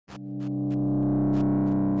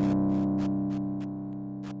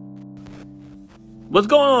What's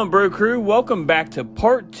going on, Bro Crew? Welcome back to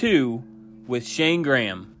part 2 with Shane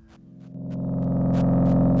Graham.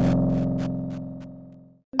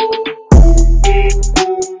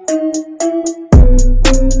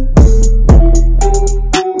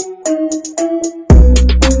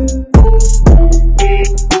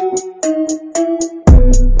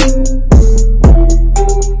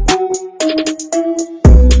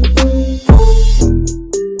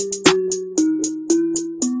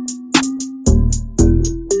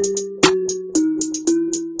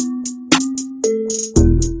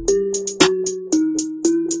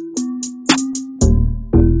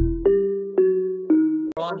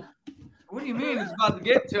 What do you mean it's about to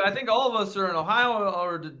get to? I think all of us are in Ohio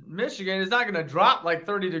or Michigan. It's not going to drop like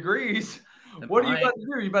 30 degrees. What are you about to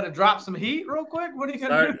do? You about to drop some heat real quick? What are you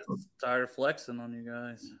going to do? Tired of flexing on you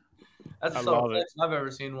guys. That's the subtlest flex I've ever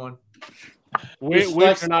seen one.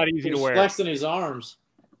 Wigs are not easy to wear. Flexing his arms.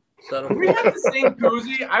 Do we have the same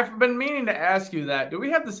koozie? I've been meaning to ask you that. Do we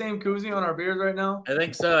have the same koozie on our beers right now? I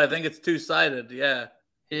think so. I think it's two-sided. Yeah.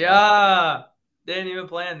 Yeah. Didn't even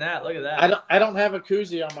plan that. Look at that. I don't have a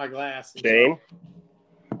koozie on my glass. Shane,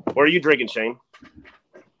 what are you drinking, Shane?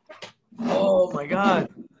 Oh my God!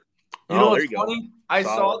 You know what's funny? I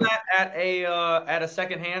saw Solid. that at a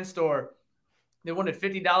secondhand store. They wanted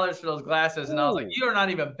 $50 for those glasses, and I was like, "You are not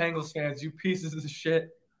even Bengals fans, you pieces of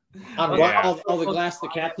shit." On all the glass the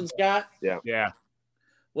captain's got? Yeah.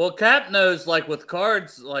 Well, Cap knows, like, with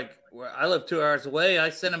cards, like, where I live 2 hours away, I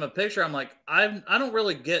sent him a picture. I'm like, I don't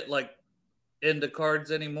really get, like, into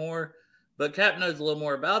cards anymore, but Cap knows a little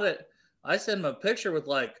more about it. I sent him a picture with,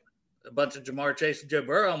 like, a bunch of Jamar Chase and Joe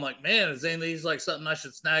Burrow. I'm like, man, is any of these, like, something I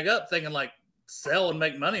should snag up, thinking, like, sell and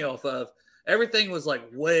make money off of? Everything was, like,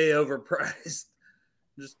 way overpriced.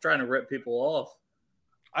 Just trying to rip people off.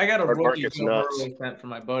 I got a Hard rookie market's Joe nuts. Burrow sent for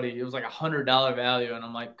my buddy. It was like $100 value, and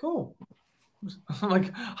I'm like, cool. I'm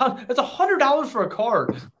like, it's $100 for a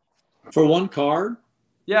card. For one card?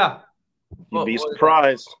 Yeah. You'd be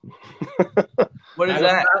surprised. What is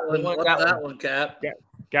that? What's that one, Cap?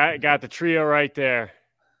 Got the trio right there.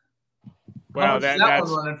 How Well, much is that that's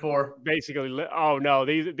one running for? basically. Oh no,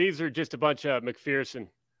 these are just a bunch of McPherson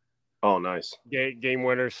Oh, nice. game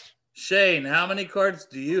winners. Shane, how many cards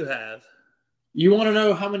do you have? You want to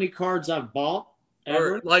know how many cards I've bought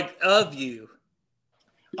ever? Or, like, of you?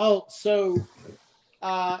 Oh, so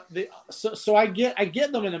so I get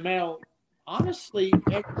them in the mail. Honestly,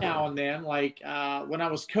 every now and then, like when I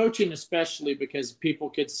was coaching, especially because people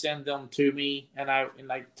could send them to me, and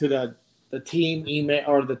like to the team email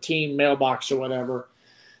or the team mailbox or whatever.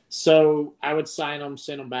 So I would sign them,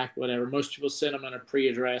 send them back, whatever. Most people send them in a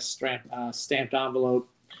pre-addressed stamped envelope.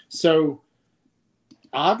 So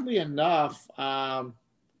oddly enough, I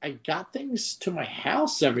got things to my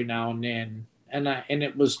house every now and then. And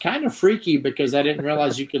it was kind of freaky because I didn't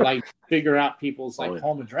realize you could like figure out people's like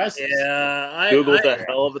home addresses. Yeah, Google's a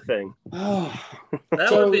hell of a thing.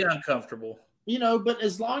 that would be uncomfortable. You know, but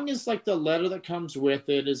as long as like the letter that comes with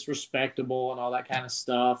it is respectable and all that kind of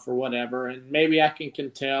stuff or whatever, and maybe I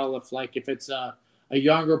can tell if it's a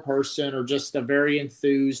younger person or just a very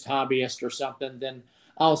enthused hobbyist or something, then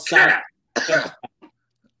I'll sign.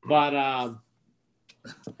 But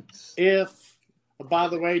if. By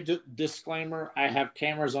the way, disclaimer, I have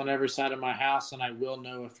cameras on every side of my house, and I will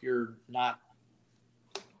know if you're not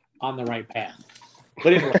on the right path.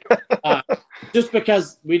 But anyway, just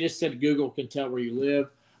because we just said Google can tell where you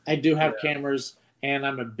live, I do have cameras, and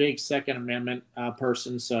I'm a big Second Amendment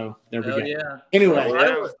person, so there we go. Yeah.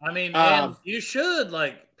 Anyway. I mean, man, you should.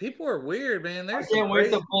 Like, people are weird, man. I can't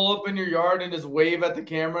wait to pull up in your yard and just wave at the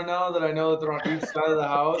camera now that I know that they're on each side of the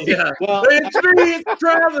house. Yeah. Well, Hey, it's me, it's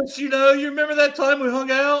Travis. You know, you remember that time we hung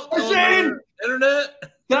out on Shane! the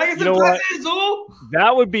internet? Can I get You some know what? presents, Zool?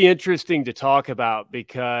 That would be interesting to talk about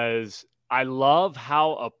because I love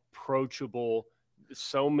how approachable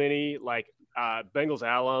so many like Bengals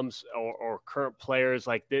alums or current players,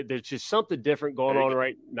 like there's just something different going on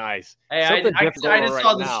right. Nice. Hey, Something I different going on just right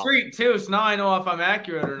saw the now. street too, so now I know if I'm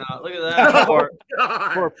accurate or not. Look at that. for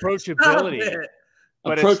God. approachability. Stop it.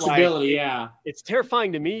 But it's like, approachability, yeah. it's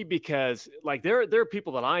terrifying to me because like there are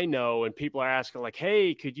people that I know and people are asking like,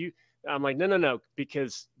 hey, could you? I'm like, no,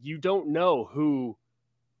 because you don't know who,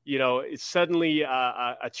 you know, it's suddenly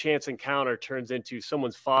a chance encounter turns into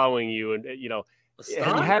someone's following you, and you know,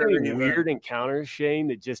 have you had any weird encounters, Shane,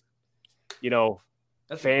 that just, you know,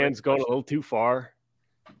 That's fans going a little too far?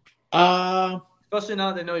 Especially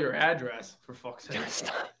now they know your address, for fuck's sake.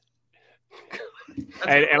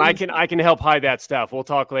 And I can help hide that stuff. We'll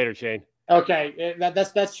talk later, Shane. Okay,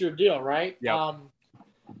 that's your deal, right? Yeah.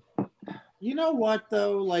 You know what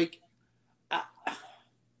though? Like,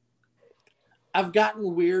 I've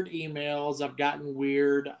gotten weird emails. I've gotten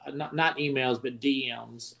weird, not emails, but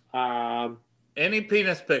DMs. Any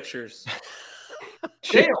penis pictures?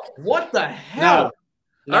 Dale, what the hell?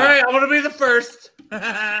 No. All right, I want to be the first.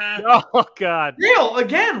 Oh God. Dale,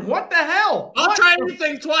 again, what the hell? I'll What? try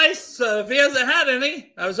anything twice. So if he hasn't had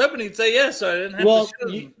any, I was hoping he'd say yes, so I didn't have to show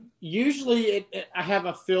him. Usually I have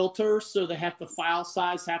a filter, so they have the file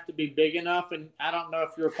size have to be big enough, and I don't know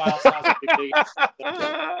if your file size will be big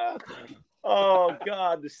enough. Oh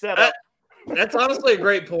God, the setup. That's honestly a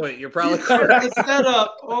great point. You're probably correct. The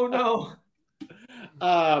setup. Oh no.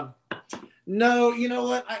 No, you know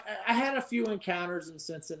what? I had a few encounters in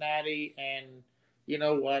Cincinnati, and you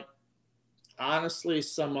know what? Honestly,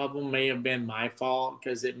 some of them may have been my fault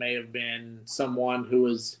because it may have been someone who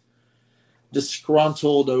was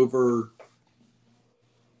disgruntled over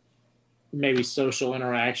maybe social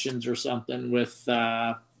interactions or something with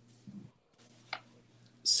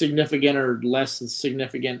significant or less than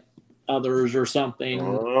significant others or something.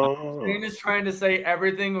 Shane is trying to say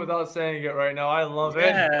everything without saying it right now. I love it.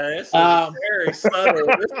 Yeah, this is very subtle.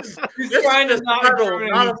 He's trying to not subtle, ruin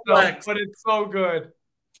not a himself, flex. but it's so good.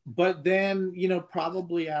 But then,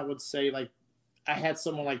 probably I would say, like, I had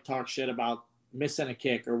someone like talk shit about missing a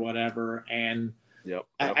kick or whatever, and Yep.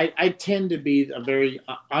 I tend to be a very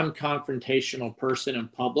unconfrontational person in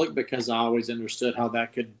public because I always understood how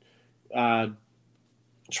that could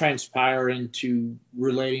transpire into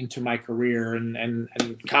relating to my career and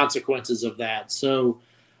consequences of that. So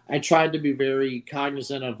I tried to be very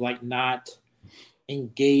cognizant of like not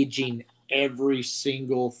engaging every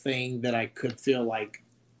single thing that I could feel like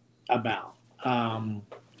about.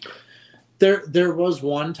 There was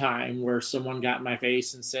one time where someone got in my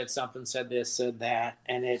face and said something, said this, said that,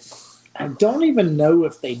 and I don't even know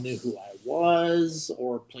if they knew who I was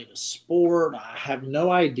or played a sport. I have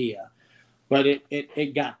no idea. But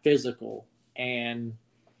it got physical, and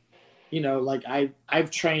like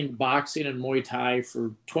I've trained boxing and Muay Thai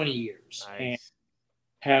for 20 years, and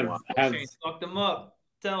have Shane, fuck them up.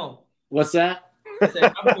 Tell him. What's that? I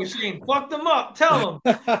said, Shane, fuck them up. Tell him.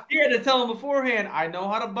 You had to tell him beforehand. I know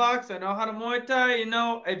how to box. I know how to Muay Thai.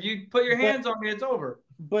 If you put your hands on me, it's over.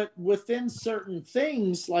 But within certain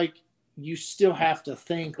things, like you still have to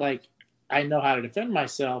think like I know how to defend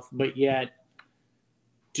myself, but yet.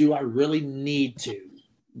 Do I really need to?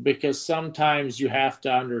 Because sometimes you have to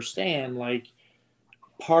understand, like,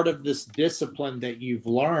 part of this discipline that you've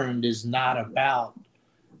learned is not about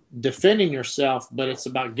defending yourself, but it's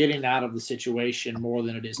about getting out of the situation more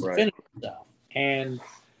than it is defending yourself. And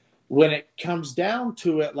when it comes down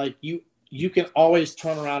to it, like, you can always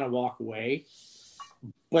turn around and walk away.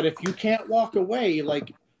 But if you can't walk away,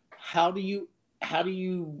 like, how do you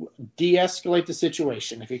de-escalate the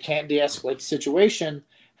situation? If you can't de-escalate the situation,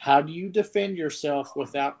 how do you defend yourself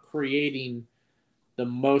without creating the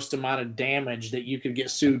most amount of damage that you could get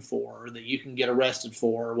sued for or that you can get arrested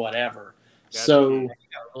for or whatever? So you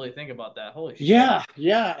gotta really think about that. Holy shit.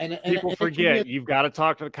 Yeah. And people forget you've got to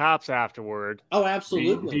talk to the cops afterward. Oh,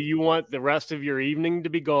 absolutely. Do you want the rest of your evening to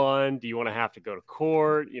be gone? Do you want to have to go to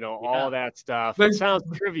court? All that stuff. It sounds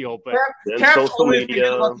trivial, but Cap's always thinking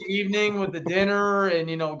about the evening with the dinner and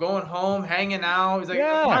going home, hanging out. He's like,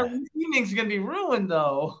 my evening's gonna be ruined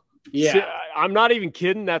though. Yeah. See, I'm not even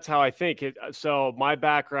kidding. That's how I think it. So my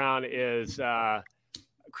background is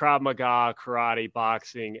Krav Maga, karate,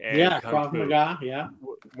 boxing, and Kung Krav Fu. Maga,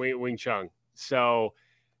 Wing Chun. So,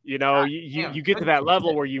 you get to that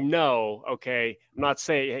level where okay, I'm not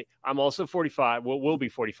saying, hey, I'm also 45. We'll be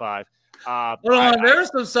 45. There are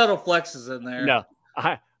some subtle flexes in there. No,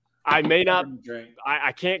 I may not.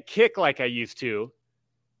 I can't kick like I used to,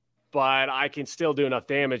 but I can still do enough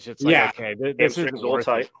damage. It's like, okay, this is worth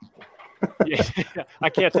it. Yeah, I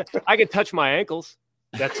can't. I can touch my ankles.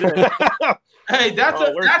 That's it. Hey, that's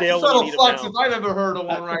a subtle flex if I've ever heard of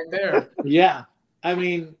one right there. Yeah. I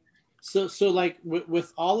mean, so like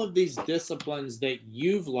with all of these disciplines that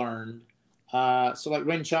you've learned, so like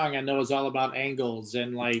Wing Chun, I know is all about angles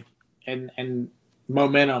and like and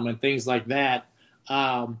momentum and things like that.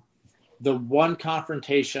 The one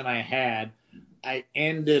confrontation I had, I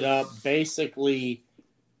ended up basically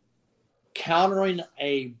countering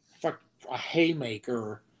a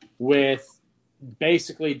haymaker with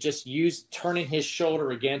basically just turning his shoulder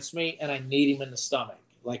against me, and I kneed him in the stomach.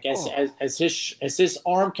 Like as his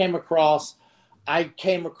arm came across, I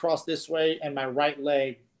came across this way, and my right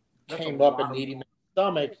leg came up and kneed him in the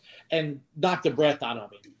stomach and knocked the breath out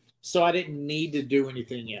of him. So I didn't need to do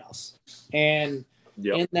anything else. And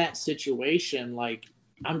in that situation, like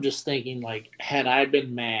I'm just thinking, like, had I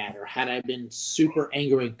been mad or had I been super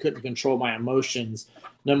angry and couldn't control my emotions,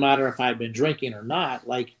 no matter if I'd been drinking or not,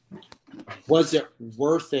 like, was it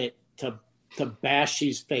worth it to bash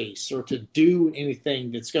his face or to do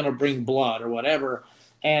anything that's going to bring blood or whatever?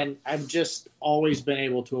 And I've just always been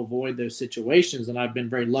able to avoid those situations, and I've been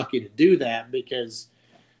very lucky to do that because,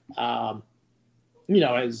 you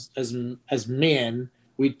know, as men,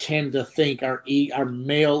 we tend to think our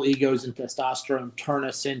male egos and testosterone turn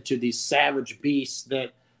us into these savage beasts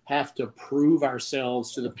that have to prove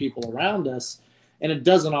ourselves to the people around us, and it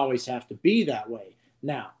doesn't always have to be that way.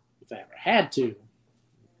 Now, if I ever had to,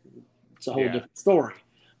 it's a whole different story.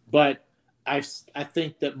 But I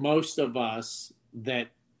think that most of us that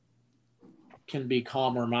can be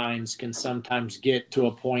calmer minds can sometimes get to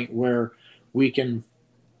a point where we can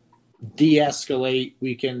de-escalate,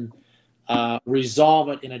 we can resolve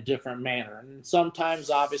it in a different manner. And sometimes,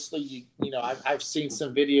 obviously, you know, I've seen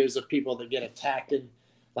some videos of people that get attacked, and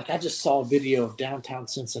like I just saw a video of downtown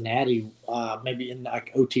Cincinnati, maybe in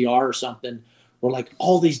like OTR or something, where like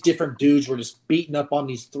all these different dudes were just beating up on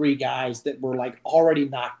these 3 guys that were like already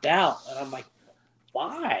knocked out, and I'm like,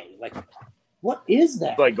 why? Like, what is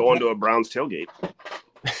that? It's like going to a Browns tailgate.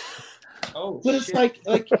 Oh, but it's shit. like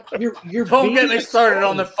you're Don't get me being started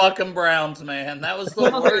on the fucking Browns, man. That was the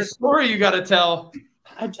Sounds like a worst. story you got to tell.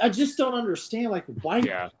 I just don't understand, like,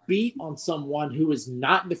 why beat on someone who is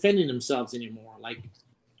not defending themselves anymore. Like,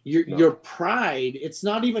 your pride, it's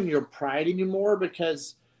not even your pride anymore,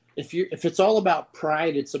 because if it's all about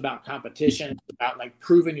pride, it's about competition. It's about like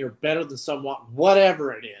proving you're better than someone,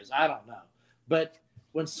 whatever it is. I don't know. But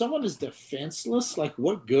when someone is defenseless, like,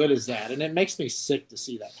 what good is that? And it makes me sick to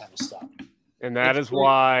see that kind of stuff. And that is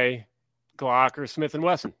why Glock or Smith &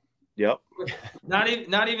 Wesson. Yep. Not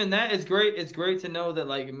even that. It's great. It's great to know that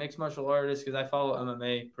like mixed martial artists, because I follow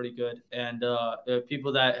MMA pretty good, and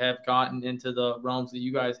people that have gotten into the realms that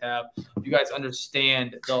you guys have, you guys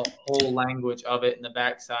understand the whole language of it in the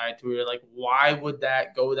backside, to where you're like, why would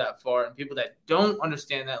that go that far? And people that don't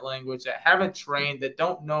understand that language, that haven't trained, that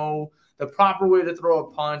don't know the proper way to throw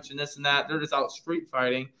a punch and this and that, they're just out street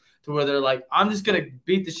fighting, to where they're like, I'm just gonna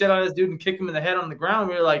beat the shit out of this dude and kick him in the head on the ground.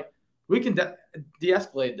 We're like, we can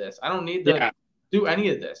de-escalate this. I don't need to do any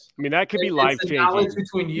of this. I mean, that could be life-changing.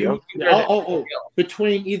 Between you,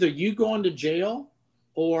 between either you going to jail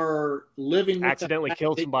or living with accidentally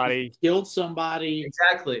killed somebody.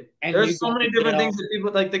 Exactly. And there's so many different things that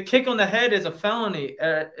people like. The kick on the head is a felony.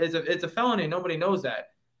 It's a felony. Nobody knows that.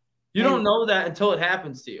 You don't know that until it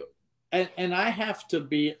happens to you. And I have to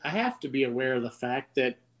be aware of the fact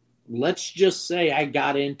that, let's just say I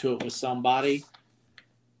got into it with somebody.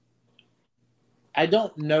 I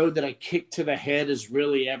don't know that a kick to the head is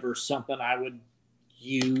really ever something I would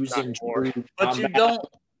use in true combat. But you don't.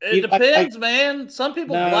 It depends, man. Some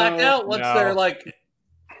people black out once they're like.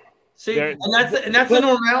 See, and that's the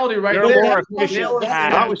normality right there. More efficient.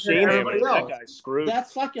 That was Shane. That guy's screwed.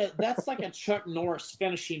 That's like a Chuck Norris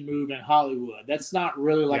finishing move in Hollywood. That's not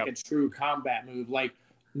really like a true combat move. Like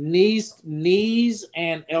knees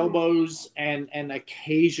and elbows and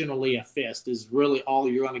occasionally a fist is really all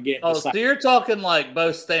you're going to get. Oh, so you're talking like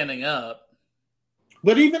both standing up.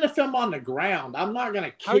 But even if I'm on the ground, I'm not going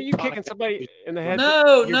to kick. How are you kicking somebody in the head?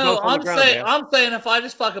 No. I'm saying if I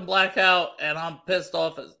just fucking black out and I'm pissed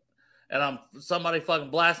off and somebody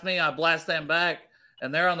fucking blasts me, I blast them back,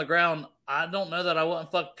 and they're on the ground, I don't know that I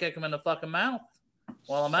wouldn't fucking kick them in the fucking mouth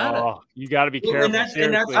while I'm at it. You got to be careful. That's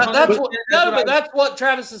what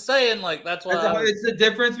Travis is saying. Like, that's why it's the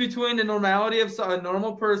difference between the normality of a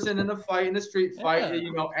normal person in a fight, in a street fight. Yeah.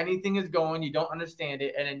 You know, anything is going, you don't understand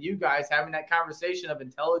it, and then you guys having that conversation of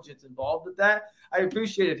intelligence involved with that. I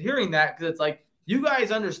appreciated hearing that, because it's like, you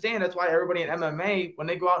guys understand. That's why everybody in MMA, when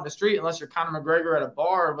they go out in the street, unless you're Conor McGregor at a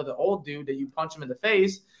bar with an old dude that you punch him in the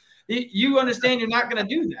face, you understand you're not going to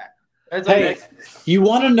do that. It's hey, you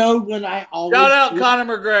want to know when I always shout out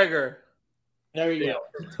Conor McGregor. There you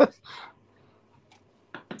go.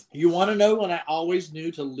 You want to know when I always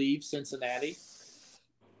knew to leave Cincinnati?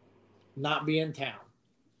 Not be in town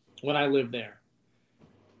when I lived there.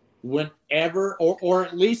 Whenever, or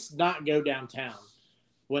at least not go downtown.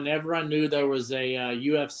 Whenever I knew there was a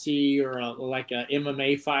UFC or like a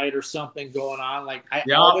MMA fight or something going on, like I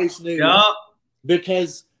always knew,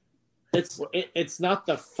 because it's not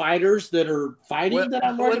the fighters that are fighting that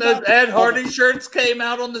I'm worried about. When those Ed Hardy shirts came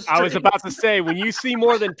out on the street. I was about to say, when you see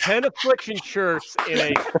more than 10 affliction shirts in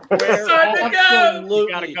a square, absolutely. You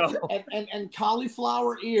gotta go. And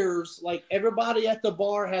cauliflower ears, like everybody at the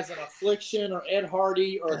bar has an affliction or Ed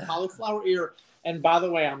Hardy or a cauliflower ear. And by the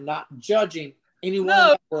way, I'm not judging anyone in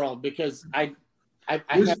the world, because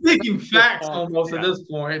You're speaking facts almost at this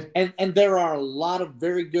point. And there are a lot of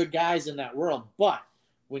very good guys in that world. But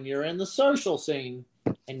when you're in the social scene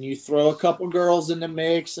and you throw a couple girls in the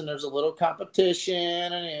mix and there's a little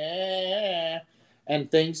competition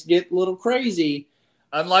and things get a little crazy.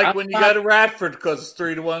 Unlike when you go to Radford because it's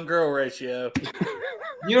 3-to-1 girl ratio.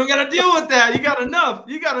 You don't got to deal with that. You got enough.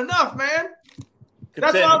 You got enough, man.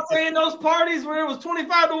 That's why I'm saying those parties where it was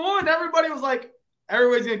 25-1, everybody was like,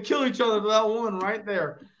 everybody's going to kill each other for that one right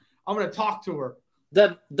there. I'm going to talk to her.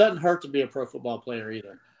 That doesn't hurt to be a pro football player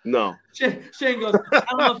either. No. Shane goes, I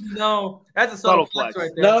don't know if you know. That's a subtle flex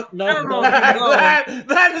right there. No. I don't know if you know.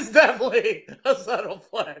 That is definitely a subtle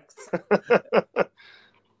flex.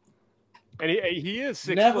 And he is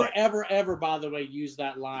 6 Never, foot. ever, by the way, use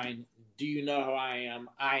that line. Do you know who I am?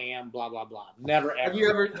 I am blah, blah, blah. Never, ever. Have you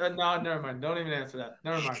ever? No, never mind. Don't even answer that.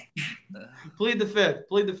 Never mind. Plead the fifth.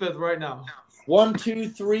 Plead the fifth right now. 1, 2,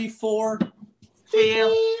 3, 4.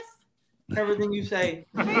 Fifth. Everything you say.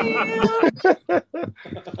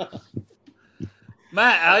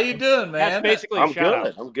 Matt, how you doing, man? That's basically I'm shout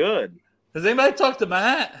good. out. I'm good. Has anybody talked to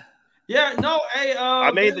Matt? Yeah, no, hey,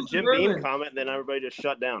 I made the Jim Beam German. comment, then everybody just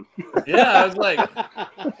shut down. Yeah, I was like,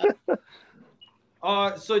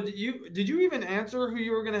 So did you even answer who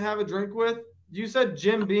you were gonna have a drink with? You said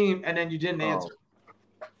Jim Beam, and then you didn't answer.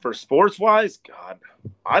 For sports wise, God,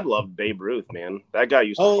 I'd love Babe Ruth, man. That guy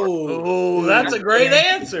used to. oh, that's a great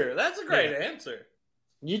answer. That's a great answer.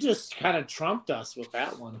 You just kind of trumped us with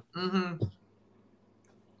that one. Mm-hmm.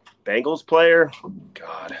 Bengals player,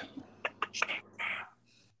 God.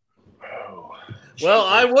 Oh. Well,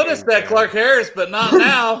 I would have said Clark Harris, but not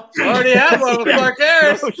now. I already have one with Clark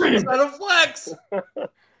Harris. Instead of flex.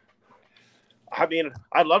 I mean,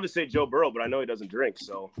 I'd love to say Joe Burrow, but I know he doesn't drink.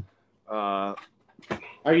 So, Are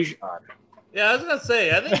you? Yeah, I was gonna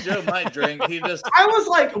say, I think Joe might drink. He just I was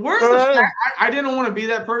like, where's the fact? I didn't want to be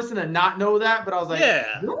that person and not know that, but I was like,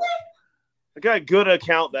 Yeah. really? I got a good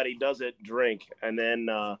account that he doesn't drink. And then,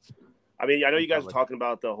 I mean, I know you guys are talking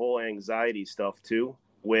about the whole anxiety stuff too,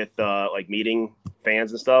 with like meeting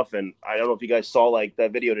fans and stuff. And I don't know if you guys saw like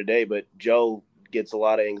that video today, but Joe gets a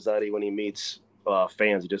lot of anxiety when he meets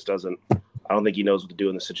fans. He just doesn't. I don't think he knows what to do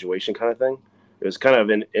in the situation, kind of thing. It was kind of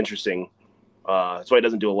an interesting. That's why he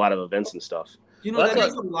doesn't do a lot of events and stuff. You know, that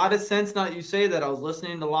makes a lot of sense now that you say that. I was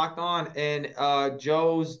listening to Locked On, and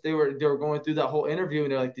they were going through that whole interview,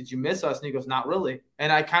 and they're like, "Did you miss us?" And he goes, "Not really."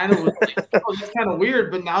 And I kind of was like, "Oh, that's kind of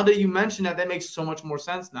weird." But now that you mention that makes so much more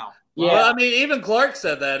sense now. Yeah. Well, I mean, even Clark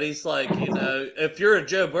said that. He's like, you know, if you're a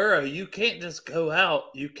Joe Burrow, you can't just go out.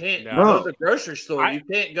 You can't go to the grocery store. You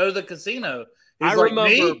can't go to the casino. He's like,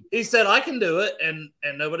 me? He said, I can do it, and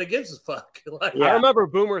nobody gives a fuck. Like, I remember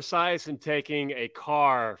Boomer Esiason taking a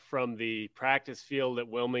car from the practice field at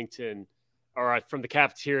Wilmington, or from the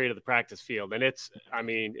cafeteria to the practice field. And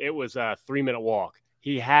it was a 3-minute walk.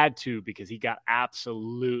 He had to because he got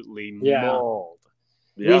absolutely mauled.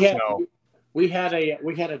 Yeah. We had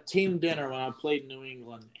a team dinner when I played in New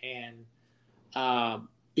England, and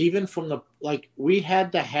even from we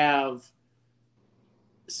had to have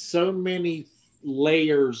so many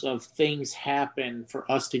layers of things happen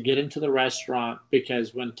for us to get into the restaurant,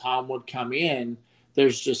 because when Tom would come in,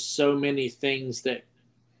 there's just so many things that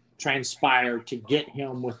transpired to get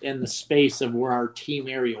him within the space of where our team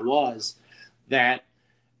area was, that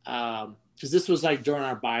because this was like during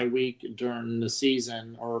our bye week during the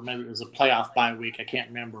season, or maybe it was a playoff bye week, I can't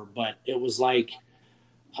remember, but it was like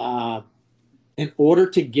in order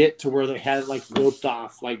to get to where they had like roped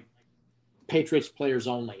off like Patriots players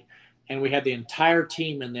only, and we had the entire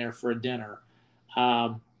team in there for a dinner.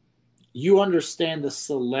 You understand the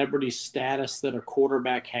celebrity status that a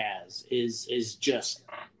quarterback has is just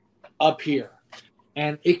up here.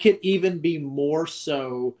 And it could even be more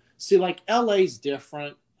so. See, like LA's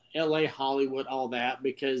different. LA, Hollywood, all that,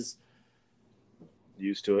 because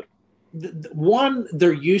Used to it. One,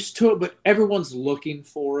 they're used to it, but everyone's looking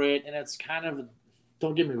for it. And it's kind of,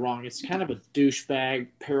 don't get me wrong, it's kind of a douchebag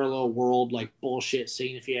parallel world, like bullshit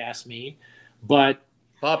scene, if you ask me. But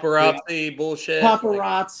paparazzi bullshit.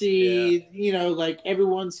 Paparazzi, you know, like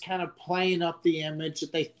everyone's kind of playing up the image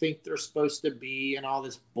that they think they're supposed to be and all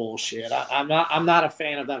this bullshit. I'm not a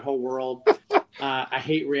fan of that whole world. I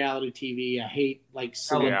hate reality TV. I hate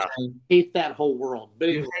hate that whole world. But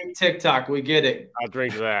you hate TikTok, we get it. I'll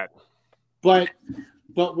drink to that. But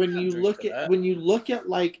when you look at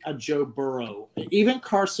like a Joe Burrow, even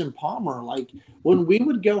Carson Palmer, like when we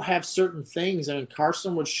would go have certain things and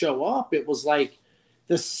Carson would show up, it was like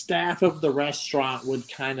the staff of the restaurant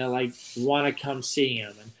would kind of like want to come see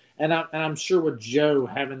him. And I'm sure with Joe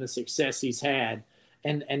having the success he's had,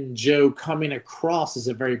 and Joe coming across as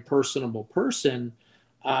a very personable person.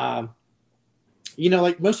 Like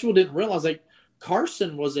most people didn't realize, like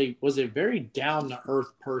Carson was a very down to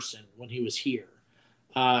earth person when he was here.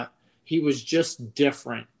 He was just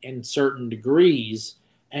different in certain degrees,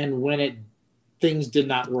 and when things did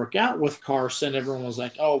not work out with Carson, everyone was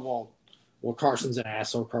like, "Oh, well, Carson's an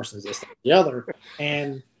asshole. Carson's this, that, the other."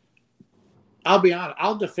 And I'll be honest,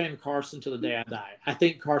 I'll defend Carson to the day I die. I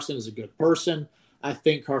think Carson is a good person. I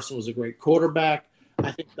think Carson was a great quarterback.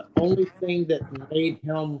 I think the only thing that made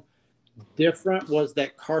him different was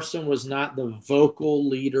that Carson was not the vocal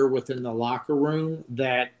leader within the locker room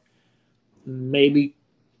that maybe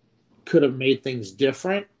could have made things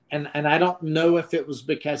different. And I don't know if it was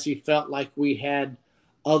because he felt like we had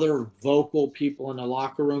other vocal people in the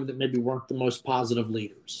locker room that maybe weren't the most positive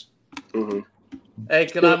leaders. Mm-hmm. Hey,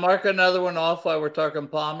 can I mark another one off while we're talking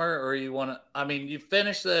Palmer, or you want to? I mean, you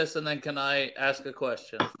finish this, and then can I ask a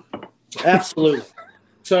question? Absolutely.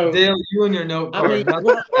 So, Dale, you and your note card. I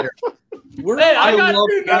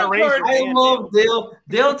love Dale.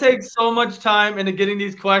 Dale takes so much time into getting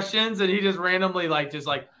these questions, and he just randomly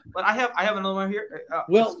But I have another one here.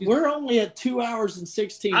 We're only at 2 hours and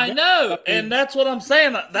 16 minutes. I know, and that's what I'm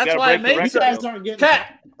saying. That's why I made you guys aren't getting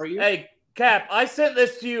Cap. Are you? Hey, Cap, I sent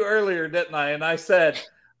this to you earlier, didn't I? And I said,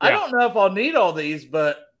 I don't know if I'll need all these,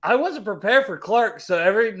 but I wasn't prepared for Clark. So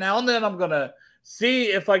every now and then I'm going to see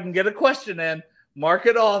if I can get a question in, mark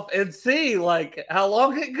it off, and see how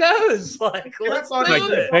long it goes. Let's do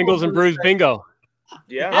it. Bengals and Brews bingo.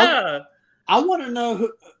 Yeah. I want to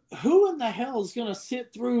know who in the hell is going to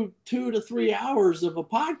sit through 2 to 3 hours of a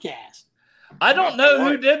podcast. I don't know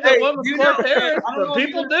who did the one with Clark Harris, but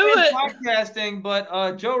people do it. Podcasting,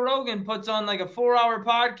 but Joe Rogan puts on a 4-hour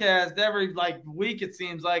podcast every week, it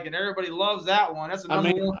seems like, and everybody loves that one. That's the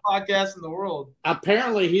number one podcast in the world.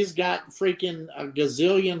 Apparently, he's got freaking a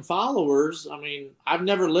gazillion followers. I mean, I've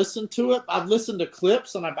never listened to it. I've listened to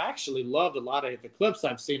clips, and I've actually loved a lot of the clips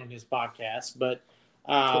I've seen on his podcast. But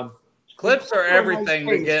clips are everything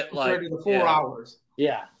to get the 4 hours.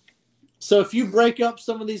 Yeah. So if you break up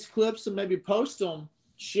some of these clips and maybe post them,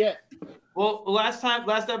 shit. Well, last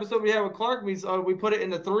episode we had with Clark, we put it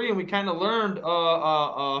into 3, and we kind of learned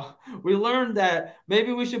we learned that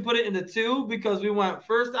maybe we should put it into 2 because we went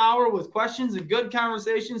first hour with questions and good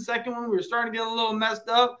conversation. Second one, we were starting to get a little messed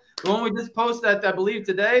up. The one we just posted, I believe,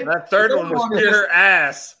 today. That third one was pure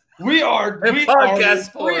ass. We are 3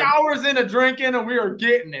 hours into drinking, and we are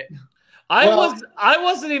getting it. I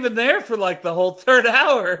wasn't even there for the whole third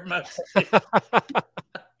hour.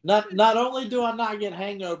 Not only do I not get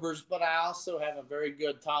hangovers, but I also have a very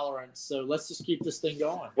good tolerance. So let's just keep this thing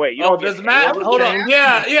going. Wait, does Matt? Hold on.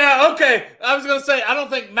 Yeah, okay. I was gonna say I don't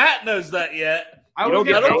think Matt knows that yet. I was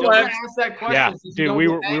gonna ask that question. Yeah, dude, we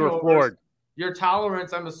were floored. Your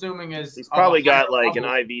tolerance, I'm assuming, is he's probably got an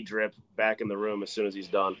IV drip back in the room as soon as he's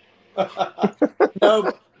done.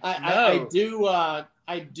 No,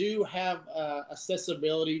 I do have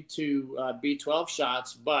accessibility to B12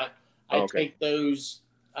 shots, but I take those.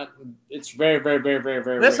 It's very, very, very, very,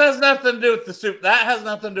 very. This has nothing to do with the soup. That has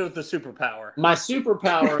nothing to do with the superpower. My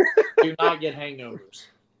superpower do not get hangovers.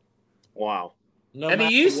 Wow. And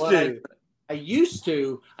he used to. I used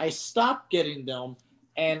to. I stopped getting them,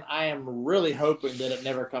 and I am really hoping that it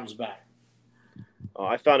never comes back. Oh,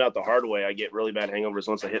 I found out the hard way. I get really bad hangovers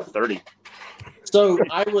once I hit 30. So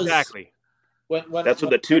I was exactly. That's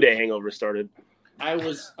when the 2-day hangover started. I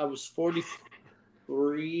was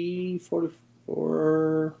 43,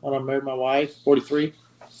 44 when I married my wife, 43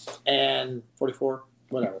 and 44,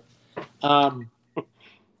 whatever.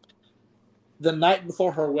 The night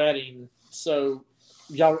before her wedding, so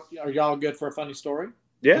are y'all good for a funny story?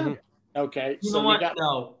 Yeah. Mm-hmm. Okay. You know what?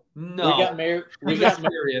 No. We got married. We got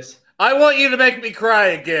serious. I want you to make me cry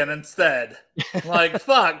again instead.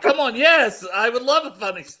 Fuck. Come on. Yes. I would love a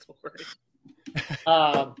funny story.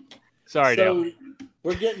 Sorry, Dale.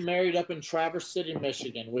 We're getting married up in Traverse City,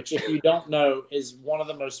 Michigan, which, if you don't know, is one of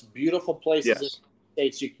the most beautiful places in the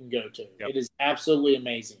States you can go to. Yep. It is absolutely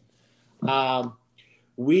amazing. I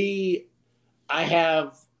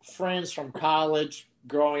have friends from college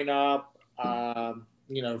growing up,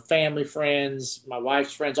 family friends, my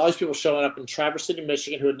wife's friends, all these people showing up in Traverse City,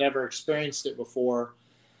 Michigan who had never experienced it before.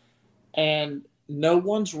 And no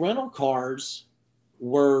one's rental cars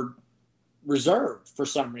were reserved for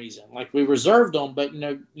some reason. We reserved them, but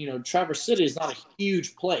Traverse City is not a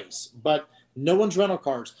huge place, but no one's rental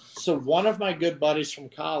cars. So one of my good buddies from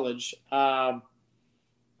college,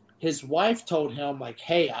 his wife told him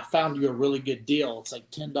hey, I found you a really good deal. It's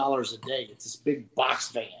 $10 a day. It's this big box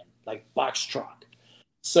van, box truck.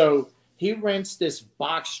 So he rents this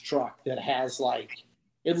box truck that has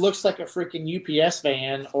It looks like a freaking UPS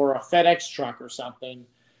van or a FedEx truck or something.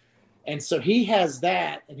 And so he has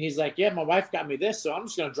that, and he's like, yeah, my wife got me this, so I'm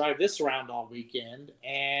just going to drive this around all weekend,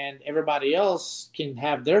 and everybody else can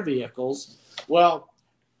have their vehicles. Well,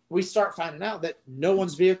 we start finding out that no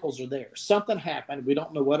one's vehicles are there. Something happened. We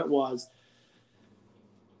don't know what it was.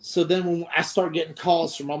 So then when I start getting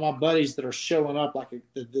calls from all my buddies that are showing up like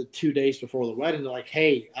the 2 days before the wedding, they're like,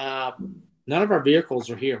 hey, none of our vehicles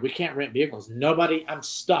are here. We can't rent vehicles. Nobody, I'm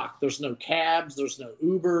stuck. There's no cabs. There's no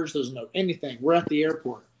Ubers. There's no anything. We're at the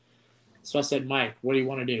airport. So I said, Mike, what do you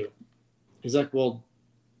want to do? He's like, well,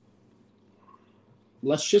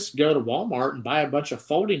 let's just go to Walmart and buy a bunch of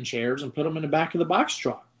folding chairs and put them in the back of the box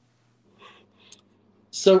truck.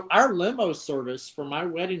 So our limo service for my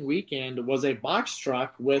wedding weekend was a box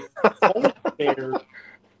truck with folding chairs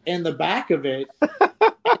in the back of it.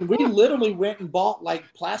 And we literally went and bought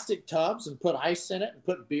like plastic tubs and put ice in it and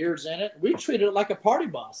put beers in it. We treated it like a party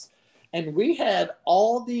bus. And we had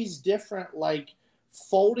all these different like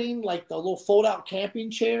folding, like the little fold out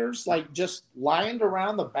camping chairs, like just lined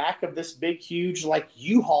around the back of this big, huge, like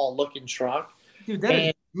U-Haul looking truck. Dude, that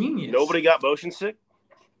is genius. Nobody got motion sick?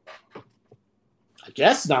 I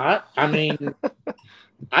guess not. I mean,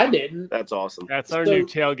 I didn't. That's awesome. That's our new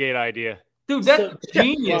tailgate idea. Dude, that's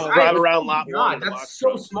genius. Drive around lot one. God, that's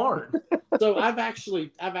so smart. So I've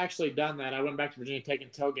actually done that. I went back to Virginia, taking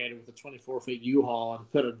tailgated with a 24-foot U-Haul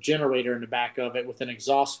and put a generator in the back of it with an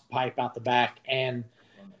exhaust pipe out the back, and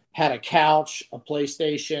had a couch, a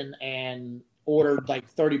PlayStation, and ordered like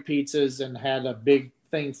 30 pizzas and had a big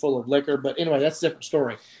thing full of liquor. But anyway, that's a different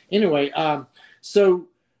story. Anyway, so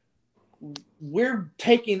we're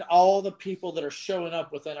taking all the people that are showing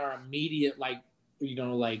up within our immediate,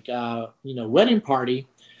 wedding party.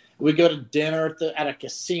 We go to dinner at a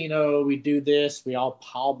casino. We do this. We all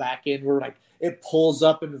pile back in. We're like, it pulls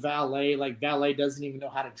up in valet. Like valet doesn't even know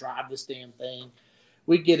how to drive this damn thing.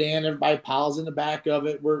 We get in. Everybody piles in the back of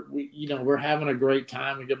it. We're having a great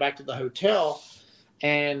time. We go back to the hotel,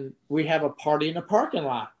 and we have a party in the parking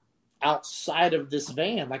lot outside of this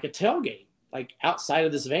van, like a tailgate, like outside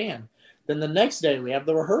of this van. Then the next day we have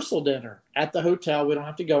the rehearsal dinner at the hotel. We don't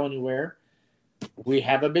have to go anywhere. We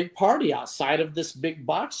have a big party outside of this big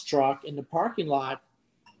box truck in the parking lot.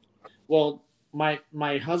 Well, my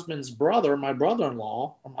husband's brother, my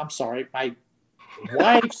brother-in-law, I'm sorry, my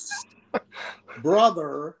wife's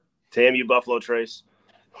brother. Damn you, Buffalo Trace.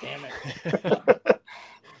 Damn it.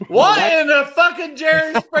 What in the fucking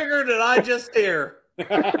Jerry Springer did I just hear?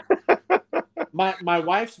 My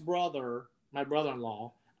wife's brother, my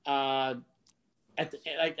brother-in-law, at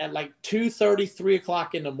 2:30, 3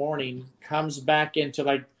 o'clock in the morning, comes back into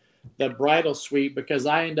like the bridal suite because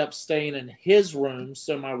I end up staying in his room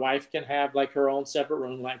so my wife can have like her own separate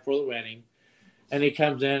room like for the wedding. And he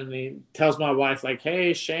comes in and he tells my wife like,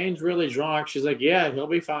 hey, Shane's really drunk. She's like, yeah, he'll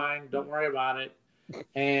be fine. Don't worry about it.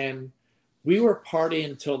 And we were partying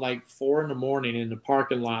until like 4 a.m. in the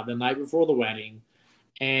parking lot the night before the wedding.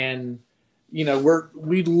 And,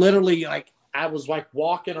 we literally like, I was like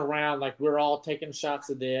walking around like we're all taking shots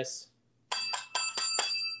of this.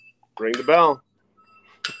 Ring the bell.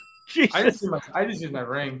 Jesus. I just use my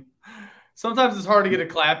ring. Sometimes it's hard to get a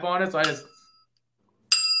clap on it, so I just.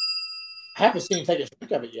 I haven't seen him take a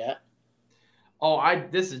drink of it yet. Oh,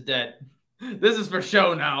 this is dead. This is for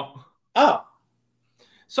show now. Oh.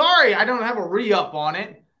 Sorry, I don't have a re-up on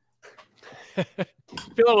it. Fill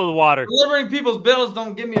it with water. Delivering people's bills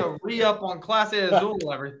don't give me a re-up on Clase Azul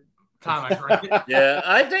every time I drink it. Yeah,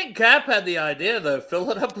 I think Cap had the idea, though. Fill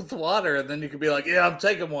it up with water, and then you could be like, yeah, I'm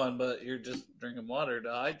taking one, but you're just drinking water to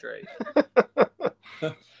hydrate.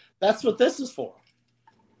 That's what this is for.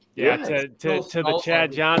 Yeah, to the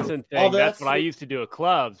Chad Johnson thing, that's what I used to do at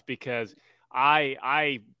clubs because most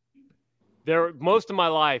of my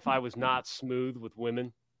life I was not smooth with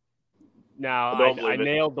women. Now I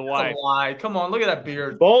nailed the wife. Lie. Come on, look at that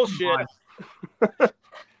beard. Bullshit.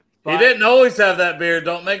 He didn't always have that beard.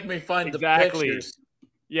 Don't make me find the pictures.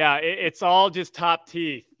 Yeah, it's all just top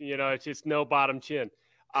teeth. It's just no bottom chin.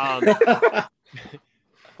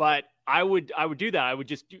 But I would do that. I would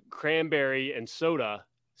just do cranberry and soda.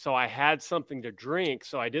 So I had something to drink.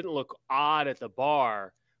 So I didn't look odd at the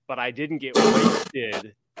bar, but I didn't get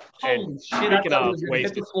wasted. Holy shit! I thought was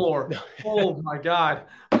hit the floor. Oh my God!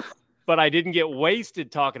 But I didn't get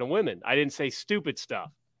wasted talking to women. I didn't say stupid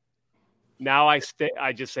stuff. Now I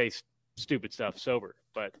just say stupid stuff sober.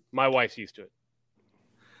 But my wife's used to it.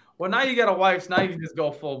 Well, now you got a wife, so now you can just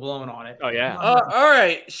go full blown on it. Oh yeah. All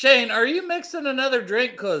right, Shane, are you mixing another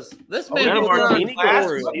drink? Because this man was martini glass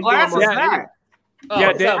is that? Oh,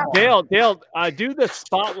 yeah, Dale, do the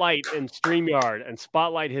spotlight in StreamYard and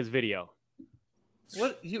spotlight his video.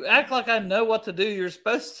 What you act like I know what to do. You're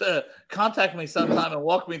supposed to contact me sometime and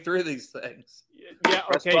walk me through these things. Yeah,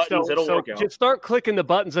 Press okay. buttons, it'll So work out. just start clicking the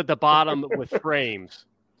buttons at the bottom with frames.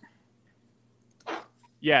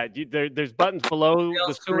 Yeah, there's buttons below the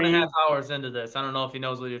Dale's 2.5 screen. hours into this. I don't know if he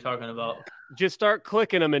knows what you're talking about. Just start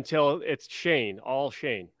clicking them until it's Shane, all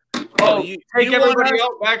Shane. Oh, you take want everybody us-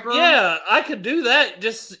 out back room? Yeah, I could do that.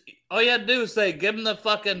 Just all you had to do is say, give him the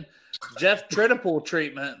fucking Jeff Trinipool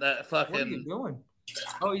treatment. That What are you fucking. doing?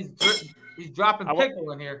 Oh, he's dropping I wa-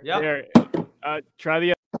 pickle in here. Yep. There. Try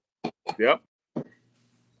the. Yep.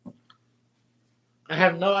 I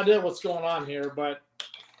have no idea what's going on here, but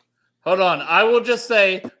Hold on. I will just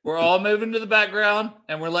say we're all moving to the background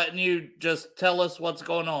and we're letting you just tell us what's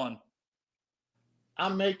going on.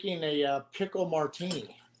 I'm making a pickle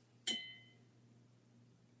martini.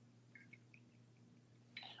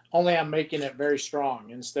 Only I'm making it very strong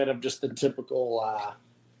instead of just the typical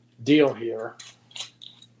deal here.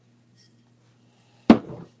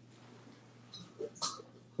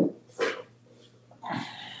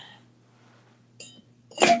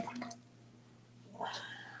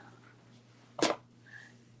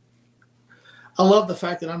 I love the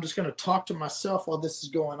fact that I'm just going to talk to myself while this is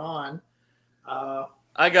going on.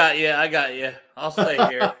 I got you. I'll stay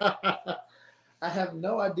here. I have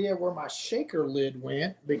no idea where my shaker lid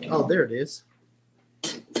went. Oh, there it is.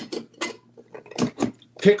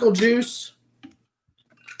 Pickle juice.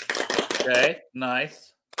 Okay,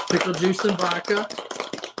 nice. Pickle juice and vodka.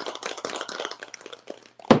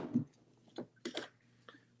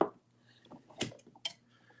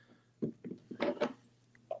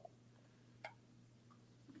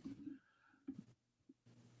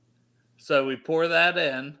 So we pour that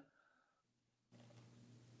in.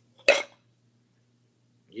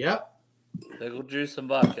 Yep. Pickle juice and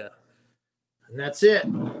vodka. And that's it.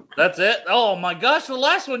 That's it? Oh my gosh, the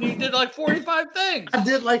last one you did like 45 things. I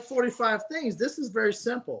did like 45 things. This is very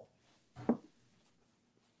simple. All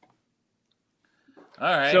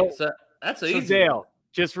right. So- So that's So easy. Dale,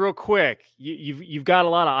 just real quick, you've got a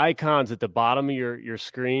lot of icons at the bottom of your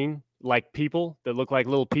screen, like people that look like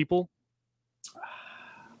little people.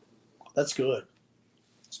 That's good.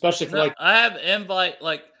 Especially for No, like, I have invite,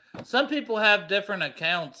 like some people have different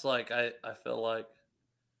accounts, like I feel like.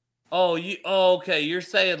 Oh, okay, you're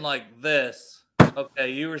saying like this.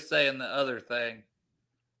 Okay, you were saying the other thing.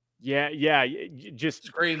 Yeah, just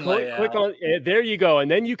Screen click layout. on. There you go, and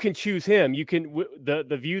then you can choose him. You can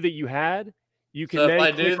the view that you had. You can So if then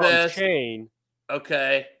I do click on this- Shane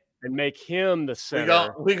Okay. and make him the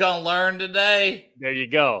center. We gonna learn today. There you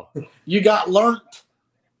go. you got learnt.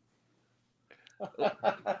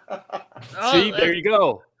 Oh, See, there you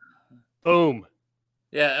go. Boom.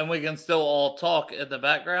 Yeah, and we can still all talk in the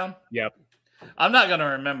background. Yep. I'm not gonna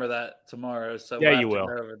remember that tomorrow, so Yeah, we'll you have to will.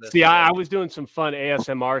 go over this See, I again. was doing some fun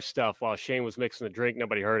ASMR stuff while Shane was mixing the drink.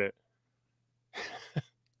 Nobody heard it.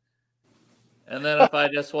 And then if I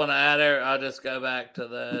just want to add it, I'll just go back to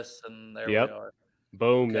this, and there Yep. we are.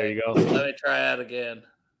 Boom. There Okay. you go. Let me try that again.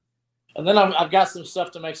 And then I've got some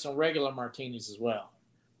stuff to make some regular martinis as well.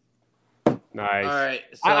 Nice. All right.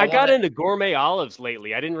 So I got wanna- into gourmet olives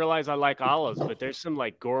lately. I didn't realize I like olives, but there's some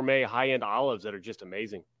like gourmet high-end olives that are just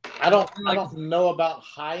amazing. I don't know about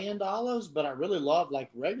high-end olives, but I really love like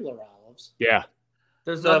regular olives. Yeah.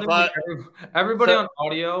 There's So nothing. if I- like everybody so- on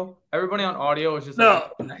audio. Everybody on audio is just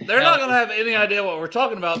No, like, they're not going to have any idea what we're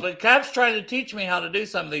talking about. But Cap's trying to teach me how to do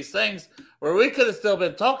some of these things where we could have still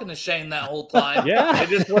been talking to Shane that whole time. Yeah. It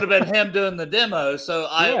just would have been him doing the demo. So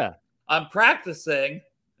Yeah. I'm practicing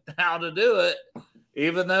how to do it,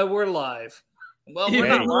 even though we're live. Well, we're Even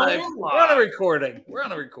not though live. we're We're on a live.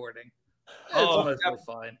 recording. It's Oh, mostly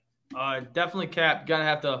fine. Definitely, Cap. Gonna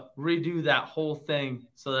have to redo that whole thing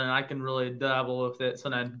so then I can really dabble with it. So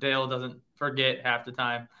then Dale doesn't forget half the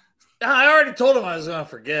time. I already told him I was going to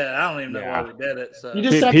forget. I don't even know Yeah. why we did it. So You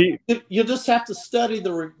just Pete- have you just have to study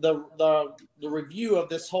the review of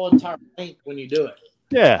this whole entire thing when you do it.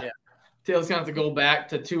 Yeah. Dale's gonna have to go back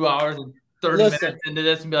to 2 hours and 30 Listen. minutes into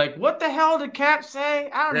this and be like, "What the hell did Cap say?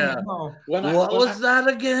 I don't Yeah. even know." what was that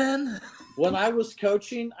again? When I was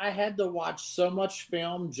coaching, I had to watch so much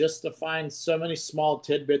film just to find so many small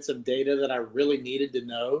tidbits of data that I really needed to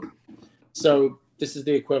know. So this is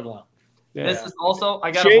the equivalent. Yeah. This is also I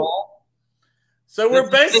got Shane- a ball. So we're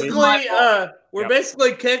This is my basically fault. we're Yep.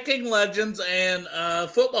 basically kicking legends and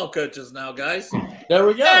football coaches now, guys. There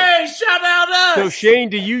we go. Hey, shout out us! So Shane,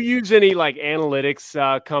 do you use any like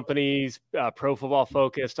analytics companies, Pro Football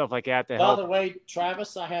Focus, stuff like that to By help? the way,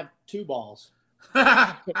 Travis, I have 2 balls.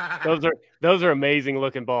 Those are amazing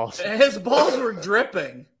looking balls. His balls were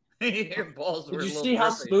dripping. Your balls were Did you a little see how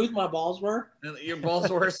drippy. smooth my balls were? Your balls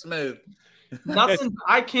were smooth. Nothing.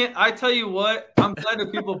 I can't. I tell you what. I'm glad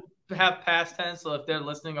that people have past tense. So if they're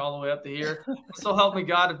listening all the way up to here, so help me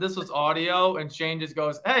God. If this was audio and Shane just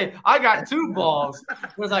goes, "Hey, I got 2 balls,"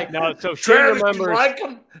 it was like, No, so Shane Travis, remembers you like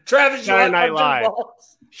him? Travis, you Saturday like Night my Live.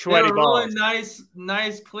 balls? they Sweaty were balls. really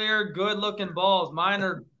nice, clear, good-looking balls. Mine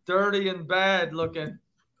are dirty and bad looking.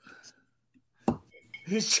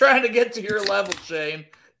 He's trying to get to your level, Shane.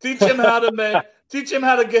 Teach him how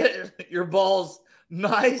to get your balls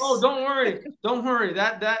nice. Oh, don't worry.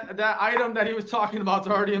 That item that he was talking about is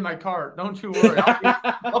already in my cart. Don't you worry.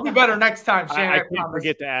 I'll be better next time, Shane. I I can't promise.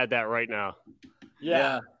 forget to add that right now.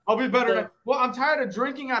 Yeah. I'll be better. So- Well, I'm tired of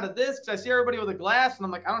drinking out of this because I see everybody with a glass, and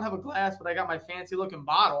I'm like, I don't have a glass, but I got my fancy looking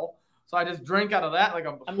bottle, so I just drink out of that like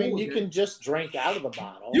a. I mean, fool, you dude. can just drink out of the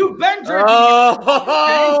bottle. You've been drinking.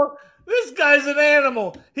 Oh, this guy's an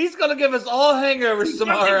animal. He's gonna give us all hangovers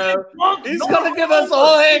tomorrow. He's gonna give us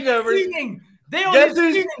all hangovers. Cheating. Dale Guess is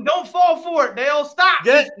who's- cheating. Don't fall for it. Dale, stop.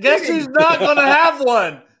 Guess He's cheating. who's not gonna have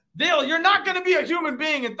one? Dale, you're not going to be a human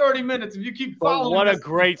being in 30 minutes if you keep But following. what a this.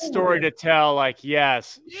 great story to tell. Like,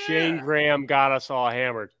 yes, Yeah. Shane Graham got us all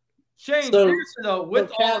hammered. Shane, So- seriously though, with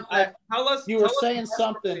so, all Kat, of that, tell us. You were tell us saying the-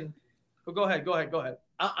 something. Oh, go ahead. I'm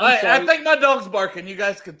I sorry. think my dog's barking. You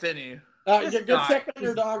guys continue. This Go guy check on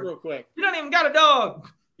your is- dog real quick. You don't even got a dog.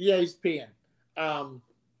 Yeah, he's peeing.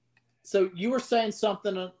 So you were saying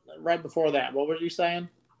something right before that. What were you saying?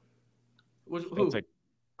 Who? That's a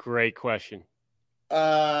great question.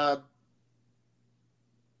 I'm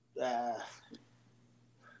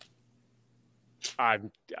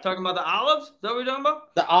Talking about the olives? Is that what you're talking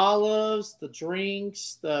about? The olives, the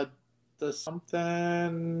drinks, the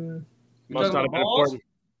something. must talking not have about been balls? important.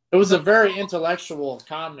 It was a very intellectual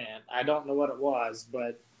comment. I don't know what it was,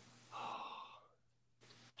 but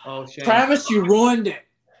Oh, Shane. Travis, you ruined it.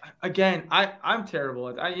 Again, I'm terrible.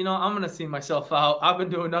 I'm gonna see myself out. I've been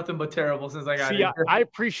doing nothing but terrible since I got See, here. I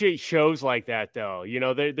appreciate shows like that, though.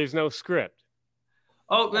 There's no script.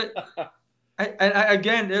 Oh, but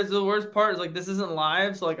again, there's the worst part is like this isn't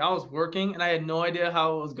live. So like I was working and I had no idea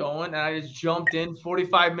how it was going, and I just jumped in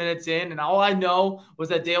 45 minutes in, and all I know was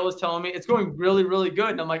that Dale was telling me it's going really, really good,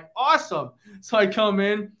 and I'm like, awesome. So I come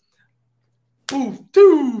in, poof,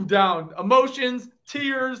 down, emotions,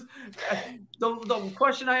 tears. The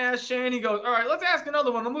question I asked Shane, he goes, all right, let's ask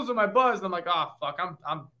another one. I'm losing my buzz, and I'm like, oh fuck,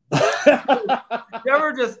 I'm. You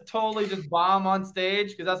ever just totally just bomb on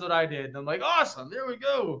stage? Because that's what I did. And I'm like, awesome, there we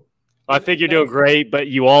go. I think you're doing great, but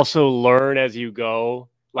you also learn as you go.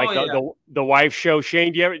 Like the wife show.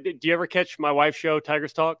 Shane, do you ever catch my wife's show,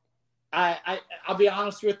 Tigers Talk? I'll be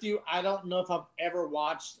honest with you. I don't know if I've ever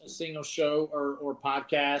watched a single show or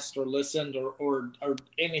podcast or listened or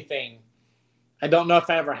anything. I don't know if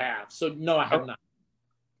I ever have. So no, I have not.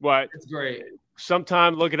 What? It's great.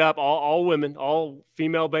 Sometime look it up. All women, all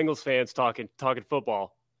female Bengals fans talking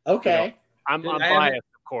football. Okay. I'm Dude, biased,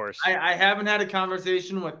 of course. I haven't had a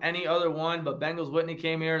conversation with any other one, but Bengals Whitney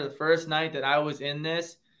came here the first night that I was in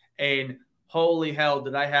this, and holy hell,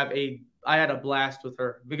 did I had a blast with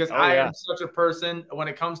her because I am such a person when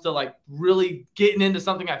it comes to like really getting into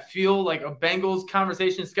something. I feel like a Bengals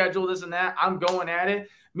conversation schedule, this and that. I'm going at it.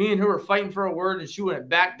 Me and her were fighting for a word, and she went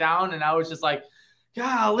back down, and I was just like,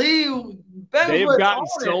 golly, Bengals. They've gotten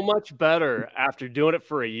so much better after doing it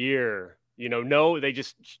for a year. They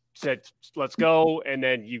just said, let's go. And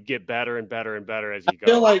then you get better and better and better as you go. I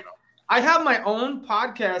feel like I have my own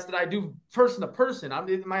podcast that I do person to person. I'm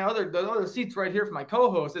the other seats right here for my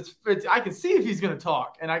co-host. It's I can see if he's going to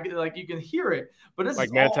talk, and you can hear it. But this like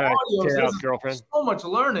is all audio. So this is girlfriend. so much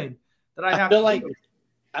learning that I have.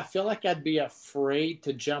 I feel like I'd be afraid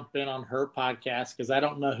to jump in on her podcast because I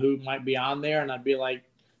don't know who might be on there, and I'd be like,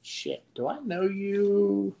 "Shit, do I know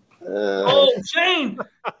you?" Oh, Shane!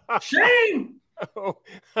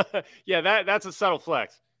 Yeah, that's a subtle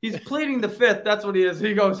flex. He's pleading the fifth. That's what he is.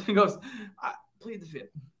 He goes. I plead the fifth.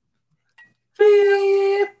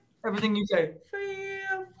 Fifth. Everything you say.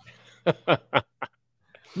 Fifth.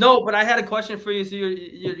 No, but I had a question for you. So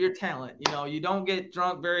your talent. You don't get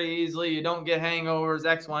drunk very easily. You don't get hangovers.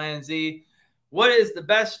 X, Y, and Z. What is the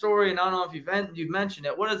best story? And I don't know if you've mentioned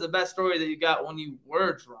it. What is the best story that you got when you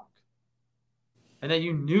were drunk, and then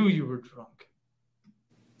you knew you were drunk?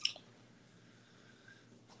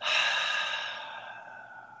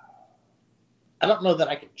 I don't know that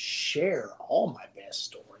I can share all my best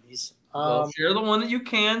stories. Well, share the one that you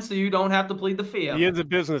can, so you don't have to plead the fifth. He is a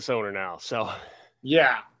business owner now, so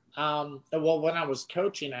yeah. Well, when I was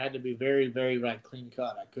coaching, I had to be very, very clean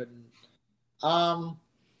cut. I couldn't.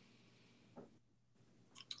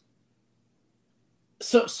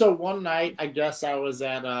 So one night, I guess I was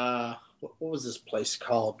at what was this place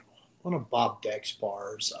called? one of Bob Deck's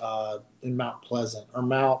bars in Mount Pleasant or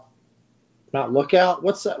Mount Lookout.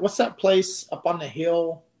 What's that place up on the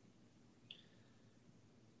hill?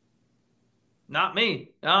 Not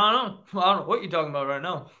me. I don't know what you're talking about right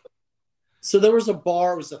now. So there was a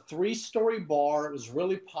bar. It was a 3-story bar. It was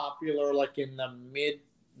really popular, like in the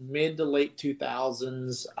mid to late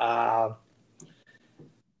 2000s.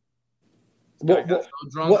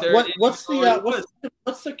 What's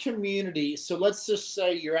the community? So let's just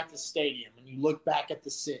say you're at the stadium and you look back at the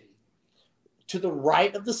city. To the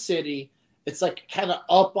right of the city, it's like kind of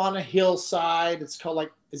up on a hillside. It's called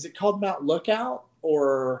is it called Mount Lookout,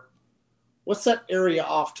 or what's that area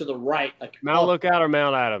off to the right? Like Mount Lookout or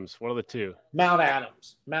Mount Adams? One of the two. Mount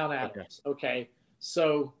Adams. Okay.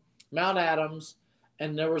 So Mount Adams,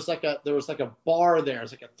 and there was like a bar there.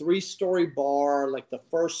 It's like a 3-story bar. Like the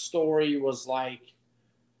first story was like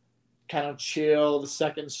kind of chill. The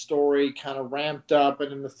second story kind of ramped up,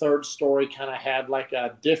 and then the third story kind of had like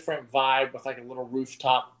a different vibe with like a little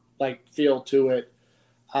rooftop like feel to it.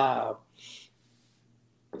 It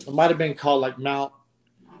might have been called like Mount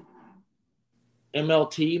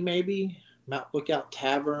MLT, maybe Mount Lookout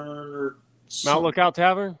Tavern or something. Mount Lookout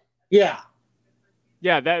Tavern. Yeah.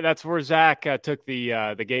 That's where Zach took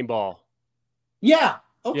the game ball. Yeah.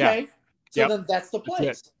 Okay. Yeah. So then that's the place.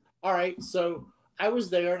 That's all right. So I was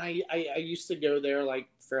there, and I used to go there like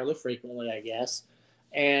fairly frequently, I guess.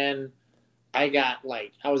 And I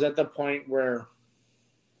was at the point where,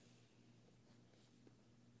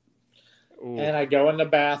 and I go in the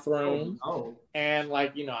bathroom, and I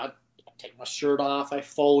take my shirt off, I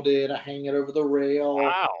fold it, I hang it over the rail.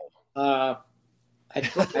 Wow.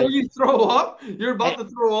 Before you throw up, you're about to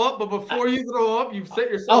throw up, but before you throw up, you set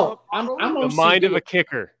yourself up. I'm the OCD. mind of a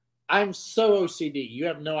kicker. I'm so OCD. You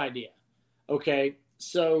have no idea. Okay,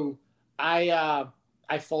 so I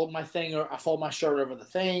fold my thing, or I fold my shirt over the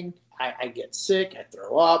thing. I get sick. I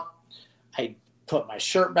throw up. I put my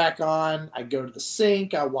shirt back on. I go to the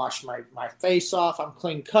sink. I wash my face off. I'm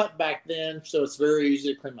clean cut back then, so it's very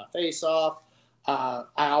easy to clean my face off. I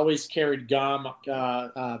always carried gum,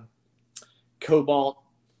 Cobalt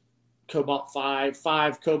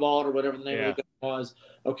 5 Cobalt, or whatever the name of the gum was.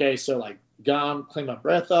 Okay, so like gum, clean my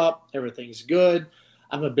breath up. Everything's good.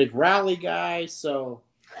 I'm a big rally guy, so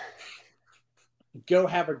go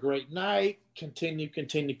have a great night. Continue.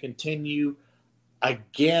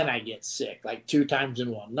 Again, I get sick like 2 times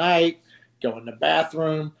in one night. Go in the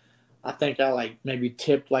bathroom. I think I maybe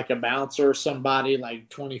tipped like a bouncer or somebody like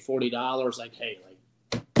 $20-$40. Like, hey,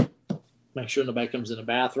 make sure nobody comes in the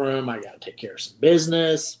bathroom. I got to take care of some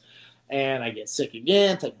business. And I get sick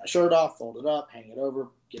again. Take my shirt off, fold it up, hang it over,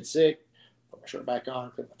 get sick, put my shirt back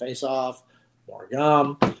on, clean my face off, more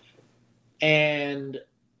gum. And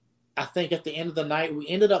I think at the end of the night, we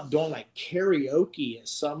ended up doing like karaoke at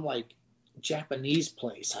some like Japanese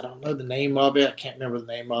place. I don't know the name of it. I can't remember the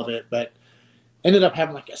name of it, but ended up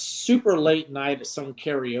having like a super late night at some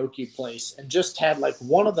karaoke place, and just had like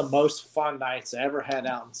one of the most fun nights I ever had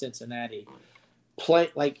out in Cincinnati. Play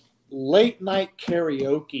like late night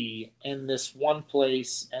karaoke in this one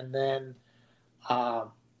place. And then I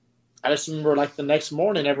just remember like the next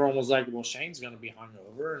morning, everyone was like, well, Shane's going to be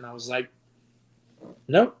hungover. And I was like,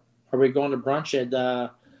 nope. Are we going to brunch at,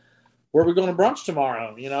 where are we going to brunch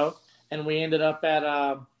tomorrow? And we ended up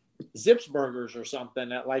at Zips Burgers or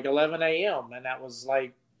something at like 11 a.m. And that was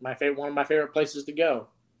like one of my favorite places to go.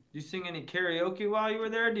 Did you sing any karaoke while you were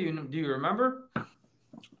there? Do you remember?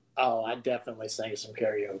 Oh, I definitely sang some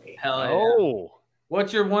karaoke. Hell yeah. Oh.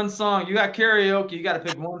 What's your one song? You got karaoke. You got to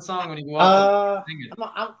pick one song when you go out.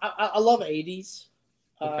 I love 80s.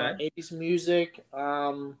 Okay. 80s music.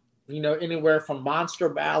 Anywhere from monster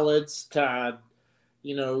ballads to,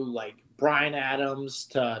 like Bryan Adams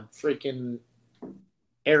to freaking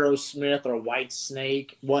Aerosmith or White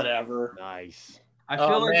Snake, whatever. Nice. I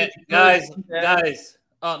feel like guys.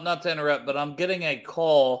 Oh, not to interrupt, but I'm getting a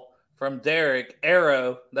call from Derek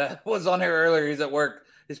Arrow that was on here earlier. He's at work.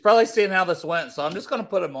 He's probably seeing how this went, so I'm just going to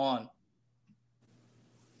put him on.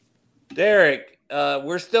 Derek,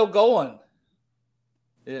 we're still going.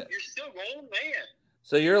 Yeah. You're still going, man.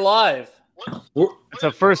 So you're live. It's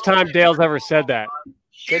the first time Dale's ever said that.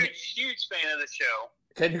 Huge fan of the show.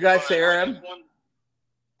 Can you guys hear him?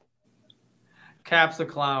 Cap's a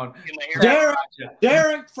clown.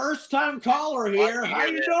 Derek, first time caller here. How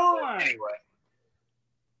you doing? Anyway.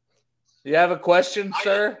 You have a question,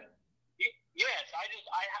 sir? Yes,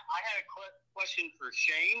 I had a question for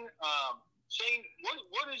Shane. Shane,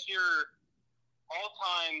 what is your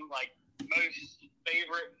all-time most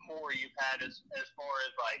favorite pour you've had as far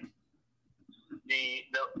as the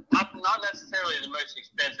not necessarily the most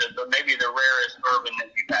expensive, but maybe the rarest bourbon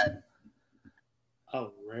that you've had?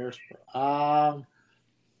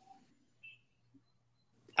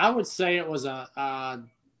 I would say it was a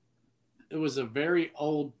very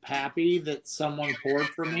old pappy that someone poured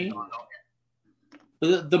for me.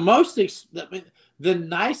 The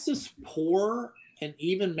nicest pour, and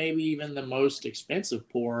maybe even the most expensive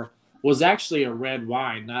pour, was actually a red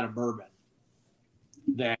wine, not a bourbon,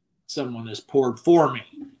 that someone has poured for me.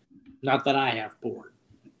 Not that I have poured.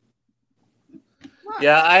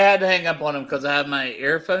 Yeah, I had to hang up on him because I had my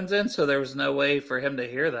earphones in, so there was no way for him to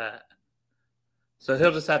hear that. So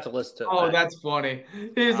he'll just have to listen to it. Oh, that's funny.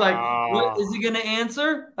 He's like, what, is he going to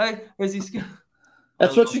answer? Is he?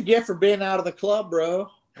 That's what you get for being out of the club, bro.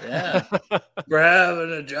 Yeah. For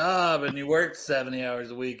having a job and you work 70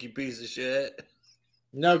 hours a week, you piece of shit.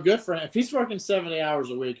 No, good for him. If he's working 70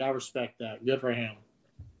 hours a week, I respect that. Good for him.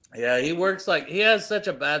 Yeah, he works he has such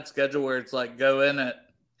a bad schedule where it's like go in at,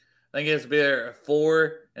 I think he has to be there at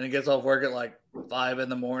 4 and he gets off work at 5 in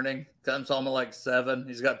the morning. Comes home at 7.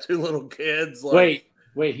 He's got 2 little kids. Wait,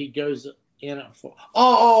 he goes in at 4.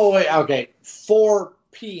 Oh, wait, okay. 4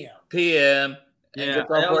 p.m. p.m. and gets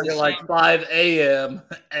off work at 5 a.m.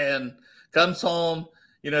 and comes home,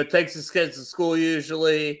 takes his kids to school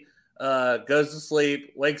usually, goes to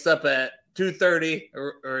sleep, wakes up at 2:30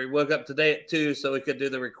 or he woke up today at 2 so we could do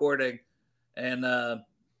the recording. And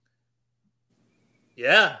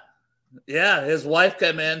his wife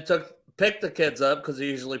came in, picked the kids up because he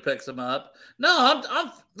usually picks them up. No,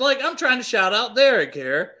 I'm trying to shout out Derek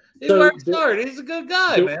here. He works hard. He's a good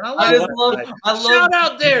guy, man. I love shout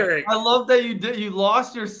out Derek. I love that you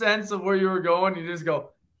lost your sense of where you were going. You just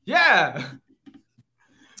go, yeah.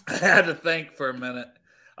 I had to think for a minute.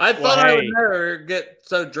 I thought I would never get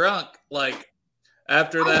so drunk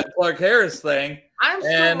after that Clark Harris thing.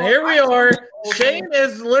 Here we are. Shane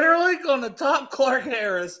is literally going to top Clark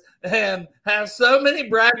Harris and have so many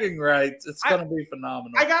bragging rights. It's going to be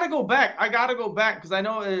phenomenal. I got to go back because I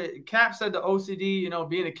know Cap said the OCD,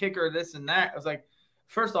 being a kicker, this and that. I was like,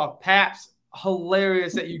 first off, Pabst,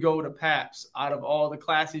 hilarious that you go to Pabst out of all the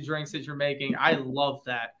classy drinks that you're making. I love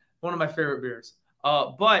that. One of my favorite beers.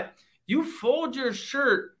 But you fold your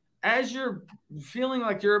shirt as you're feeling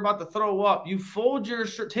like you're about to throw up. You fold your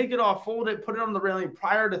shirt, take it off, fold it, put it on the railing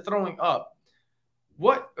prior to throwing up.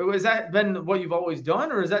 What has that been? What you've always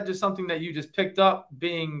done, or is that just something that you just picked up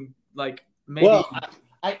being maybe? Well,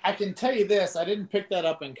 I can tell you this: I didn't pick that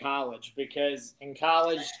up in college because in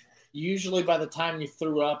college, usually by the time you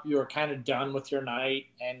threw up, you were kind of done with your night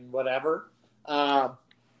and whatever. I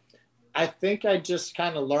think I just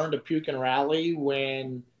kind of learned to puke and rally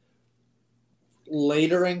when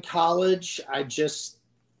later in college, I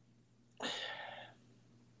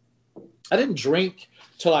didn't drink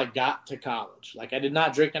till I got to college. I did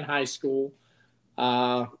not drink in high school.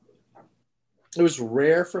 It was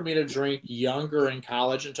rare for me to drink younger in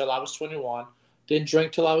college until I was 21. Didn't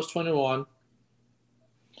drink till I was 21.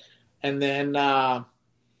 And then I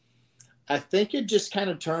think it just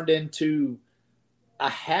kind of turned into a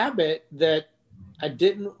habit that I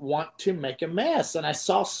didn't want to make a mess. And I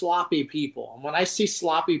saw sloppy people. And when I see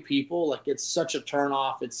sloppy people, it's such a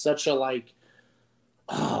turnoff. It's such a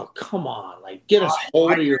oh, come on. Get a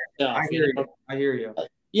hold of yourself. I hear you.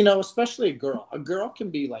 Especially a girl. A girl can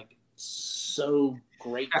be so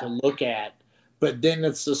great to look at, but then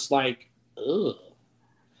it's just ugh.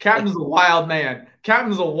 Captain's a wild man.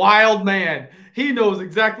 Captain's a wild man. He knows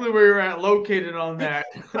exactly where you're at located on that.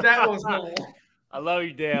 That was I love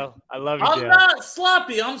you, Dale. I love you, Dale. I'm not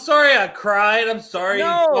sloppy. I'm sorry I cried. I'm sorry you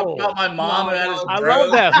talked about my mom. I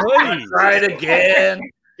love that hoodie. I cried again.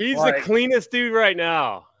 He's the cleanest dude right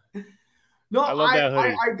now. No, I love that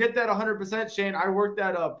hoodie. I get that 100%, Shane. I worked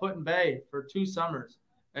at Put-in-Bay for 2 summers.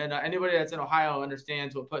 And anybody that's in Ohio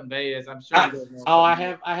understands what Put-in-Bay is. I'm sure you guys know.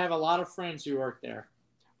 I have a lot of friends who work there.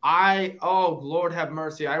 Lord have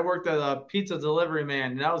mercy. I worked as a pizza delivery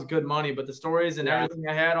man, and that was good money. But the stories and everything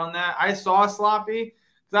I had on that, I saw sloppy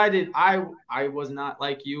because I was not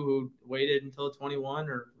like you who waited until 21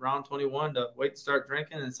 or around 21 to wait to start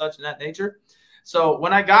drinking and such in that nature. So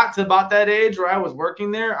when I got to about that age where I was working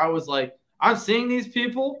there, I was like, I'm seeing these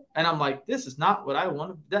people, and I'm like, this is not what I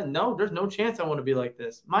want to. No, there's no chance I want to be like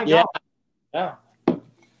this. My God. Yeah.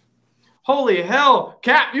 Holy hell,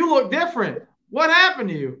 Cap, you look different. What happened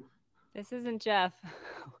to you? This isn't Jeff.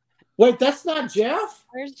 Wait, that's not Jeff?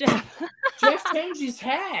 Where's Jeff? Jeff changed his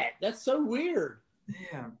hat. That's so weird.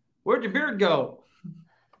 Damn. Where'd your beard go?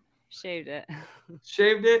 Shaved it.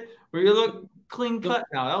 Shaved it? Well, you look clean cut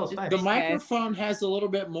now. That was nice. The microphone has a little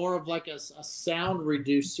bit more of a sound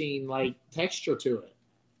reducing texture to it.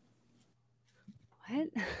 What?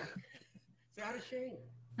 Hi, Shane.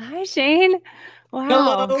 Hi, Shane. Wow.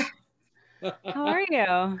 Hello. How are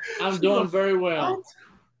you? I'm doing very well.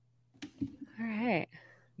 All right.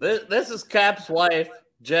 This is Cap's wife,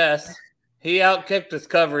 Jess. He outkicked his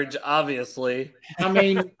coverage, obviously. I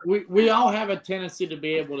mean, we all have a tendency to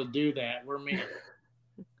be able to do that. We're men.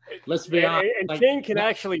 Let's be honest. And Like, Shane can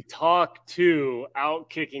actually talk to out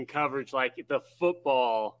kicking coverage like the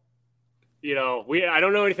football. You know, I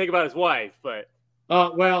don't know anything about his wife, but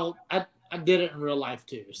well, I did it in real life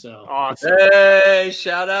too. So awesome. Hey,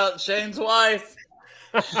 shout out Shane's wife.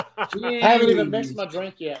 I haven't even mixed my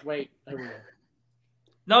drink yet. Wait, there we go.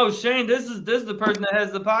 No, Shane, this is the person that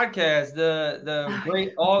has the podcast, the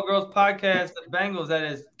great all girls podcast of Bengals that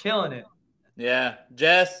is killing it. Yeah,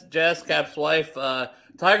 Jess, Cap's wife,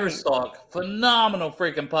 Tiger Stalk, phenomenal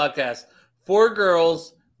freaking podcast. 4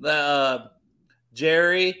 girls,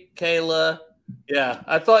 Jerry, Kayla. Yeah,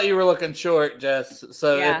 I thought you were looking short, Jess.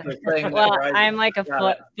 So Yeah. it's a thing. Well, that I'm like a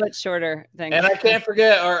foot shorter than And I can't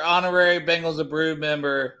forget our honorary Bengals of Brew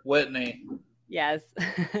member, Whitney. Yes.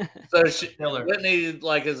 So Killer. Whitney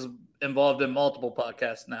is involved in multiple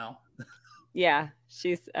podcasts now. Yeah.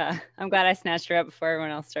 She's I'm glad I snatched her up before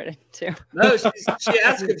everyone else started too. No, she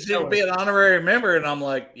asked if she would be an honorary member, and I'm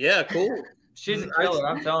like, yeah, cool. She's a killer.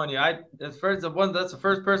 I'm telling you. That's the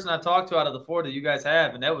first person I talked to out of the 4 that you guys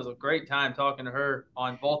have, and that was a great time talking to her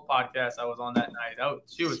on both podcasts I was on that night.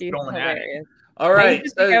 She's going at it. All I right.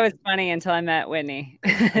 used to think I was funny until I met Whitney.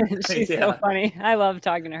 She's so Yeah. funny. I love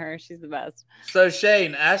talking to her. She's the best. So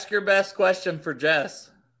Shane, ask your best question for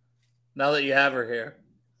Jess. Now that you have her here,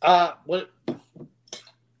 What?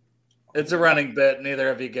 it's a running bit. Neither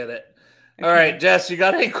of you get it. All right, Jess, you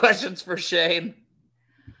got any questions for Shane?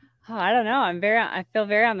 Oh, I don't know. I feel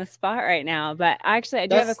very on the spot right now, but actually I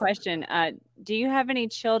do have a question. Do you have any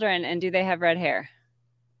children and do they have red hair?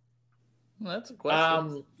 Well, that's a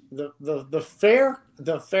question. The fair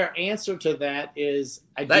answer to that is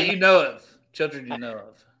That you know of. Children you know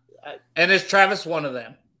of. And is Travis one of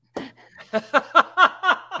them?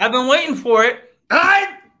 I've been waiting for it.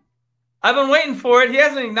 I've been waiting for it. He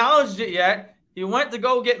hasn't acknowledged it yet. He went to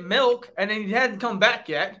go get milk, and then he hadn't come back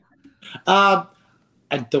yet.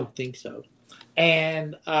 I don't think so.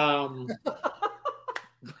 And no,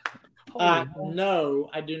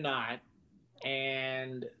 I do not.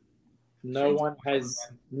 And no one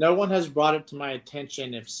has brought it to my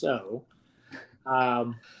attention. If so,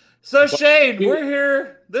 So Shane, we're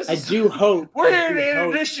here. I do hope we're here to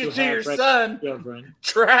introduce you to your son, children.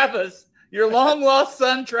 Travis, your long lost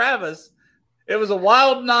son, Travis. It was a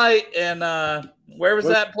wild night in where was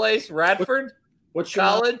that place? Radford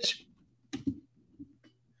College.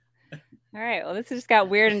 All right. Well, this just got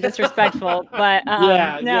weird and disrespectful, but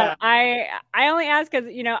yeah. I only ask because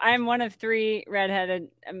I'm one of 3 redheaded.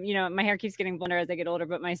 My hair keeps getting blonder as I get older,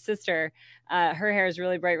 but my sister, her hair is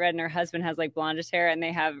really bright red, and her husband has like blondish hair, and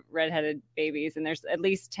they have redheaded babies, and there's at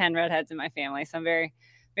least 10 redheads in my family, so I'm very,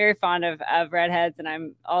 very fond of redheads, and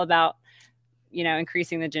I'm all about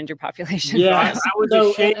increasing the ginger population. Yeah, I was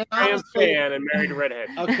a Shane Graham fan and married a redhead.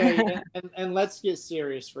 Okay, and let's get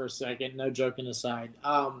serious for a second. No joking aside.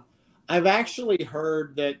 I've actually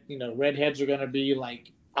heard that, redheads are going to be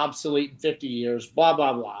like obsolete in 50 years, blah,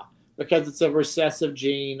 blah, blah, because it's a recessive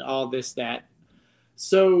gene, all this, that.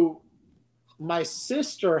 So my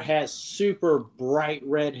sister has super bright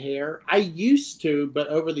red hair. I used to, but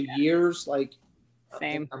over the years, like,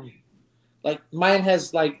 Same. Like mine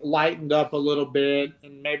has like lightened up a little bit,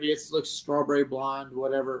 and maybe it looks strawberry blonde,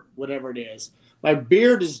 whatever it is. My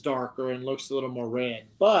beard is darker and looks a little more red,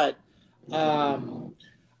 but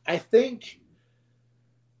I think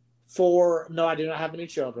no, I do not have any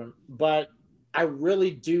children, but I really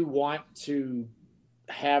do want to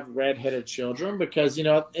have redheaded children because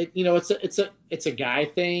it's a guy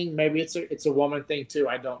thing. Maybe it's a woman thing too.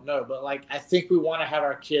 I don't know, but like I think we want to have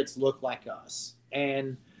our kids look like us,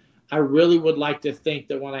 and I really would like to think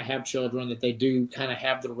that when I have children that they do kind of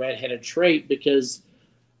have the redheaded trait, because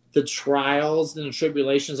the trials and the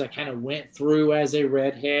tribulations I kind of went through as a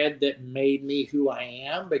redhead that made me who I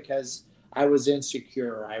am, because I was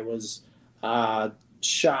insecure. I was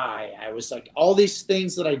shy. I was like all these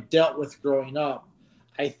things that I dealt with growing up,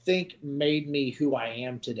 I think made me who I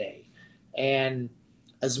am today. And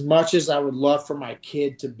as much as I would love for my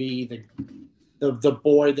kid to be the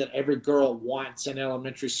boy that every girl wants in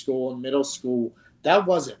elementary school and middle school, that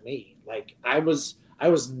wasn't me. Like I was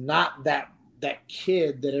not that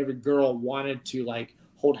kid that every girl wanted to like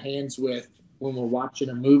hold hands with when we're watching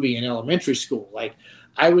a movie in elementary school. Like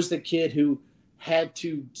I was the kid who had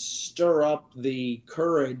to stir up the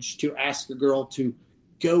courage to ask a girl to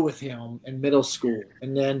go with him in middle school.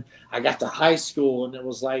 And then I got to high school and it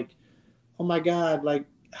was like, oh my God, like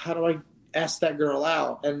how do I ask that girl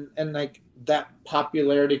out? And like that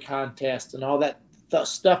popularity contest and all that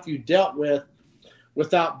stuff you dealt with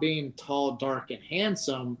without being tall, dark, and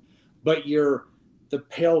handsome, but you're the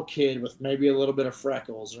pale kid with maybe a little bit of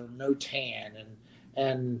freckles or no tan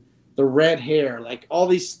and the red hair, like all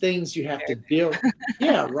these things you have to deal.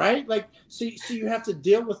 Yeah, right. Like so you have to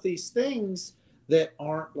deal with these things that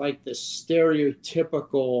aren't like the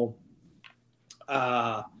stereotypical,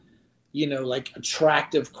 like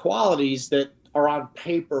attractive qualities that are on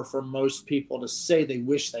paper for most people to say they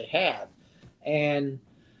wish they had. And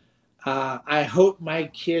I hope my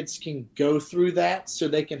kids can go through that so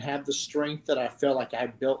they can have the strength that I feel like I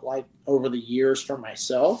built like over the years for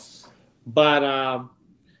myself. But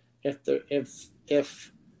if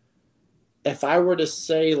I were to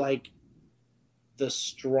say like the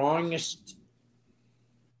strongest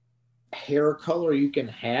hair color you can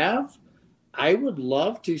have, I would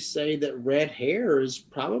love to say that red hair is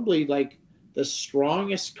probably like the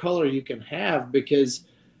strongest color you can have, because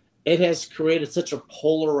it has created such a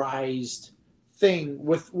polarized thing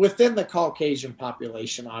within the Caucasian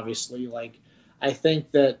population. Obviously, like I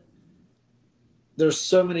think that there's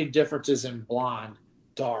so many differences in blonde,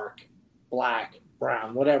 dark, black,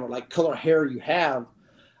 brown, whatever, like color hair you have.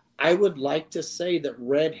 I would like to say that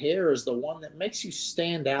red hair is the one that makes you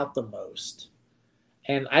stand out the most.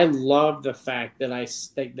 And I love the fact that I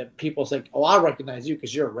think that people say, "Oh, I recognize you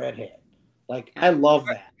because you're a redhead." Like, I love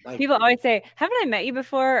that. Like, people always say, "Haven't I met you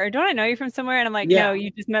before?" Or "Don't I know you from somewhere?" And I'm like, "No, you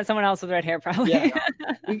just met someone else with red hair, probably." Yeah.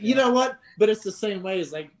 You know what? But it's the same way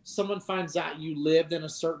as like someone finds out you lived in a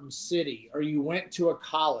certain city or you went to a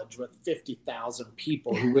college with 50,000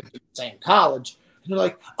 people who went to the same college. And they're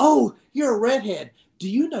like, "Oh, you're a redhead. Do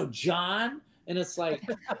you know John?" And it's like,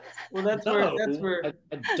 well, that's where I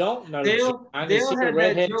don't know. Dale John. A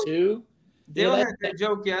redhead too. Dale had that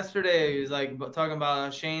joke yesterday. He was like talking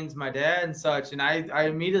about Shane's my dad and such, and I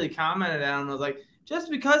immediately commented on him. I was like,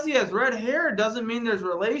 just because he has red hair doesn't mean there's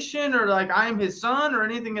relation or like I'm his son or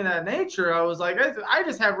anything of that nature. I was like, I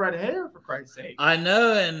just have red hair, for Christ's sake. I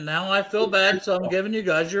know, and now I feel bad, so I'm giving you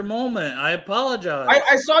guys your moment. I apologize.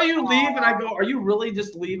 I saw you leave, and I go, are you really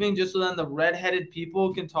just leaving just so then the redheaded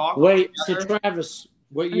people can talk? Wait, so Travis,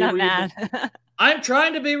 what year were you? I'm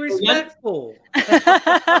trying to be respectful.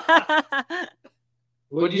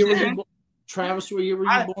 What year were you, Travis? What year were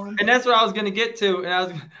you born? And that's what I was going to get to.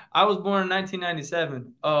 And I was born in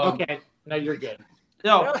 1997. Okay, no, you're good.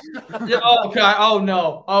 No. Oh God. Oh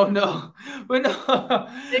no. Oh no. But no.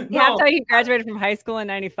 You have to you graduated from high school in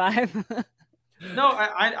 95. No,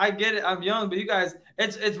 I get it. I'm young, but you guys,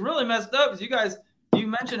 it's really messed up. Because you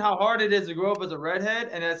mentioned how hard it is to grow up as a redhead,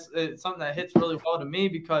 and it's something that hits really well to me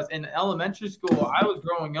because in elementary school, I was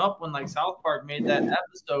growing up when like South Park made that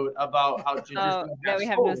episode about how gingers we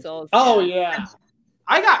have no souls. Oh yeah,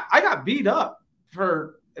 I got beat up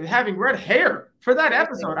for having red hair for that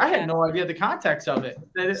episode. I had no idea the context of it.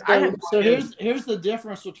 So here's the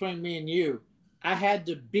difference between me and you. I had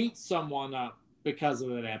to beat someone up because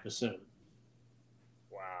of that episode.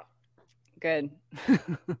 Wow. Good.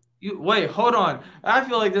 Wait, hold on. I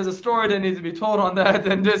feel like there's a story that needs to be told on that.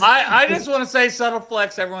 Than just I just want to say subtle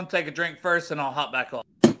flex. Everyone take a drink first, and I'll hop back on.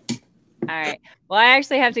 All right. Well, I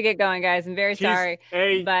actually have to get going, guys. I'm very sorry.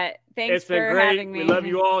 Hey, but thanks for been great. having me. We love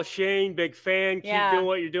you all. Shane, big fan. Keep Yeah. doing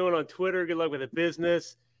what you're doing on Twitter. Good luck with the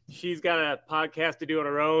business. She's got a podcast to do on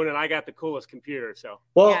her own, and I got the coolest computer. So,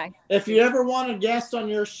 if you ever want a guest on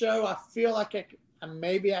your show, I feel like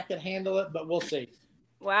maybe I could handle it, but we'll see.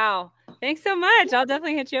 Wow. Thanks so much. I'll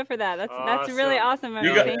definitely hit you up for that. That's really awesome.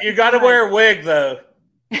 You got to wear a wig, though.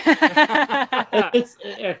 if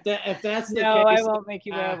that's the case. No, I won't make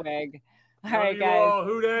you wear a wig. All right, guys.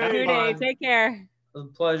 Hooday. Take care. It was a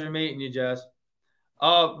pleasure meeting you, Jess.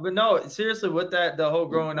 But no, seriously, with that, the whole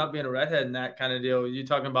growing up being a redhead and that kind of deal, you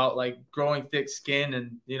talking about like growing thick skin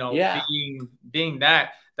and being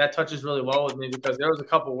that touches really well with me because there was a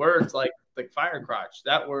couple words like fire crotch.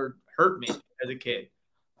 That word hurt me as a kid.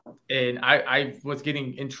 And I was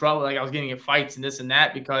getting in trouble, like I was getting in fights and this and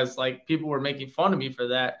that because like people were making fun of me for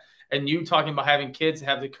that. And you talking about having kids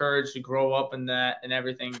have the courage to grow up in that and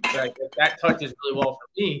everything, like that touches really well for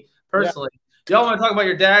me personally. Yeah. Y'all want to talk about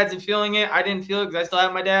your dads and feeling it? I didn't feel it because I still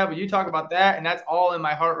have my dad, but you talk about that, and that's all in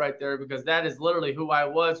my heart right there because that is literally who I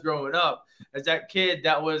was growing up as that kid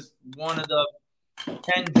that was one of the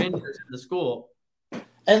 10 gingers in the school.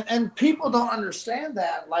 And people don't understand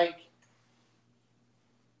that, like.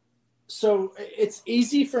 So it's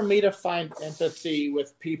easy for me to find empathy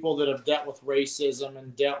with people that have dealt with racism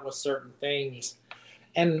and dealt with certain things.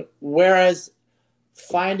 And whereas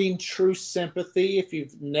finding true sympathy, if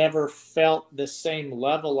you've never felt the same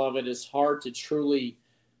level of it, is hard to truly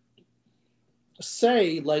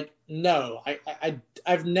say, like, no,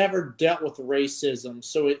 I've never dealt with racism,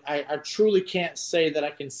 so I truly can't say that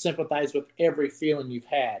I can sympathize with every feeling you've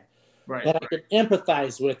had. Right. But I can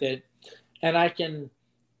empathize with it, and I can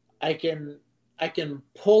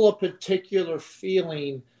pull a particular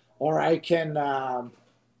feeling, or I can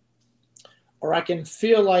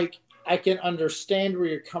feel like I can understand where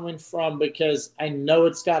you're coming from because I know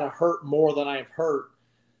it's got to hurt more than I've hurt.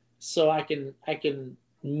 So I can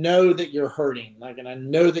know that you're hurting, like, and I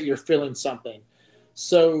know that you're feeling something.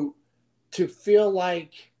 So to feel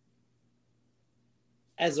like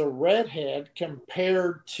as a redhead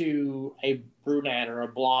compared to a brunette or a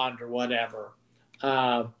blonde or whatever,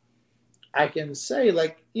 I can say,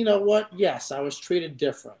 like, you know what? Yes, I was treated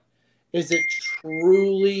different. Is it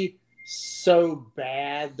truly so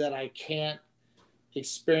bad that I can't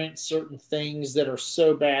experience certain things that are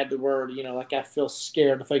so bad to where, you know, like I feel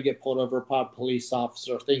scared if I get pulled over by a police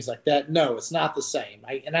officer or things like that? No, it's not the same.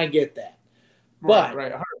 I get that. But,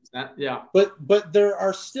 right, 100%, yeah. But there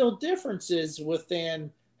are still differences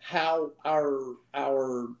within how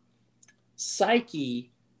our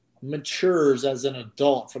psyche matures as an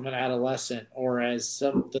adult from an adolescent or as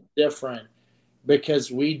something different, because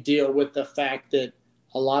we deal with the fact that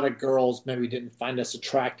a lot of girls maybe didn't find us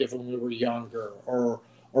attractive when we were younger or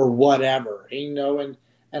whatever, you know, and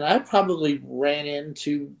I probably ran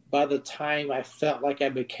into, by the time I felt like I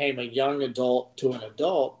became a young adult to an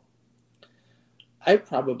adult, I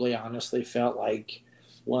probably honestly felt like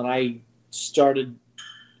when I started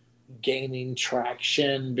gaining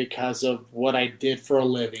traction because of what I did for a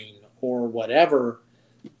living or whatever,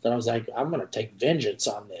 that I was like, I'm going to take vengeance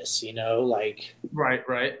on this, you know, like, right.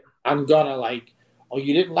 I'm going to, like, oh,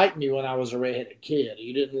 you didn't like me when I was a redheaded kid.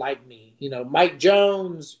 You didn't like me, you know, Mike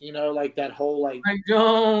Jones, you know, like that whole, like, Mike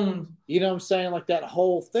Jones, you know what I'm saying? Like that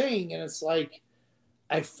whole thing. And it's like,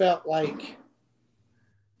 I felt like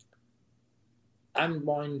I'm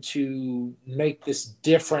going to make this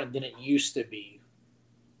different than it used to be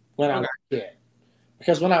when I was a kid.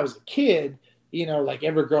 Because when I was a kid, you know, like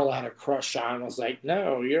every girl I had a crush on was like,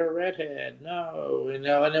 no, you're a redhead. No, you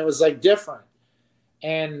know, and it was like different.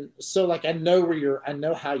 And so, like, I know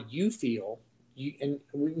how you feel, you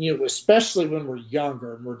know, especially when we're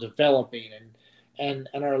younger and we're developing and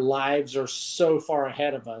our lives are so far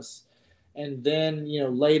ahead of us. And then, you know,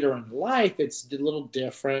 later in life, it's a little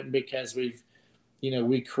different because there's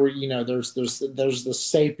the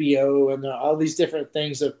sapio and all these different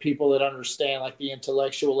things of people that understand, like, the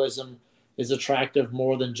intellectualism is attractive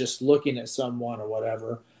more than just looking at someone or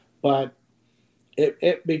whatever. But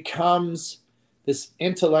it becomes this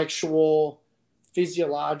intellectual,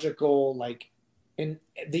 physiological, like, in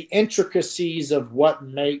the intricacies of what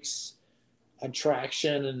makes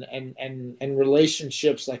attraction and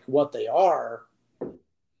relationships like what they are.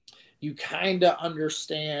 You kind of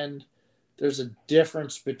understand there's a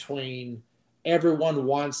difference between everyone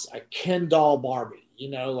wants a Ken doll Barbie, you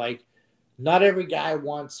know, like not every guy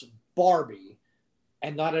wants Barbie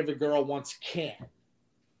and not every girl wants Ken,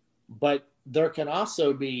 but there can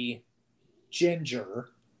also be Ginger,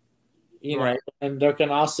 you know, and there can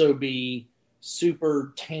also be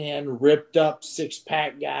super tan, ripped up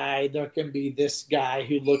 6-pack guy. There can be this guy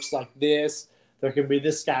who looks like this. There can be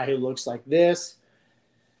this guy who looks like this.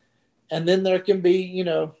 And then there can be, you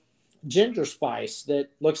know, Ginger Spice that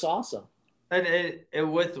looks awesome. And it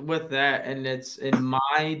with that, and it's in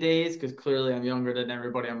my days, because clearly I'm younger than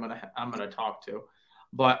everybody I'm gonna talk to.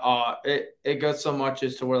 But it goes so much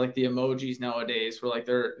as to where, like, the emojis nowadays, where, like,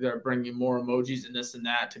 they're bringing more emojis and this and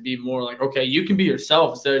that to be more like, okay, you can be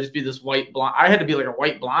yourself instead of just be this white blonde. I had to be like a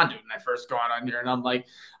white blonde dude when I first got on here, and I'm like,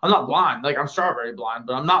 I'm not blonde, like I'm strawberry blonde,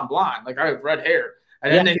 but I'm not blonde, like I have red hair.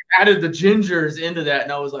 And then they added the gingers into that,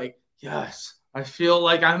 and I was like, yes, I feel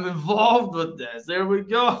like I'm involved with this. There we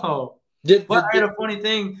go. But I had a funny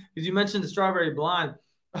thing because you mentioned the strawberry blonde.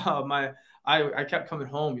 I kept coming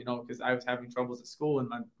home, you know, because I was having troubles at school, and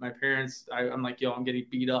my parents, I'm like, yo, I'm getting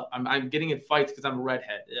beat up. I'm getting in fights because I'm a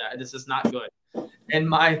redhead. Yeah, this is not good. And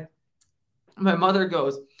my mother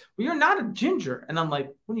goes, well, you're not a ginger. And I'm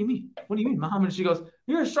like, what do you mean? What do you mean, Mom? And she goes,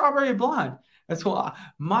 you're a strawberry blonde. And so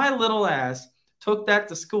my little ass took that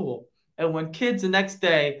to school. And when kids the next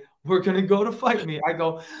day were going to go to fight me, I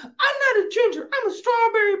go, I'm not a ginger. I'm a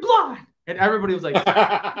strawberry blonde. And everybody was like,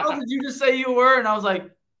 how did you just say you were? And I was like,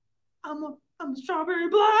 I'm a strawberry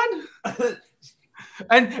blonde.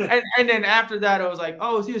 and then after that, I was like,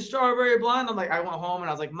 oh, is he a strawberry blonde? I'm like, I went home and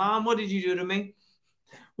I was like, Mom, what did you do to me?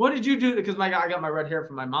 What did you do? Because I got my red hair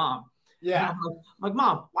from my mom. Yeah. I'm like,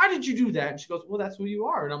 Mom, why did you do that? And she goes, well, that's who you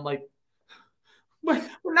are. And I'm like, but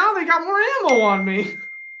now they got more ammo on me.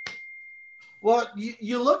 Well,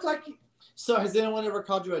 you look like. So has anyone ever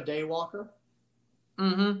called you a day walker?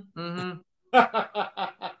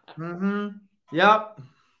 Yep.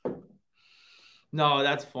 No,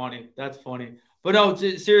 that's funny. That's funny. But no,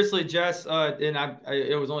 seriously, Jess, and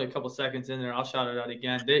it was only a couple seconds in there. I'll shout it out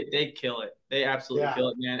again. They kill it. They absolutely kill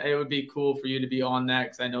it, man. It would be cool for you to be on that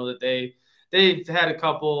because I know that they've had a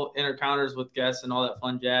couple encounters with guests and all that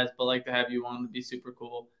fun jazz. But like to have you on would be super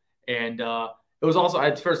cool. And it was also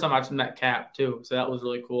the first time I've met Cap too, so that was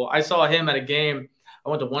really cool. I saw him at a game. I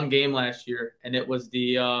went to one game last year, and it was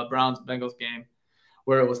the Browns-Bengals game,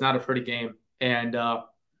 where it was not a pretty game. And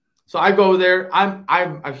so I go there. I'm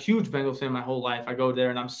a huge Bengals fan my whole life. I go there,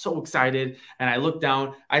 and I'm so excited. And I look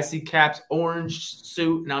down. I see Cap's orange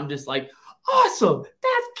suit, and I'm just like, awesome,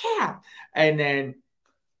 that's Cap. And then,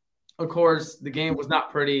 of course, the game was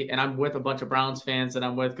not pretty, and I'm with a bunch of Browns fans that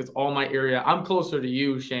I'm with because all my area – I'm closer to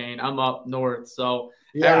you, Shane. I'm up north, so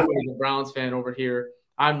everybody's a Browns fan over here.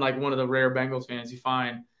 I'm like one of the rare Bengals fans you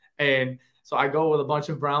find. And so I go with a bunch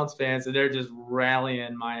of Browns fans, and they're just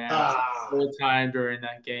rallying my ass the whole time during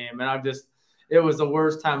that game. And it was the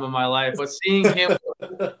worst time of my life. But seeing him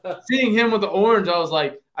with the orange, I was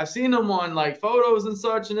like, I've seen him on like photos and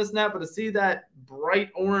such and this and that, but to see that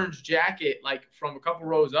bright orange jacket like from a couple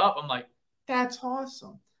rows up, I'm like, that's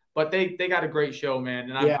awesome. But they got a great show, man.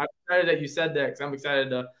 And I'm excited that you said that because I'm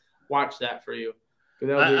excited to watch that for you.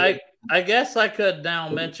 I guess I could now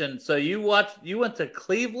mention. So you went to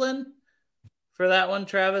Cleveland for that one,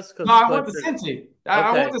 Travis? No, I went to Cincy.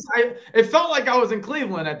 It felt like I was in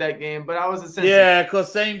Cleveland at that game, but I was at Cincy. Yeah,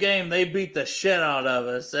 because same game, they beat the shit out of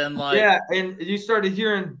us. And and you started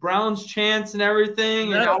hearing Browns chants and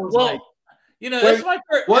everything. And I was it's my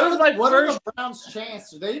first. What are the Browns chants?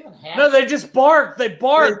 Do they even have? No, they just bark. They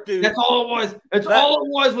bark, dude. That's all it was.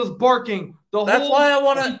 All it was barking. That's why I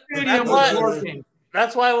want to.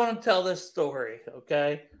 That's why I want to tell this story,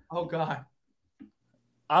 okay? Oh, God.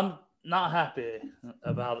 I'm not happy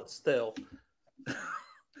about it still.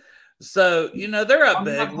 So, they're up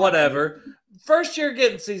big, whatever. First year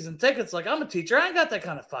getting season tickets, like, I'm a teacher. I ain't got that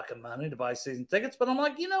kind of fucking money to buy season tickets. But I'm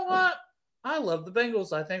like, you know what? I love the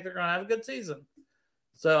Bengals. I think they're going to have a good season.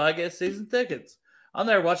 So I get season tickets. I'm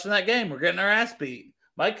there watching that game. We're getting our ass beat.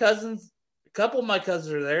 A couple of my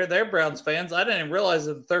cousins are there. They're Browns fans. I didn't even realize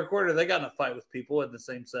in the third quarter they got in a fight with people in the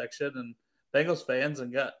same section and Bengals fans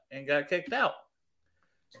and got kicked out.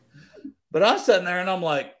 But I'm sitting there and I'm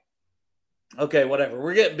like, okay, whatever.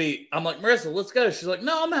 We're getting beat. I'm like, Marissa, let's go. She's like,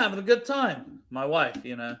 no, I'm having a good time. My wife,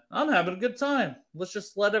 I'm having a good time. Let's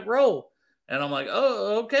just let it roll. And I'm like,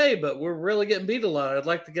 oh, okay, but we're really getting beat a lot. I'd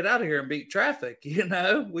like to get out of here and beat traffic.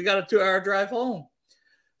 We got a 2-hour drive home.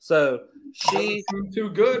 So she's too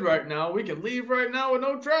good right now. We can leave right now with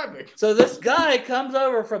no traffic. So this guy comes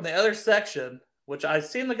over from the other section, which I've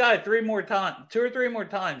seen the guy 2 or 3 more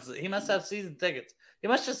times. He must have season tickets. He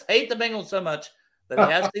must just hate the Bengals so much that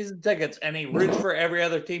he has season tickets and he roots for every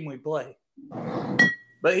other team we play.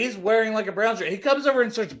 But he's wearing like a Browns shirt. He comes over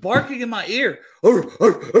and starts barking in my ear. And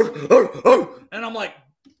I'm like,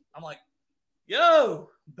 yo,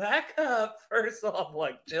 back up. First off,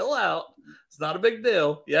 like, chill out. It's not a big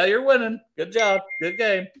deal. Yeah, you're winning. Good job. Good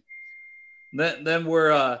game. Then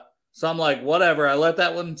we're so I'm like, whatever. I let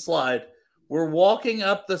that one slide. We're walking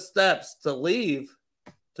up the steps to leave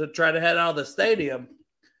to try to head out of the stadium.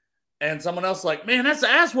 And someone else like, man, that's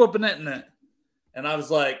ass whooping, isn't it? And I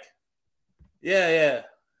was like, yeah.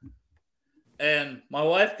 And my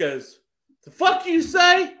wife goes, the fuck you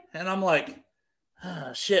say? And I'm like,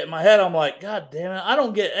 shit. In my head, I'm like, God damn it. I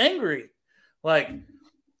don't get angry.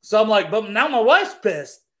 So I'm like, but now my wife's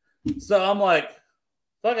pissed. So I'm like,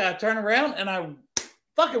 fuck it. I turn around and I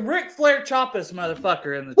fucking Ric Flair chop this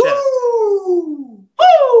motherfucker in the chest. Woo!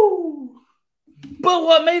 Woo! But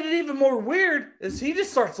what made it even more weird is he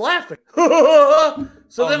just starts laughing.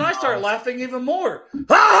 So then I start laughing even more.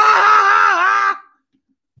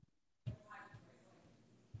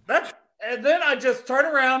 And then I just turn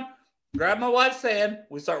around, grab my wife's hand.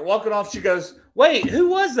 We start walking off. She goes, wait, who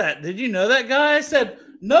was that? Did you know that guy? I said,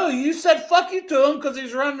 no, you said fuck you to him because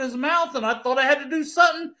he's running his mouth, and I thought I had to do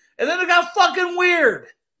something. And then it got fucking weird.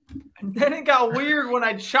 And then it got weird when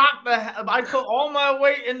I chopped I put all my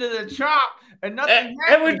weight into the chop, and nothing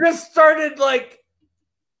happened. And we just started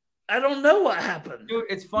I don't know what happened. Dude,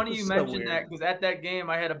 it's funny you mentioned that because at that game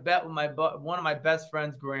I had a bet with one of my best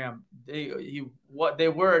friends, Graham. They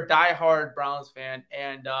were a diehard Browns fan,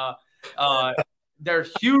 and they're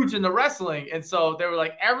huge in the wrestling, and so they were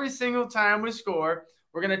like, every single time we score,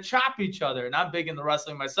 we're gonna chop each other. And I'm big in the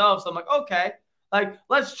wrestling myself, so I'm like, okay,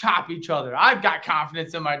 let's chop each other. I've got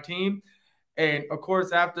confidence in my team, and of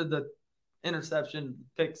course after the interception,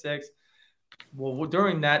 pick six. Well,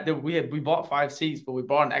 during that, we bought 5 seats, but we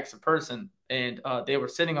bought an extra person, and they were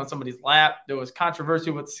sitting on somebody's lap. There was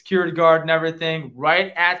controversy with the security guard and everything.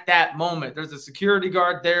 Right at that moment, there's a security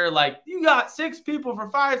guard there, like, you got 6 people for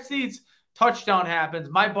 5 seats. Touchdown happens.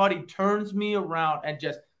 My buddy turns me around and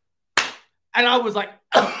and I was like,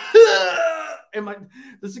 and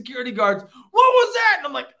the security guards, what was that? And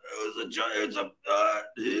I'm like,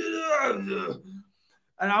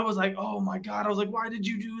 and I was like, oh my God. I was like, why did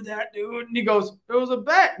you do that, dude? And he goes, it was a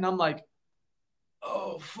bet. And I'm like,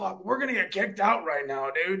 oh fuck, we're gonna get kicked out right now,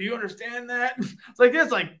 dude. Do you understand that? It's like,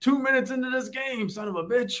 it's like 2 minutes into this game, son of a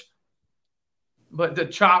bitch. But the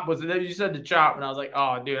chop was, you said the chop, and I was like,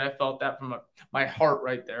 oh dude, I felt that from my heart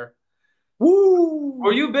right there. Woo!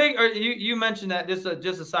 Were you big, or you mentioned that, just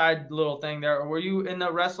a side little thing there, or were you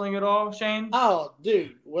into wrestling at all, Shane? Oh,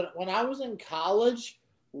 dude, when I was in college,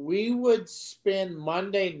 we would spend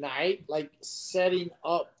Monday night like setting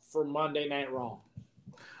up for Monday Night Raw.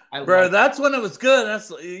 Bro, that's when it was good.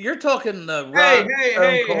 You're talking the Rock,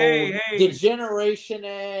 hey. Generation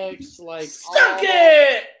X, like Stuck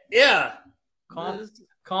it. Yeah.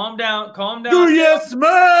 Calm down. Do you smell?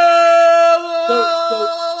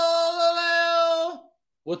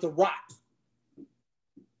 With the Rock.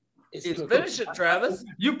 Finish it, Travis.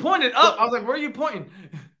 You pointed up. I was like, where are you pointing?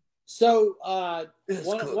 So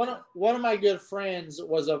one of my good friends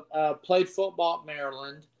was played football at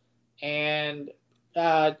Maryland and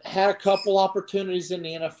had a couple opportunities in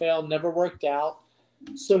the NFL, never worked out.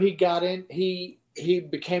 So he got in. He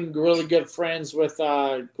became really good friends with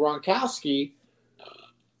Gronkowski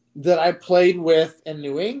that I played with in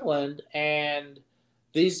New England, and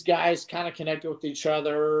these guys kind of connected with each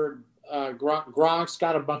other. Gronk's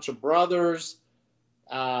got a bunch of brothers.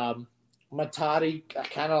 Matati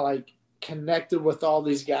kind of like connected with all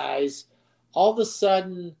these guys. All of a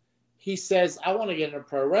sudden, he says, I want to get into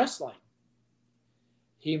pro wrestling.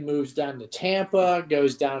 He moves down to Tampa,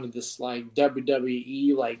 goes down to this like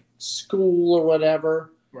WWE like school or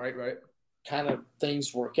whatever. Right. Kind of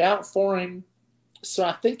things work out for him. So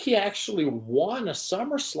I think he actually won a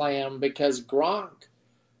SummerSlam because Gronk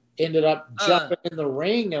ended up jumping in the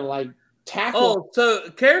ring and like tackling. Oh,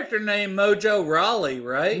 so character name Mojo Rawley,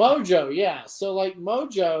 right? Mojo, yeah. So like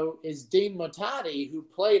Mojo is Dean Matati, who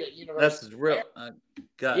played at University. That's real.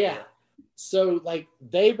 Yeah. So like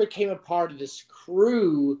they became a part of this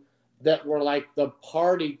crew that were like the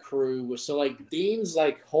party crew. So like Dean's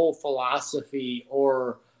like whole philosophy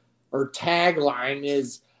or tagline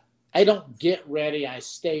is, I don't get ready, I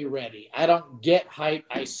stay ready. I don't get hype,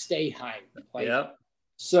 I stay hype. Like, yep.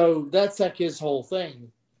 So that's like his whole thing.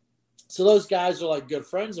 So those guys are like good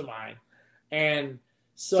friends of mine. And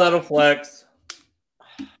so subtle flex.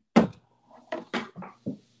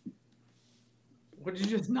 What did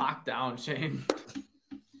you just knock down, Shane?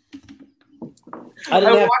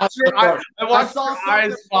 I watched your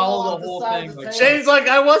eyes follow the whole thing. Like, Shane's like,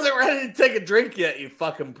 I wasn't ready to take a drink yet, you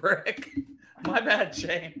fucking prick. My bad,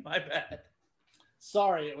 Shane. My bad.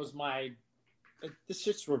 Sorry, it was this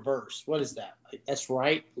shit's reversed. What is that? Like, that's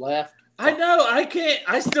right, left. I know.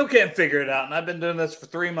 I still can't figure it out, and I've been doing this for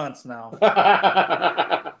 3 months now.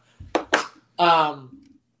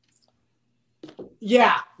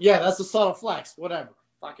 Yeah, that's a subtle flex. Whatever.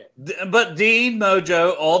 Fuck it. But Dean,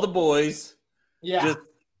 Mojo, all the boys. Yeah. Just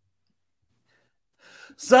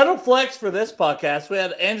subtle flex for this podcast. We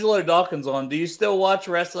had Angelo Dawkins on. Do you still watch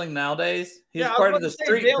wrestling nowadays? He's part of the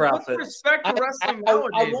Street Profits. What's respect for wrestling nowadays,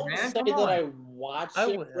 I won't man? say that I watch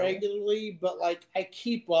it regularly, but like I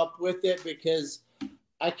keep up with it because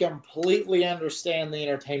I completely understand the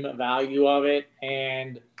entertainment value of it,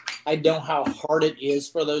 and I know how hard it is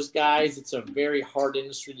for those guys. It's a very hard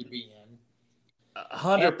industry to be in.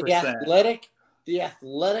 100%. The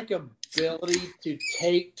athletic ability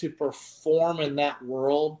to perform in that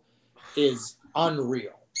world is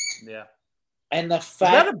unreal. Yeah. And the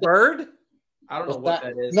fact is that a bird? I don't know what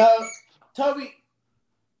that is. No, Toby,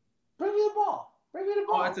 bring me the ball.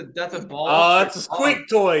 Oh, that's a ball. Oh, that's a squeak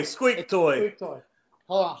toy. Squeak toy.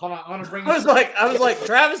 Hold on. I want to bring. I was like,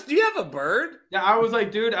 Travis, do you have a bird? Yeah, I was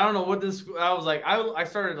like, dude, I don't know what this. I was like, I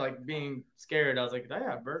started like being scared. I was like, did I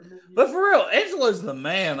have a bird? But for real, Angelo's the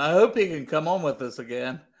man. I hope he can come on with us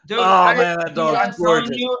again. Dude, man, that dog's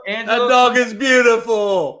gorgeous. That dog is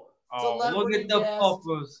beautiful. Oh, look at the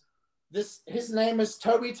puppers. His name is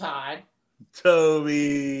Toby Todd.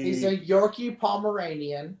 Toby. He's a Yorkie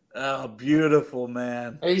Pomeranian. Oh, beautiful,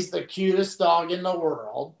 man. He's the cutest dog in the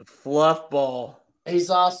world. Fluff ball. He's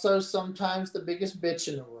also sometimes the biggest bitch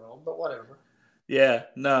in the world, but whatever. Yeah,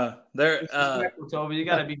 no. They're Toby, you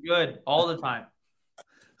gotta be good all the time.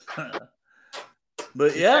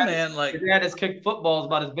 But yeah, man, like your dad has kicked footballs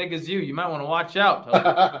about as big as you. You might want to watch out,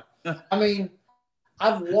 Toby. I mean,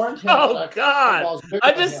 I've warned him. Oh, that God. football's bigger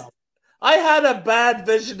I than just- him. I had a bad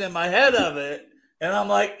vision in my head of it, and I'm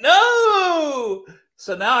like, no.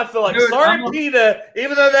 So now I feel like, Dude, sorry, PETA,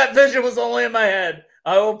 even though that vision was only in my head.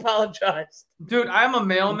 I will apologize. Dude, I'm a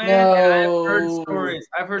mailman, and I've heard No. stories.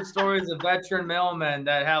 I've heard stories of veteran mailmen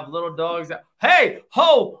that have little dogs that, hey,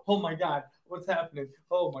 ho! Oh my God, what's happening?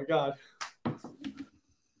 Oh my God.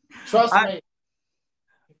 Trust me.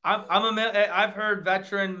 I've heard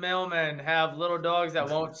veteran mailmen have little dogs that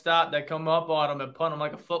won't stop, that come up on them and punt them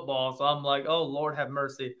like a football. So I'm like, oh Lord, have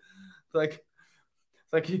mercy. It's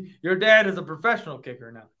like your dad is a professional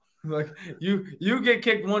kicker now. Like you get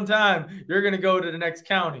kicked one time, you're gonna go to the next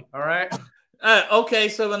county. All right. Okay,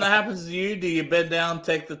 so when that happens to you, do you bend down,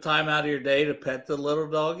 take the time out of your day to pet the little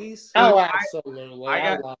doggies? Oh, absolutely.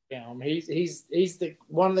 I I love him. He's the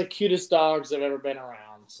one of the cutest dogs I've ever been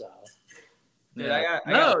around. So. Dude,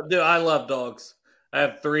 Yeah. Dude, I love dogs. I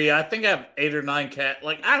have 3. I think I have 8 or 9 cats.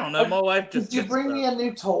 Like, I don't know. My wife just Did you gets bring stuff. me a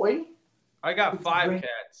new toy? I got 5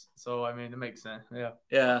 cats, so I mean it makes sense. Yeah.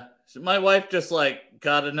 Yeah. So my wife just like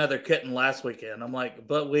got another kitten last weekend. I'm like,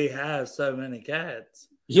 but we have so many cats.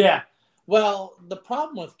 Yeah. Well, the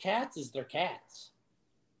problem with cats is they're cats.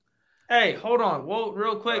 Hey, hold on. Whoa,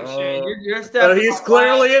 real quick, Shane. You're So stepping he's on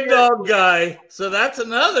clearly a wild dog guy. So that's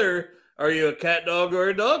another. Are you a cat dog or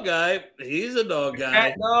a dog guy? He's a dog guy.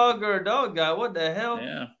 cat dog or a dog guy? What the hell?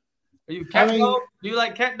 Yeah. Are you cat dog? Do you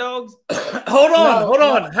like cat dogs? Hold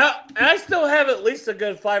on. I still have at least a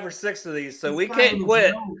good 5 or 6 of these, so we can't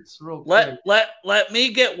quit. Let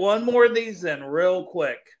me get one more of these in real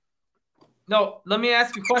quick. No, let me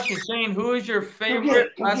ask you a question, Shane. Who is your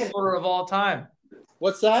favorite wrestler of all time?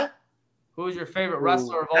 What's that? Who is your favorite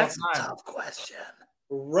wrestler of all That's time? a tough question.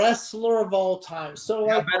 Wrestler of all time. So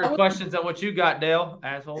I got better questions than what you got, Dale,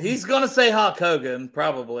 asshole. He's gonna say Hulk Hogan,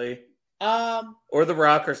 probably. Or The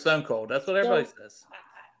Rock or Stone Cold. That's what everybody says.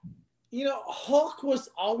 You know, Hulk was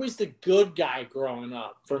always the good guy growing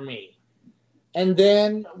up for me. And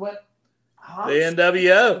then what? The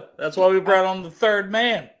NWO. That's why we brought on the third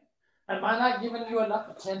man. Am I not giving you enough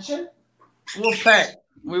attention? Wolfpack.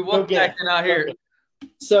 We Wolfpacking out here.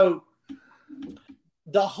 So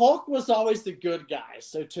the Hulk was always the good guy.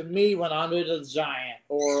 So to me, when Andre the Giant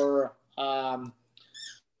or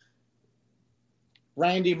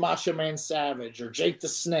Randy Macho Man Savage or Jake the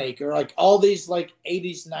Snake or like all these like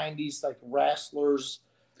 80s, 90s like wrestlers.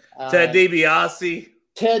 Ted DiBiase.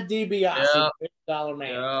 $1 Dollar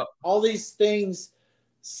Man. All these things.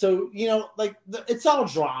 So, you know, like it's all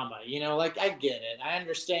drama, you know, like I get it. I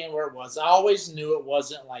understand where it was. I always knew it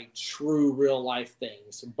wasn't like true real life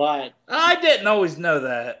things, but I didn't always know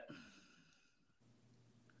that.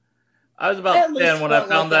 I was about 10 when I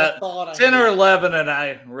found that. 10 or 11, and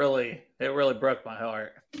it really broke my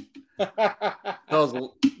heart. That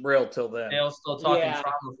was real till then. Dale's still talking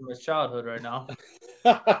trauma from his childhood right now.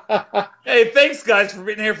 Hey, thanks guys for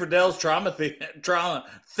being here for Dale's trauma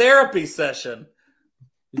therapy session.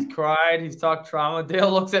 He's cried. He's talked trauma. Dale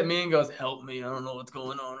looks at me and goes, "Help me! I don't know what's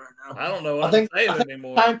going on right now." I don't know what I'm saying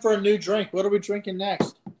anymore. Time for a new drink. What are we drinking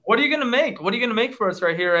next? What are you gonna make? What are you gonna make for us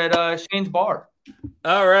right here at Shane's Bar?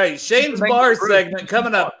 All right, Shane's Bar segment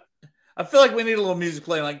coming up. I feel like we need a little music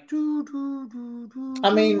playing, like. I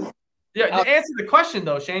mean, yeah. Answer the question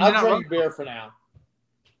though, Shane. I'll drink beer for now.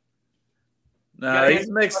 No, he's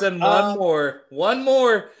mixing one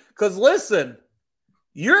more. Because listen,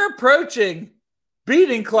 you're approaching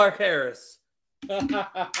beating Clark Harris. You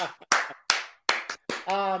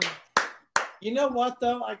know what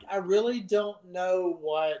though? I really don't know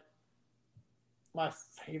what my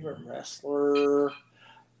favorite wrestler.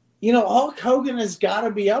 You know, Hulk Hogan has got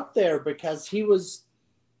to be up there because he was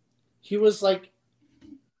like,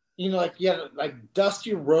 you know, like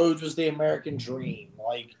Dusty Rhodes was the American Dream.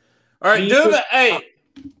 Like, all right,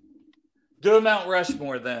 do a Mount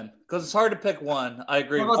Rushmore then, because it's hard to pick one. I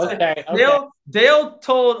agree. Okay. Dale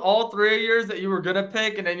told all 3 of yours that you were gonna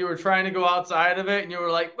pick, and then you were trying to go outside of it, and you were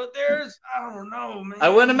like, "But there's, I don't know, man." I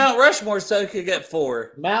went to Mount Rushmore so he could get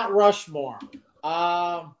 4. Mount Rushmore.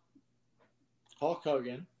 Hulk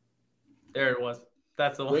Hogan. There it was.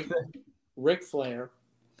 That's the one. Ric Flair.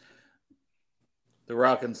 The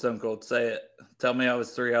Rock and Stone Cold. Say it. Tell me I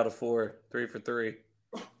was 3 out of 4. 3 for 3.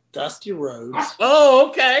 Dusty Rhodes. Oh,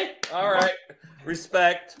 okay. All right.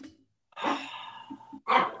 Respect.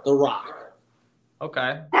 The Rock.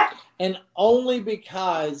 Okay. And only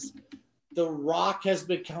because The Rock has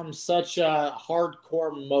become such a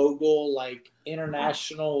hardcore mogul, like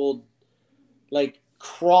international, like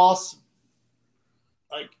cross,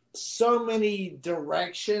 like so many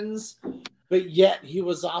directions, but yet he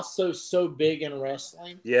was also so big in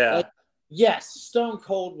wrestling. Yeah. Like, Yes, Stone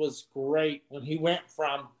Cold was great when he went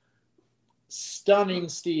from stunning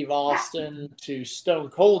Steve Austin to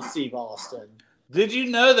Stone Cold Steve Austin. Did you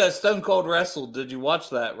know that Stone Cold wrestled? Did you watch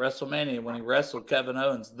that WrestleMania when he wrestled Kevin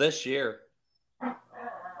Owens this year? I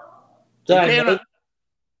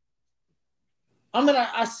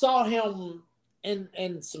saw him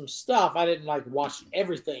in some stuff. I didn't like watch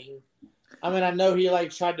everything. I mean, I know he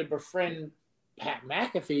like tried to befriend Pat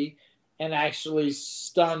McAfee and actually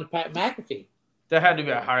stunned Pat McAfee. That had to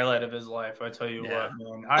be a highlight of his life. I tell you what,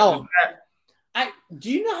 man.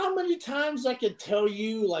 Do you know how many times I could tell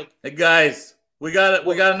you like? Hey guys, we got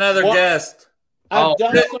another guest. I've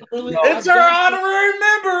done some really. It's our honorary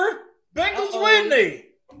member, Bengals Whitney.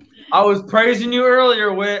 I was praising you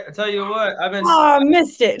earlier, Whit. I tell you what, I've been. Oh, I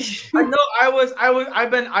missed it. I know.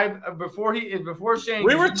 Before Shane.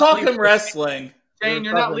 We were talking wrestling. Shane,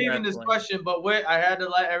 you're not leaving this question, but Whit, I had to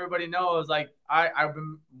let everybody know. I was like, I've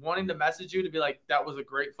been wanting to message you to be like, that was a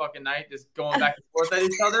great fucking night, just going back and forth at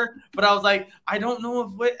each other. But I was like, I don't know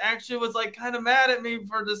if Whit actually was like kind of mad at me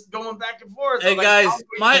for just going back and forth. Hey guys,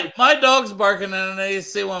 my dog's barking and I need to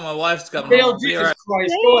see when my wife's coming home. Jesus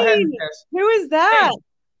Christ, go ahead and guess. Who is that?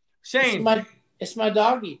 Shane. It's my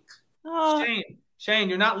doggy. Oh. Shane,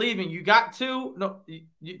 you're not leaving. You got two. No,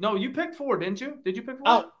 you picked 4, didn't you? Did you pick 4?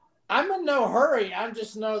 Oh, I'm in no hurry. I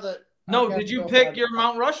just know that. No, did you pick your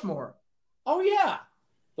Mount Rushmore? Oh yeah,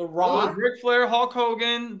 The Rock, Ric Flair, Hulk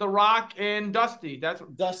Hogan, The Rock, and Dusty. That's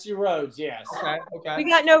Dusty Rhodes. Yes. Okay. We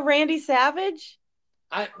got no Randy Savage.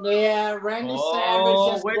 Randy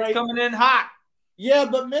Savage. Whit's coming in hot. Yeah,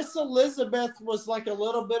 but Miss Elizabeth was like a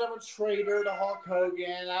little bit of a traitor to Hulk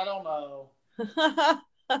Hogan. I don't know.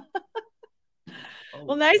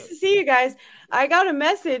 Well, nice to see you guys. I got a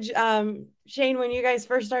message, Shane, when you guys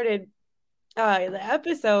first started the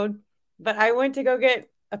episode, but I went to go get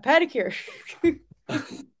a pedicure.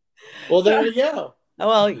 Well, there you go. Oh,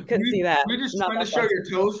 well, you couldn't see that. You're just trying to show your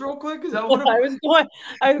toes real quick? Is that what I was going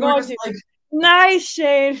to. like, nice,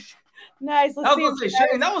 Shane. Nice. I was going to say,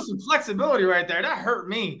 Shane, that was some flexibility right there. That hurt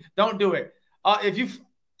me. Don't do it. If you...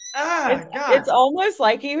 God. It's almost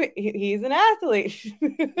like he's an athlete.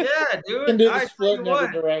 Yeah, dude. You can do the split in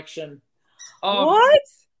every direction. What?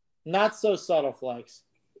 Not so subtle flex.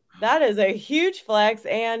 That is a huge flex,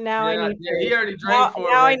 and now I need proof. He already drank for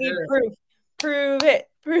it. Now I need proof. Prove it.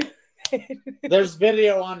 There's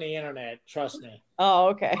video on the internet. Trust me. Oh,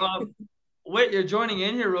 okay. Wait, you're joining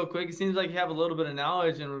in here real quick. It seems like you have a little bit of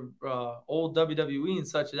knowledge in old WWE and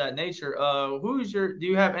such of that nature. Do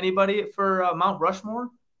you have anybody for Mount Rushmore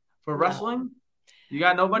for wrestling? You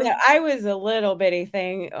got nobody? Yeah, I was a little bitty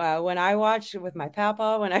thing when I watched with my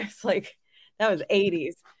papa when I was like, that was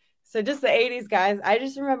 80s. So just the 80s guys. I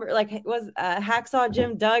just remember like it was Hacksaw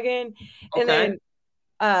Jim Duggan and then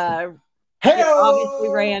obviously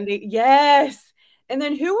Randy. Yes. And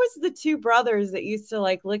then who was the 2 brothers that used to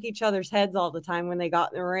like lick each other's heads all the time when they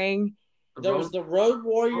got in the ring? There was the Road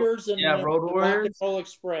Warriors and Road the Warriors. Rock and Roll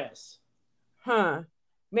Express. Huh.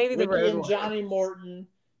 Maybe the Ricky Road and Warriors. Johnny Morton.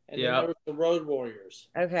 And then there was the Road Warriors.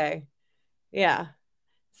 Okay. Yeah.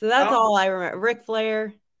 So that's all I remember. Ric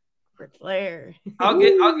Flair. I'll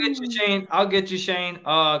get you, Shane.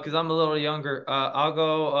 Because I'm a little younger. I'll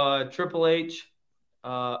go Triple H.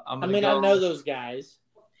 I know those guys.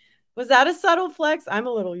 Was that a subtle flex? I'm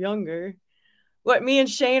a little younger. What, me and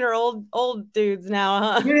Shane are old dudes now,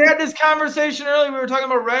 huh? We had this conversation earlier. We were talking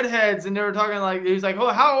about redheads, and they were talking like, he was like, "Oh,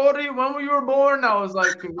 how old are you? When were you born?" And I was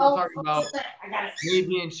like, we were talking about me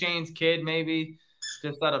being Shane's kid, maybe,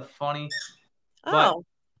 just out of funny. Oh,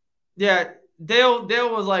 but, yeah, Dale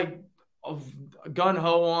was like gun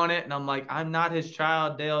ho on it, and I'm like, I'm not his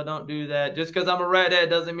child, Dale. Don't do that. Just because I'm a redhead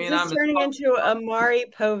doesn't mean I'm turning into a Maury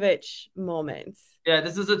Povich moment. Yeah,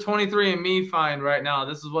 this is a 23andMe find right now.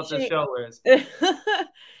 This is what the show is.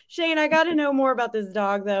 Shane, I got to know more about this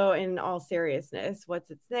dog, though, in all seriousness.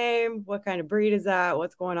 What's its name? What kind of breed is that?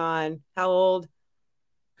 What's going on? How old?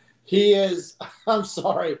 He is, I'm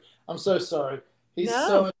sorry. I'm so sorry. He's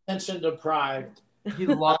so attention deprived. He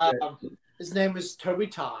loves it. His name is Toby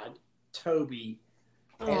Todd. Toby.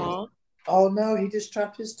 Oh no, he just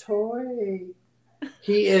dropped his toy.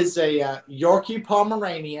 He is a Yorkie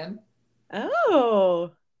Pomeranian.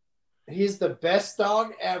 Oh. He's the best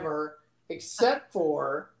dog ever, except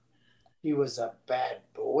for he was a bad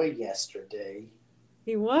boy yesterday.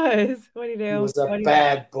 He was. What did he do? He was a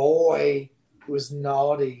bad boy. He was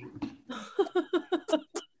naughty.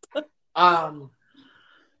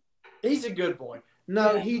 He's a good boy.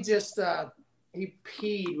 No, he just he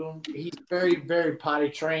peed when he's very, very potty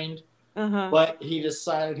trained. But he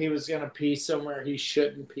decided he was going to pee somewhere he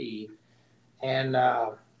shouldn't pee. And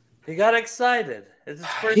he got excited. It's his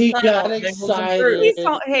first He time got on Bengals and excited. Brewers. Please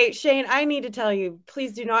don't. Hey, Shane, I need to tell you,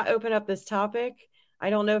 please do not open up this topic. I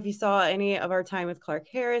don't know if you saw any of our time with Clark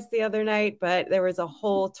Harris the other night, but there was a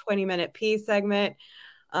whole 20-minute pee segment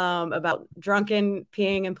about drunken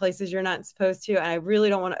peeing in places you're not supposed to. And I really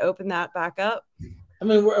don't want to open that back up. I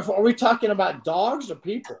mean, are we talking about dogs or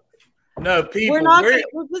people? No, people. We're not.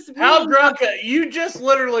 How drunk? You just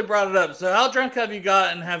literally brought it up. So how drunk have you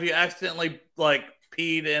gotten? Have you accidentally like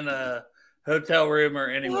peed in a hotel room or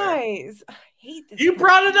anywhere? Guys, I hate this. You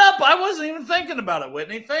brought it up. I wasn't even thinking about it,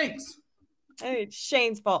 Whitney. Thanks. Hey, it's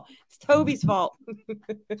Shane's fault. It's Toby's fault.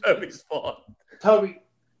 Toby's fault. Toby,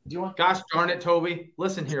 do you want? Gosh darn it, Toby.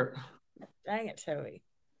 Listen here. Dang it, Toby.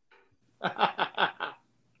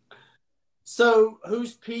 So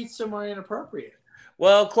who's peed somewhere inappropriate?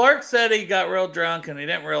 Well, Clark said he got real drunk and he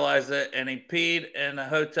didn't realize it, and he peed in a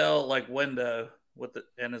hotel like window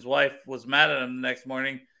and his wife was mad at him the next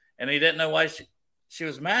morning, and he didn't know why she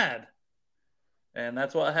was mad, and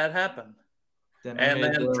that's what had happened. And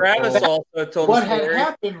then Travis also told what a had story.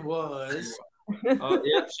 happened was.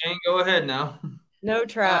 Yeah, Shane, go ahead now. No,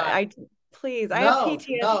 please. I have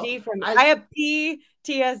PTSD from. I have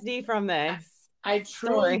PTSD from this. I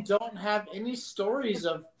truly don't have any stories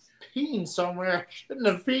of peeing somewhere I shouldn't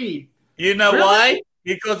have peed. You know why?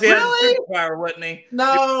 Because he has a superpower, Whitney.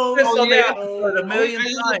 No, This Oh, on the yeah. episode a million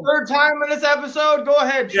This is times. the third time in this episode. Go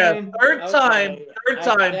ahead, Yeah, Shane. third time.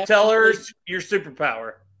 Okay. Tell her your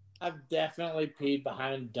superpower. I've definitely peed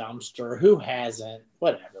behind a dumpster. Who hasn't?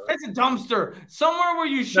 Whatever. It's a dumpster. Somewhere where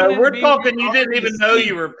you No, shouldn't we're be. talking. You didn't even know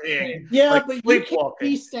you were peeing. Yeah, Like but you can't sleepwalking.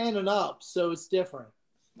 be standing up, so it's different.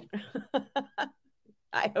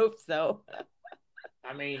 I hope so.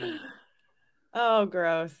 I mean, Oh,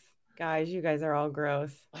 gross. Guys, you guys are all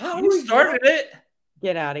gross. how You started it.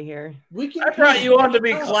 Get out of here. We can. I brought you on to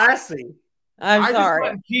be classy. I'm I sorry.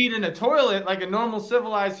 just went and peed in a toilet like a normal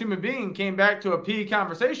civilized human being. Came back to a pee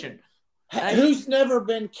conversation. Who's never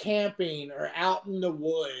been camping or out in the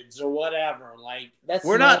woods or whatever? Like that's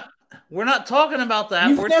We're not talking about that.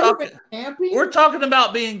 You've We're never talking. been camping. We're talking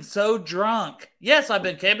about being so drunk. Yes, I've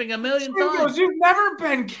been camping a million Shane goes, times. you've never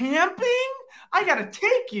been camping? I gotta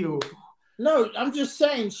take you. No, I'm just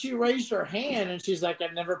saying. She raised her hand and she's like,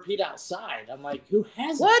 "I've never peed outside." I'm like, "Who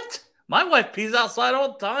hasn't?" What? My wife pees outside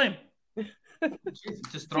all the time.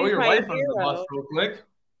 Just throw She's your my wife under the hero. bus real quick.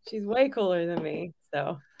 She's way cooler than me.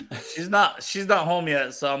 So She's not home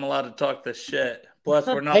yet, so I'm allowed to talk this shit. Plus,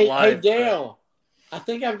 we're not Hey, live. hey, Dale. I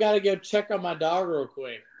think I've got to go check on my dog real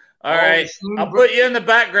quick. All right, I'll put you in the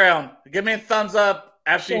background. Give me a thumbs up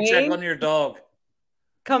after you check Shane? on your dog.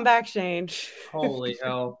 come back, Shane. Holy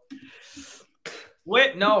hell.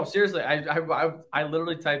 Wait, no, seriously. I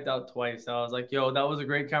literally typed out twice. I was like, yo, that was a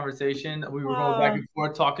great conversation. We were going back and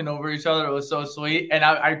forth talking over each other. It was so sweet. And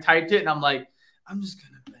I typed it and I'm like, I'm just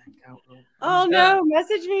gonna back out. Oh no,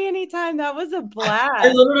 message me anytime. That was a I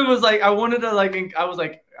blast. literally was like,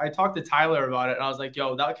 I talked to Tyler about it and I was like,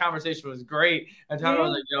 yo, that conversation was great. And Tyler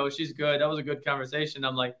was like, yo, she's good. That was a good conversation.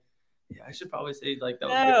 I'm like, yeah, I should probably say like that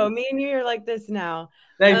was No, good. me and you are like this now.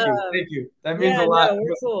 Thank you. That means a lot. No,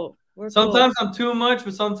 we're cool. We're Sometimes cool. I'm too much,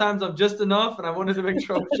 but sometimes I'm just enough, and I wanted to make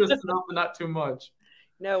sure I was just enough and not too much.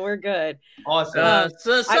 No, we're good. Awesome.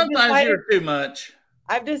 So sometimes you're too much.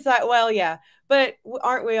 I've decided. Well, yeah, but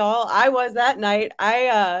aren't we all? I was that night.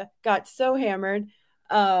 I got so hammered.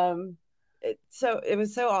 So it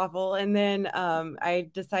was so awful. And then I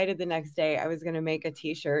decided the next day I was going to make a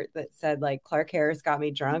T-shirt that said like Clark Harris got me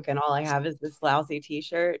drunk, and all I have is this lousy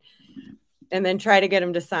T-shirt. And then try to get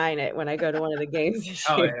him to sign it when I go to one of the games this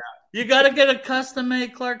Oh year. yeah. You got to get a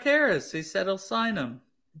custom-made Clark Harris. He said he'll sign them.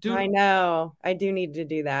 Dude, I know. I do need to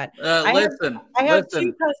do that. Listen, I have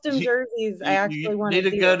two custom jerseys. I actually you want need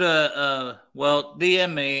to to go to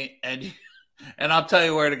DM me and I'll tell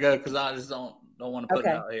you where to go because I just don't want to put it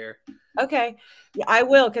out here. Okay. Yeah, I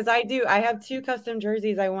will because I do. I have two custom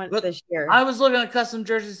jerseys I want this year. I was looking at custom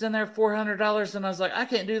jerseys in there, $400, and I was like, I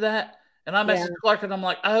can't do that. And I messaged Clark and I'm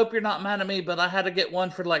like, I hope you're not mad at me, but I had to get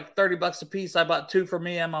one for like $30 a piece. I bought two for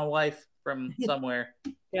me and my wife from somewhere.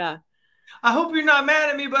 Yeah. I hope you're not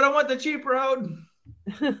mad at me, but I want the cheap road.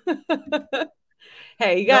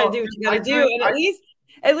 Hey, you got to do what you got to do. And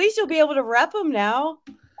at least you'll be able to rep them now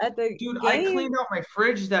at the Dude, game. I cleaned out my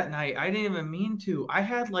fridge that night. I didn't even mean to. I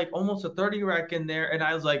had like almost a 30 rack in there, and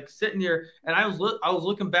I was like sitting here, and I was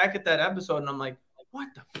looking back at that episode, and I'm like, what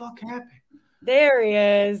the fuck happened? There he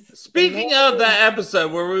is. Speaking of that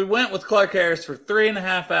episode where we went with Clark Harris for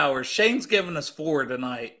 3.5 hours, Shane's giving us 4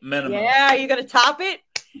 tonight, minimum. Yeah, you gonna top it?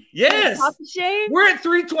 Yes. Top it, Shane? We're at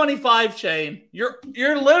 325, Shane. You're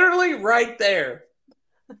literally right there.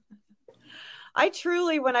 I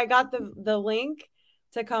truly, when I got the link,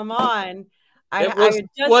 to come on. I It had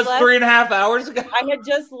just was left. 3.5 hours ago. I had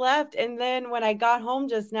just left, and then when I got home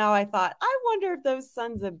just now, I thought, I wonder if those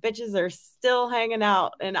sons of bitches are still hanging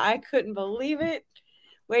out, and I couldn't believe it.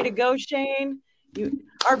 Way to go, Shane!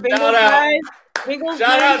 Our Bengals guys.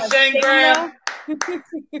 Shout out Shane Graham.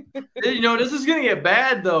 This is gonna get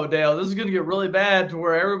bad though, Dale. This is gonna get really bad to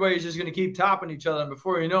where everybody's just gonna keep topping each other. And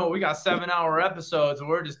before you know it, we got 7-hour episodes and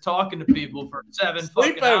we're just talking to people for 7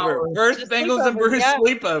 fucking hours. First Bengals and Bruce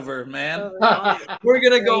sleepover, man. We're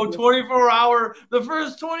gonna go 24-hour, the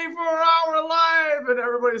first 24-hour live, and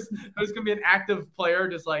there's gonna be an active player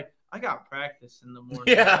just like, I got practice in the morning.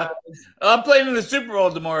 Yeah, I'm playing in the Super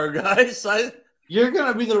Bowl tomorrow, guys. You're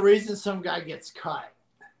gonna be the reason some guy gets cut.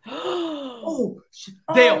 Oh,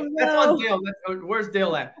 Dale, no. That's on Dale. Where's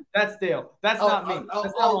Dale at? That's Dale. That's not me. Me.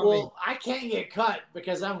 I can't get cut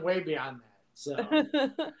because I'm way beyond that. So,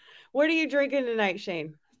 what are you drinking tonight,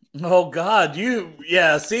 Shane? Oh God,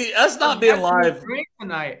 see, us not being live drink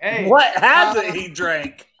tonight. Hey, what hasn't he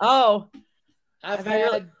drank? Oh, I've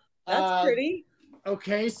had. That's pretty.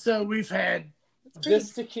 Okay, so we've had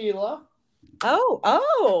this tequila.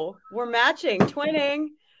 Oh, we're matching, twinning.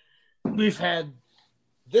 We've had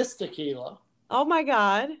this tequila. Oh my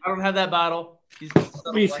God! I don't have that bottle.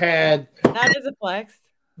 We've had that is a flex.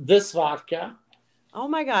 This vodka. Oh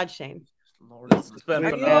my God, Shane! This has been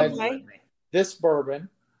phenomenal. This bourbon.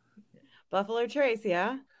 Buffalo Trace,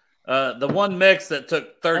 yeah. The one mix that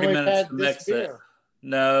took 30 minutes to mix it.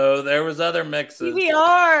 No, there was other mixes.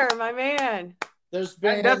 PBR, my man. There's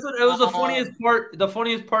been it was the funniest part. The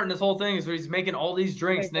funniest part in this whole thing is where he's making all these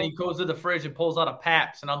drinks, and then he goes to the fridge and pulls out a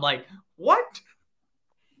Pabst, and I'm like, what?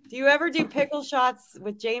 Do you ever do pickle shots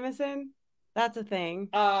with Jameson? That's a thing.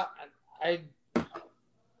 There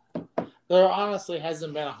honestly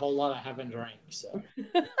hasn't been a whole lot I haven't drank. So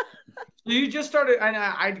you just started, and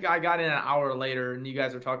I got in an hour later, and you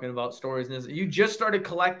guys are talking about stories. And this, you just started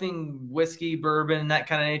collecting whiskey, bourbon, that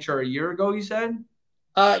kind of nature a year ago. You said,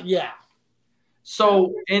 yeah.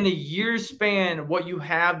 So in a year span, what you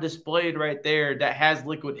have displayed right there that has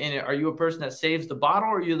liquid in it, are you a person that saves the bottle,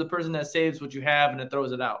 or are you the person that saves what you have and then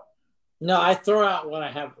throws it out? No, I throw out what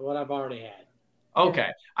I've already had. Okay.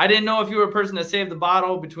 I didn't know if you were a person that saved the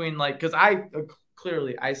bottle between because I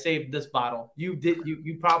clearly I saved this bottle.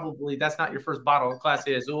 You probably, that's not your first bottle of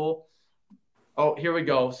Clase Azul. Oh, here we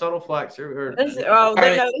go. Subtle flex. This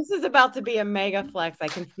is about to be a mega flex. I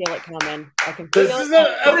can feel it coming. I can feel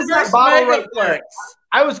What is that bottle right there?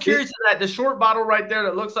 I was curious to that. The short bottle right there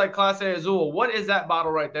that looks like Clase Azul. What is that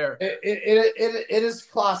bottle right there? It is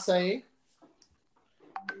Clase.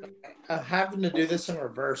 I'm having to do this in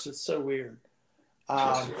reverse. It's so weird.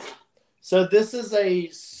 So this is a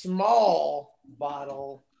small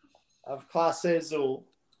bottle of Clase Azul.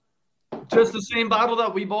 Just the same bottle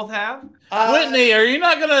that we both have? Whitney, are you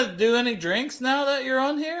not going to do any drinks now that you're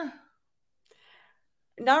on here?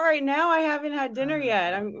 Not right now. I haven't had dinner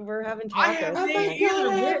yet. We're having tacos. I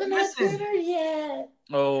haven't had dinner yet.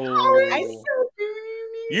 Oh.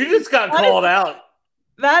 You just got called out.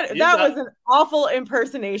 That was an awful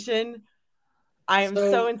impersonation. I am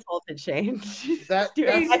so insulted, Shane.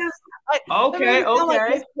 Okay.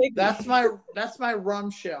 That's my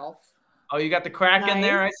rum shelf. Oh, you got the Kraken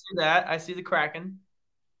there. I see that. I see the Kraken.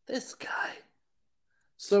 This guy.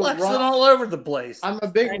 So flexing all over the place. I'm a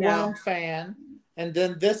big rum fan. And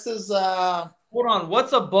then this is hold on.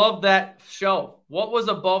 What's above that shelf? What was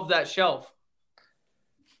above that shelf?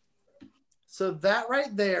 So that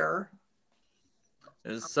right there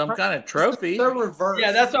is some kind of trophy. The reverse.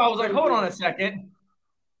 Yeah, that's what I was like. Hold on a second.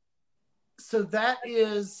 So that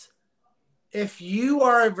is, if you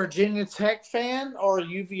are a Virginia Tech fan or a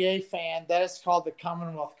UVA fan, that is called the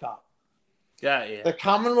Commonwealth Cup. Got you. The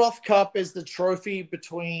Commonwealth Cup is the trophy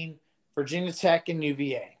between Virginia Tech and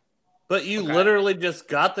UVA. But you literally just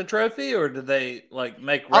got the trophy, or did they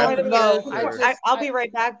make revenue? I'll be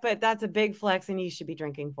right back, but that's a big flex, and you should be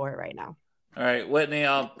drinking for it right now. All right, Whitney,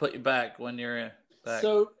 I'll put you back when you're back.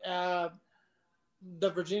 So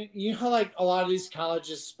the Virginia, you know how a lot of these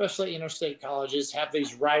colleges, especially interstate colleges, have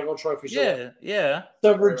these rival trophies. Yeah.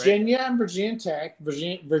 So Virginia and Virginia Tech,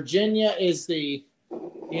 Virginia is the,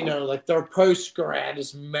 their post grad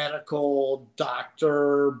is medical,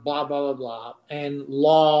 doctor, blah, blah, blah, blah, and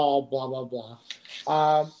law, blah, blah,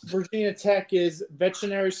 blah. Virginia Tech is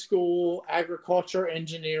veterinary school, agriculture,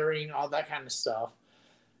 engineering, all that kind of stuff.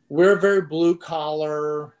 We're a very blue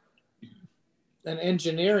collar and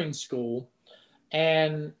engineering school,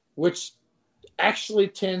 and which actually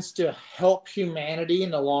tends to help humanity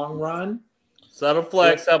in the long run. Subtle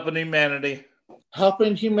flex helping humanity.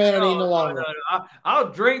 helping humanity in the long run. I'll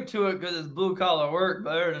drink to it because it's blue collar work.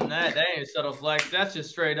 But other than that, that ain't subtle flex. That's just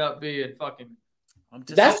straight up being fucking.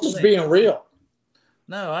 That's just being real.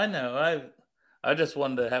 No, I know. I just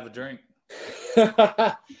wanted to have a drink.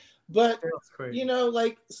 But you know,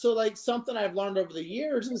 like something I've learned over the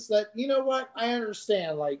years is that, you know what, I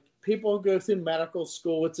understand, like, people go through medical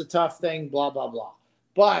school, it's a tough thing, blah blah blah.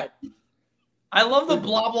 But I love the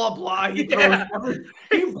blah blah blah. He blah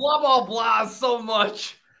blah blah so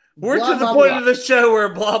much. We're to the point of the show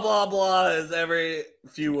where blah blah blah is every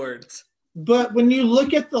few words. But when you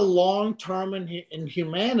look at the long term in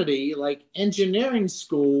humanity, like, engineering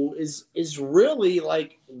school is really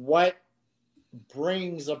like what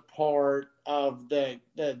brings a part of the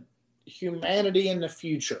humanity in the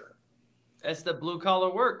future. That's the blue collar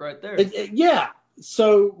work right there. Yeah.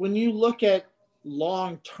 So when you look at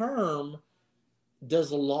long term,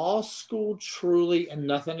 does law school truly, and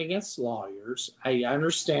nothing against lawyers, I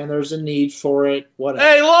understand there's a need for it, whatever.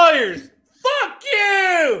 Hey, lawyers, fuck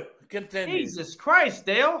you! Continue. Jesus Christ,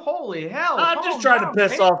 Dale. Holy hell. I'm just trying to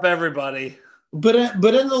piss off everybody. But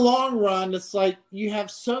in the long run, it's like you have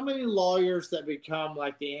so many lawyers that become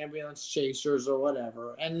like the ambulance chasers or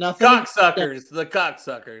whatever, and nothing. Cocksuckers, the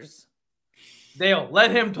cocksuckers. Dale,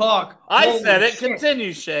 let him talk. I said it.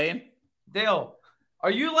 Continue, Shane. Dale, are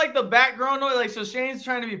you like the background noise? Like, so Shane's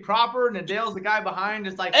trying to be proper, and then Dale's the guy behind.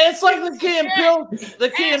 It's like the Key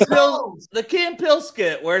and Peele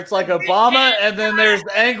skit where it's like Obama, and then there's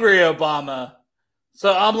angry Obama.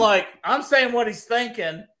 So I'm saying what he's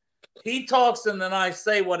thinking. He talks, and then I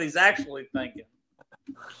say what he's actually thinking.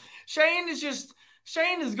 Shane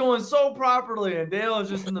is going so properly, and Dale is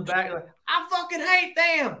just in the back like, I fucking hate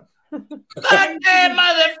them. Fuck them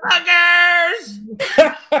motherfuckers!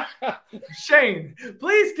 Shane,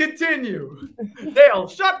 please continue. Dale,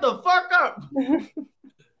 shut the fuck up.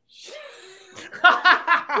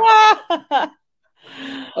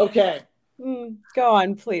 Okay. Go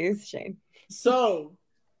on, please, Shane. So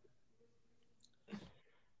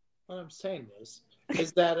what I'm saying is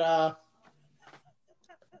that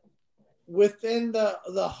within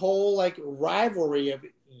the whole like rivalry of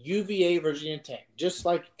UVA Virginia Tech, just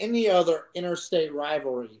like any other interstate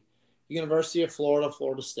rivalry, University of Florida,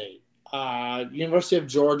 Florida State, University of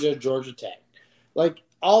Georgia, Georgia Tech, like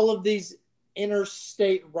all of these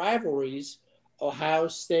interstate rivalries, Ohio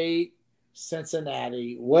State,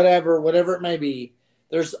 Cincinnati, whatever it may be,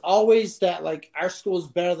 there's always that, like, our school's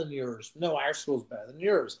better than yours. No, our school's better than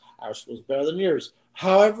yours. Our school's better than yours.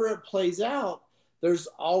 However it plays out, there's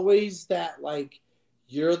always that, like,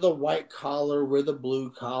 you're the white collar, we're the blue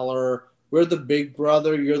collar, we're the big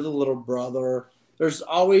brother, you're the little brother. There's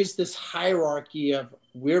always this hierarchy of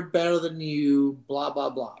we're better than you, blah, blah,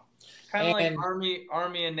 blah. Kind of like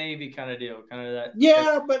Army and Navy kind of deal. Kind of that.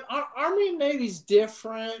 Yeah, but Army and Navy's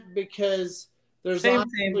different because there's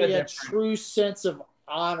honestly a true sense of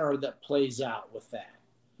honor that plays out with that.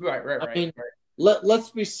 Right. I mean, let's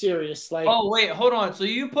be serious. Like, oh wait, hold on. So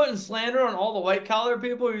you putting slander on all the white collar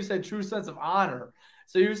people? Or you said true sense of honor.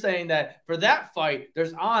 So you're saying that for that fight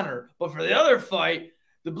there's honor, but for the other fight,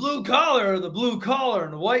 the blue collar and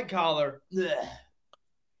the white collar. Bleh.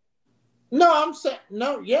 No, I'm saying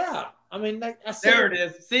no. Yeah, I mean, like I said, there it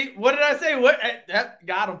is. See, what did I say? What that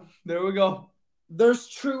got him? There we go. There's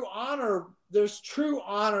true honor. There's true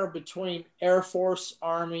honor between Air Force,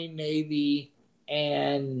 Army, Navy,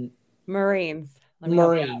 and Marines.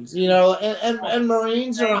 You know, and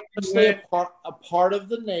Marines are obviously a part of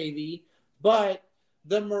the Navy, but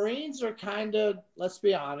the Marines are kind of, let's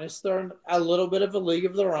be honest, they're a little bit of a league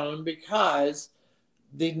of their own because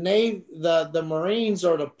the Marines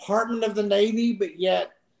are a department of the Navy, but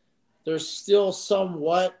yet there's still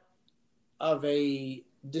somewhat of a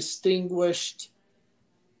distinguished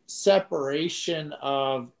separation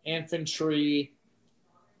of infantry,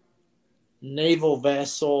 naval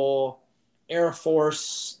vessel, Air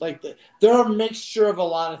Force. Like they're a mixture of a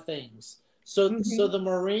lot of things. So the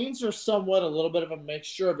Marines are somewhat a little bit of a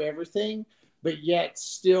mixture of everything, but yet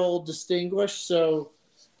still distinguished. So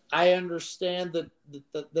I understand that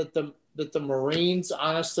the Marines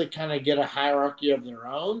honestly kind of get a hierarchy of their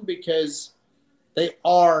own because they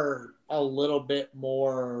are a little bit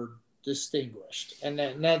more distinguished. And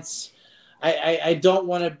that's I don't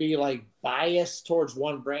want to be like biased towards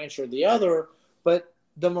one branch or the other, but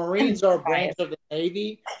the Marines are a branch of the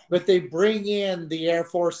Navy, but they bring in the Air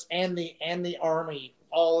Force and the Army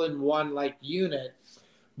all in one like unit.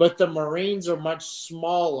 But the Marines are much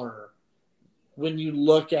smaller when you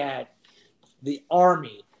look at the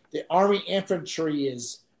Army. The Army infantry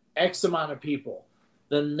is X amount of people.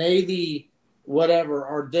 The Navy, whatever,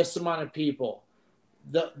 are this amount of people.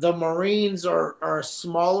 the Marines are a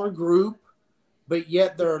smaller group, but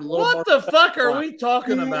yet they're a little more. What the fuck are we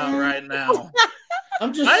talking about right now?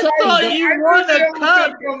 I'm just I saying. thought you won a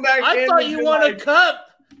cup. I thought you won a like, cup.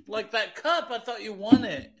 Like that cup, I thought you won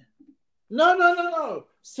it. No.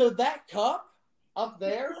 So that cup up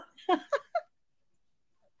there.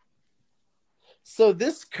 So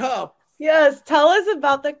this cup. Yes, tell us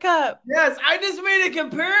about the cup. Yes, I just made a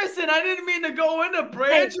comparison. I didn't mean to go into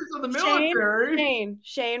branches of the military.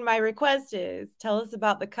 Shane, my request is tell us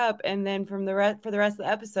about the cup, and then for the rest of the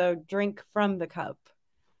episode, drink from the cup.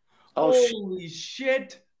 Holy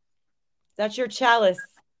shit. That's your chalice,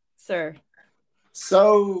 sir.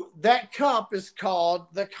 So that cup is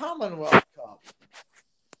called the Commonwealth Cup.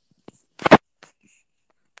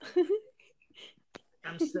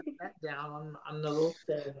 I'm setting that down on the little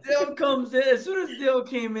stand. Dale comes in. As soon as Dale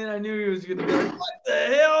came in, I knew he was going to be like, what the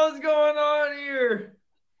hell is going on here?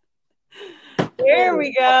 There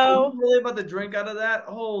we go. Really about to drink out of that?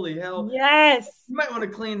 Holy hell. Yes. You might want to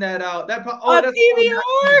clean that out. That's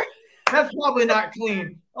PBR. That's probably not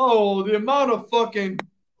clean. Oh, the amount of fucking.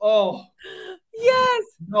 Oh. Yes.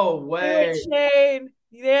 No way. Shane.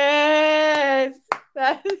 Yes.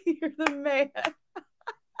 You're the man.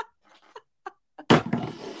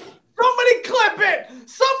 Somebody clip it!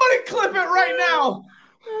 Somebody clip it right now!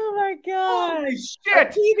 Oh my god! Holy shit! A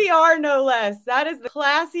PBR, no less. That is the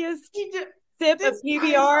classiest sip of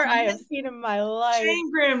PBR I have seen in my life.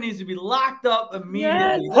 Shane Graham needs to be locked up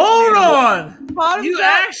immediately. Yes. Hold on! Bottoms You up.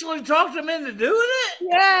 actually talked him into doing it?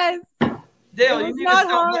 Yes. Dale, It you was need to not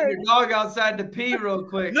stop letting hard. your dog outside to pee real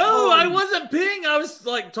quick. No, Holy I wasn't peeing. I was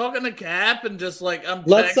like talking to Cap and just like I'm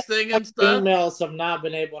Let's texting and stuff. Females have not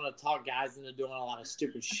been able to talk guys into doing a lot of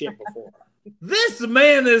stupid shit before. This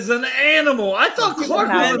man is an animal. I thought Clark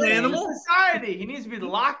was an He's animal. in society. He needs to be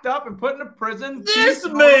locked up and put in a prison. This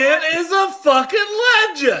man is a fucking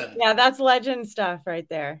legend. Yeah, that's legend stuff right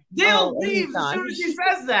there. Dale Oh, leaves he's as gone. soon as she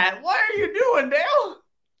says that. What are you doing, Dale?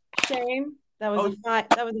 Shane, that was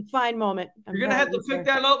a fine moment. I'm You're gonna proud have to of you, pick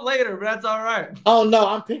sir. that up later, but that's all right. Oh no,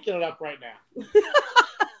 I'm picking it up right now.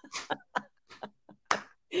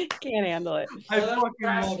 Can't handle it. I So that's fucking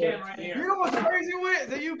trash love can it. right here. You know what's crazy with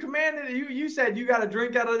that you commanded? You said you got a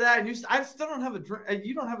drink out of that, and I still don't have a drink.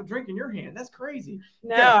 You don't have a drink in your hand. That's crazy.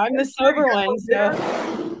 No, Yeah. I'm the sober one.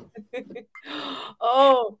 So.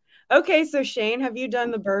 Oh, okay. So Shane, have you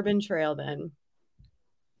done the Bourbon Trail then?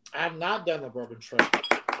 I have not done the Bourbon Trail.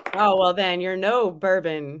 Oh well, then you're no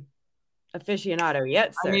bourbon aficionado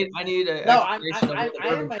yet, sir. I need a No, I explanation of what the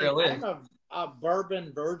Bourbon Trail is. am a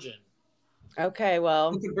bourbon virgin. Okay,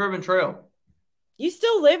 well, What's the Bourbon Trail? you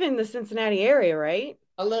still live in the Cincinnati area, right?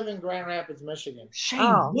 I live in Grand Rapids, Michigan. Shane,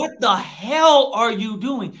 Oh. what the hell are you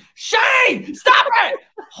doing? Shane, stop it!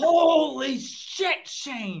 Holy shit,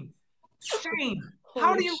 Shane! Shane,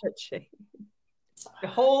 how do you? Shit, Shane.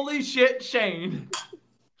 Holy shit, Shane!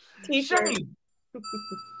 T-shirt. Shane,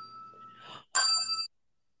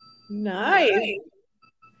 Nice.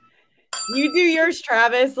 You do yours,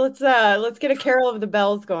 Travis. Let's get a Carol of the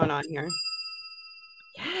Bells going on here.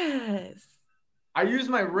 Yes. I use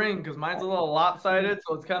my ring because mine's a little lopsided,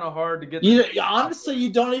 so it's kind of hard to get. Honestly,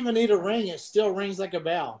 you don't even need a ring. It still rings like a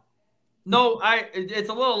bell. No, it's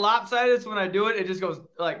a little lopsided, so when I do it, it just goes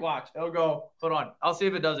like, watch. It'll go. Hold on. I'll see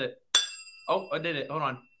if it does it. Oh, I did it. Hold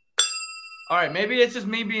on. All right, maybe it's just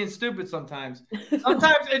me being stupid sometimes.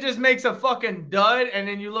 Sometimes it just makes a fucking dud, and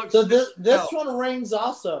then you look. So this Oh. one rings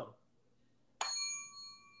also.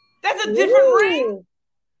 That's a different ring. Ooh.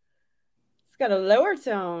 It's got a lower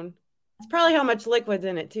tone. It's probably how much liquid's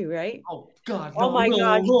in it too, right? Oh God! Oh my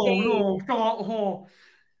God, No! Shane. No! No!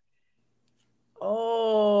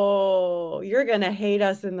 Oh, you're gonna hate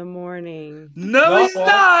us in the morning. No, he's Uh-oh.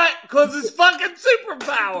 not, because it's fucking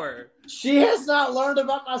superpower. She has not learned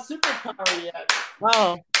about my superpower yet.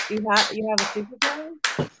 Oh, you have a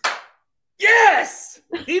superpower? Yes,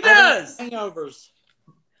 he does. Hangovers.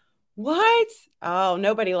 What? Oh,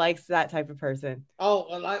 nobody likes that type of person. Oh,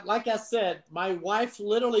 like I said, my wife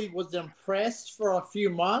literally was impressed for a few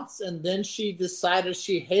months, and then she decided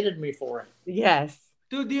she hated me for it. Yes.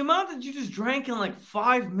 Dude, the amount that you just drank in like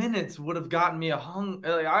 5 minutes would have gotten me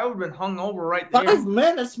I would have been hung over right there. 5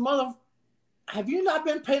 minutes, mother. Have you not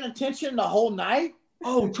been paying attention the whole night?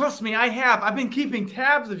 Oh, trust me, I have. I've been keeping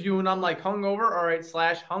tabs of you, and I'm like hungover. All right,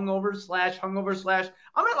 /hungover/.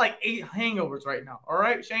 I'm at like 8 hangovers right now. All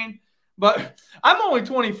right, Shane. But I'm only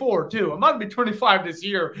 24 too. I'm about to be 25 this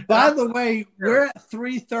year. By the way, we're at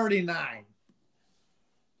 3:39.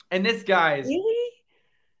 And this guy's Really?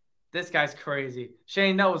 crazy.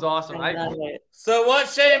 Shane, that was awesome. I love it. So what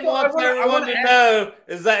Shane wants I everyone wanna to ask- know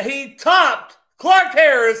is that he topped Clark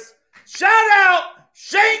Harris. Shout out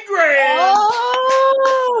Shane Graham.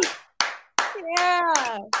 Oh,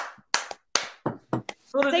 yeah.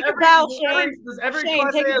 So Take a bow, Shane. Does every Shane,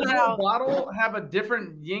 Class take a A bow. bottle have a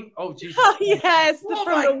different yink? Oh, Jesus. Oh, yes. Oh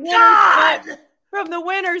from my the winner's God! cup. From the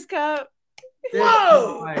winner's cup.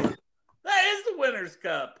 Whoa! Right. That is the winner's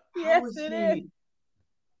cup. Yes, is it he- is.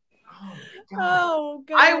 Oh, God. Oh,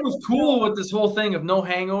 God. I was cool with this whole thing of no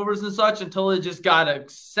hangovers and such until it just got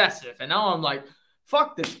excessive. And now I'm like,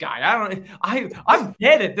 fuck this guy. I'm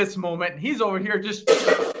dead at this moment. He's over here just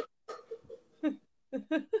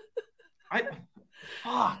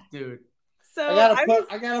fuck, dude. So I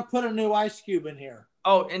gotta put a new ice cube in here.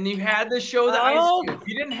 Oh, and you had to show the Oh, ice cube.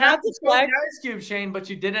 You didn't have to that's a show the flex. ice cube, Shane, but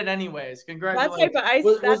you did it anyways. that Congratulations. type of ice.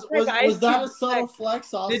 Was ice that cube a subtle flex.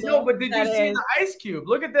 flex also? Did you That see is. the ice cube?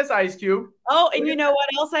 Look at this ice cube. Oh, and you know what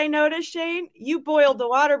else I noticed, Shane? You boiled the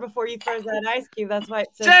water before you froze that ice cube. That's why it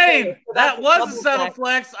says Shane, safe. So that that's was a double subtle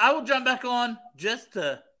flex. flex. I will jump back on just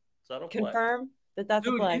to subtle flex. Confirm that that's a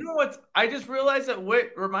Dude, flex. you know what? I just realized that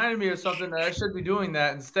Whit reminded me of something that I should be doing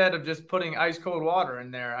that instead of just putting ice cold water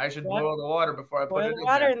in there. I should What? boil the water before I put Boil it the in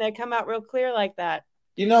water there. and they come out real clear like that.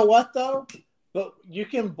 You know what though? But you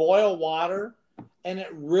can boil water, and it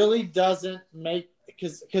really doesn't make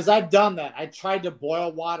because I've done that. I tried to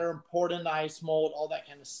boil water and pour it in the ice mold, all that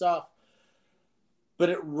kind of stuff. But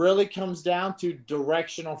it really comes down to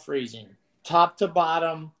directional freezing, top to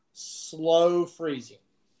bottom, slow freezing.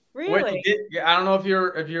 Really? I don't know if you're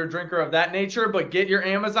a drinker of that nature, but get your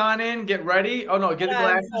Amazon in, get ready. Oh no, get the Hold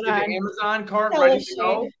on, glasses, hold get on. the Amazon cart Tell ready us, to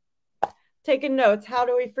go. Shane. Taking notes. How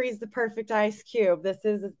do we freeze the perfect ice cube? This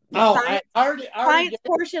is the I science, already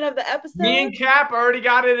portion of the episode. Me and Cap already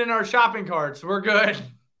got it in our shopping carts. We're good.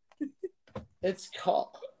 it's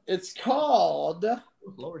called Oh,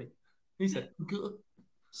 Lordy. He said good.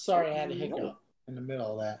 sorry, I had a hiccup in the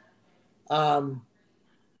middle of that.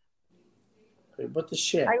 What the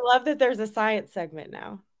shit? I love that there's a science segment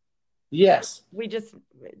now. Yes. We just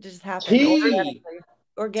happened T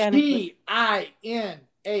organically.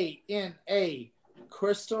 TINANA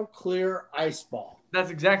crystal clear ice ball. That's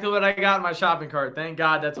exactly what I got in my shopping cart. Thank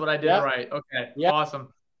God that's what I did Yep. right. Okay. Yep.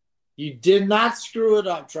 Awesome. You did not screw it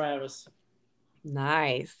up, Travis.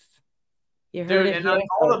 Nice. You heard Dude, it and here like,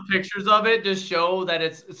 all first. the pictures of it just show that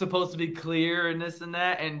it's supposed to be clear and this and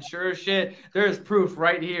that. And sure as shit, there is proof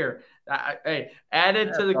right here. Hey, add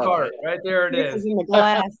it to the cart. Right there it This is is. in the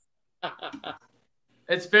glass.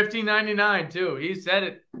 It's $15.99 too. He said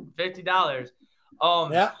it, $50.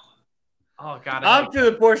 Yeah. Oh God. I'm to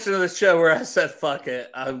the portion of the show where I said, "Fuck it."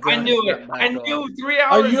 I'm I gonna knew get it. back I on. knew 3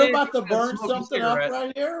 hours. Are you in, about to he was gonna burn smoke a something up cigarette.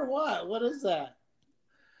 right here or what? What is that?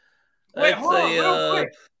 Wait, It's hold on, a,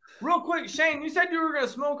 real quick, Shane. You said you were gonna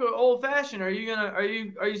smoke an old fashioned. Are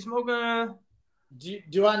you smoking a?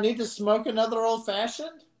 Do I need to smoke another old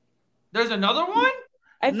fashioned? There's another one.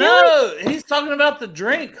 I feel like No, he's talking about the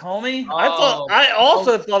drink, homie. Oh. I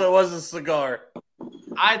also thought it was a cigar.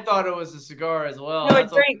 I thought it was a cigar as well. No, a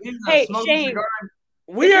That's all- drink. he's not Hey, smoking a Shane. cigar.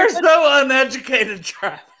 We are so uneducated,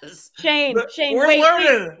 Travis. Shane, We're wait,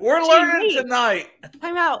 learning. We're Shane, learning wait. tonight.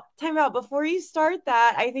 Time out. Before you start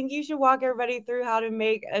that, I think you should walk everybody through how to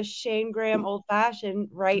make a Shane Graham old fashioned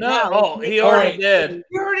right now. Oh, he already did.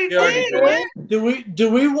 You already He already did. did.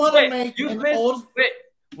 Do we want to Wait, make you've an missed- old? Wait,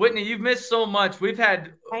 Whitney, you've missed so much. We've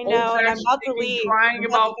had I know, and I'm old-fashioned about to babies leave. crying I'm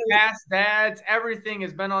about about to leave. past dads. Everything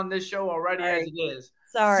has been on this show already Sorry. as it is.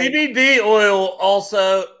 Sorry. CBD oil,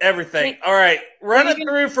 also everything. All right, run it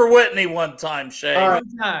through for Whitney one time, Shay. All right.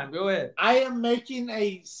 One time, go ahead. I am making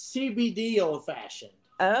a CBD old fashioned.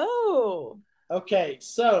 Oh, Okay,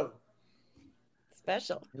 so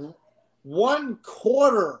special.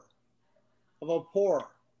 1/4 of a pour.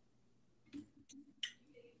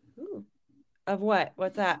 Ooh. Of what?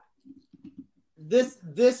 What's that? This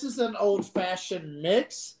is an old fashioned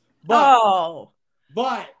mix, but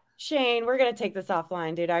Shane, we're gonna take this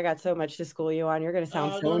offline, dude. I got so much to school you on. You're gonna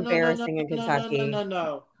sound so embarrassing in Kentucky.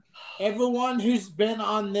 No. Everyone who's been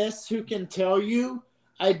on this who can tell you,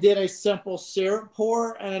 I did a simple syrup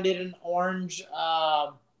pour and I did an orange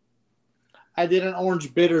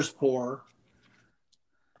bitters pour,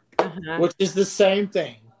 which is the same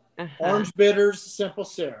thing. Orange bitters, simple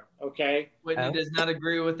syrup. Okay. Whitney does not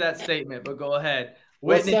agree with that statement, but go ahead.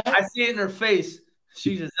 What's Whitney, that? I see it in her face.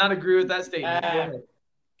 She does not agree with that statement. Go ahead.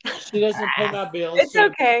 She doesn't pay my bills. It's so-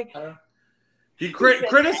 okay. You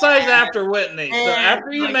criticize after Whitney. So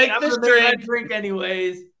after you make I'm this gonna make that drink, drink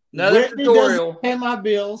anyways. another Whitney tutorial. doesn't pay my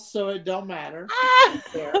bills, so it don't matter.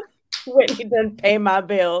 There. Whitney doesn't pay my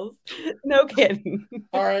bills. No kidding.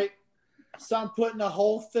 All right. So I'm putting a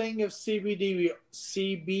whole thing of CBD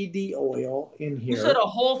oil in You here. said a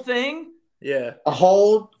whole thing? Yeah. A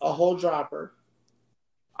whole dropper.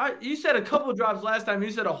 You said a couple drops last time. You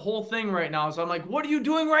said a whole thing right now. So I'm like, what are you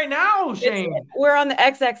doing right now, Shane? We're on the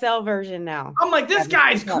XXL version now. I'm like, this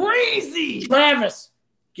guy's crazy. Travis,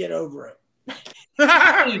 get over it.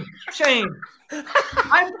 Shane,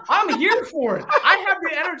 I'm here for it. I have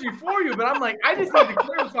the energy for you, but I'm like, I just need to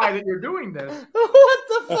clarify that you're doing this. What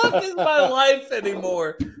the fuck is my life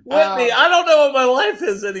anymore? Whitney, I don't know what my life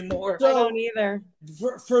is anymore. I don't either.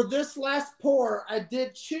 For this last pour, I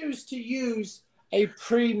did choose to use a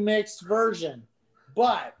pre-mixed version,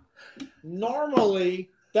 but normally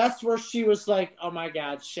that's where she was like, "Oh my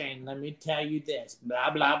God, Shane, let me tell you this,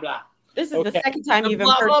 blah blah blah." This is the second time you've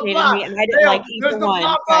impersonated me, and I didn't like either one.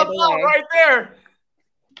 Right there.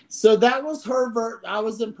 So that was her. I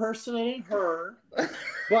was impersonating her,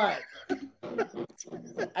 but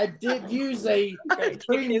I did use a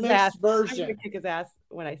pre-mixed version. I'm gonna kick his ass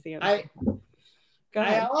when I see him.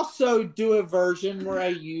 I also do a version where I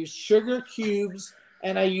use sugar cubes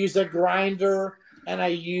and I use a grinder and I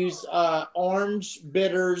use orange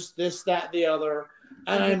bitters, this, that, the other,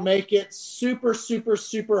 and I make it super, super,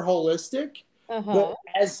 super holistic. But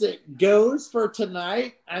as it goes for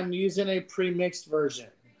tonight, I'm using a pre-mixed version.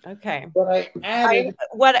 Okay. But I added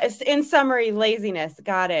in summary, laziness.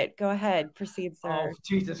 Got it. Go ahead. Proceed, sir. Oh,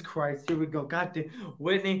 Jesus Christ. Here we go. God damn.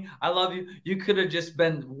 Whitney, I love you. You could have just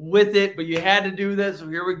been with it, but you had to do this. So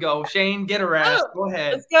here we go. Shane, get her ass. Go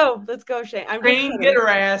ahead. Let's go. Let's go, Shane. Shane, get her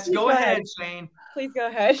ass. Go ahead, Shane. Please go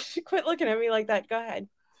ahead. Quit looking at me like that. Go ahead.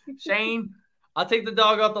 Shane, I'll take the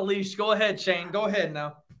dog off the leash. Go ahead, Shane. Go ahead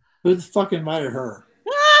now. Who the fuck invited her?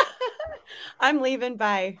 I'm leaving.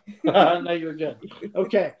 Bye. No, you're good.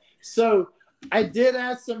 Okay, so I did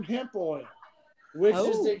add some hemp oil, which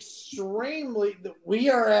is extremely.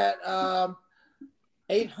 We are at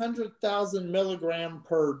 800,000 milligram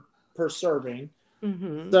per serving.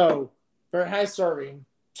 So very high serving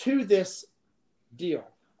to this deal.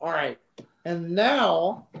 All right, and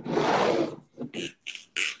now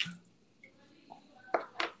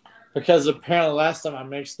because apparently last time I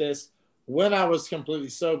mixed this, when I was completely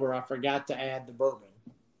sober, I forgot to add the bourbon.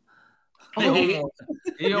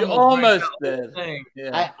 You almost did.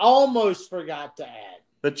 Yeah. I almost forgot to add.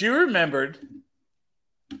 But you remembered.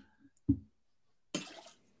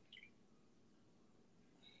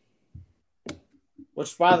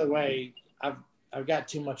 Which, by the way, I've got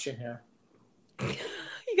too much in here.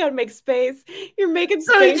 You got to make space. You're making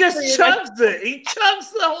space. No, he just chugs it. He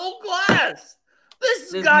chugs the whole glass.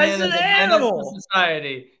 This guy's an animal.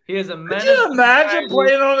 Society. He is a menace. Could you imagine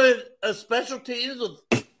playing on a special teams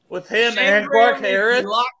with him and Clark Harris?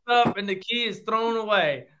 Locked up and the key is thrown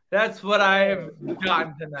away. That's what I have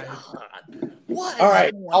gotten tonight. What? All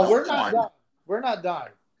right. Oh, we're not done. We're not done.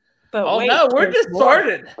 But wait, no, we're just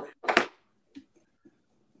started.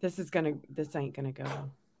 This ain't gonna go.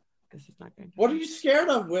 This is not going to. What are you scared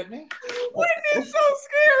of, Whitney? Whitney's so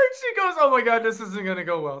scared. She goes, "Oh my God, this isn't gonna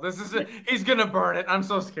go well. He's gonna burn it. I'm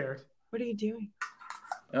so scared." What are you doing?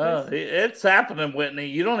 It's happening, Whitney.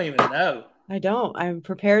 You don't even know. I don't. I'm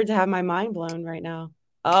prepared to have my mind blown right now.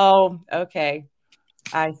 Oh, okay.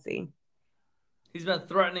 I see. He's been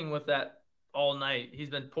threatening with that all night. He's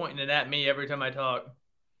been pointing it at me every time I talk.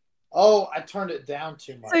 Oh, I turned it down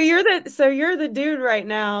too much. So you're the dude right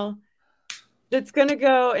now that's gonna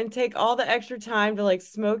go and take all the extra time to like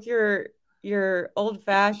smoke your old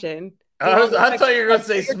fashioned. I thought you were gonna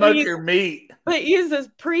say smoke your meat. But use this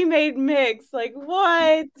pre-made mix. Like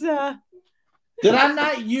what? Did I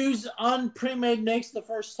not use pre-made mix the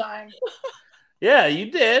first time? Yeah,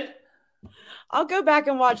 you did. I'll go back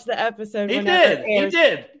and watch the episode. He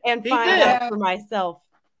did. And find out for myself.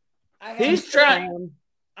 He's trying.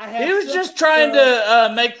 He was just trying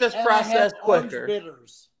to make this process quicker.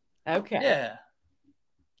 Bitters. Okay. Yeah.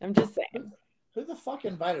 I'm just saying. Who the fuck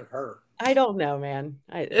invited her? I don't know, man.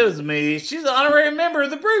 It was me. She's an honorary member of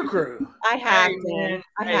the Brew Crew. I hacked man.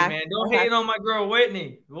 Don't hate on my girl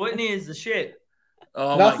Whitney. Whitney is the shit.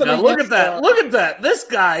 Oh my God! Look at that! Look at that! This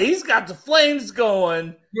guy, he's got the flames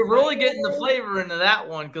going. You're really getting the flavor into that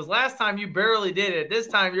one because last time you barely did it. This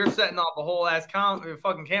time you're setting off a whole ass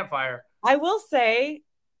fucking campfire. I will say,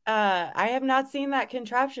 I have not seen that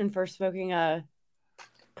contraption for smoking a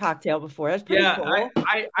cocktail before. That's pretty cool.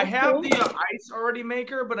 I have the ice already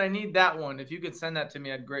maker, but I need that one. If you could send that to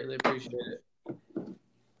me, I'd greatly appreciate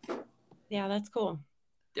it. Yeah, that's cool.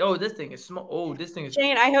 Oh, this thing is this thing is.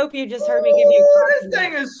 Shane, I hope you just heard me give you. This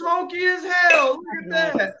thing is smoky as hell. Look at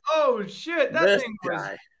that. Oh shit,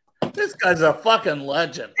 This guy's a fucking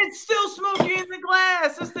legend. It's still smoky in the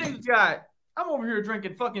glass. This thing's got. I'm over here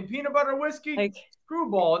drinking fucking peanut butter whiskey,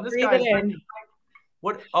 screwball, and this guy's drinking.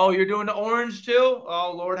 What? Oh, you're doing the orange too?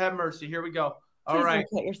 Oh, Lord have mercy. Here we go. All right.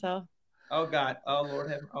 Don't cut yourself. Oh God. Oh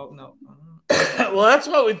Lord. Oh no. Well, that's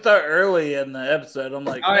what we thought early in the episode. I'm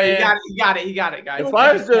like, All right, man, he got it, guys. if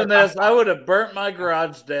I was doing this, I would have burnt my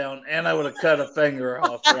garage down and I would have cut a finger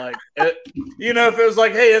off. Like, if it was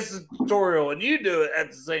like, hey, this is a tutorial, and you do it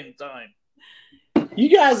at the same time. You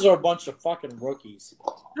guys are a bunch of fucking rookies.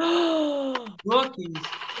 Rookies.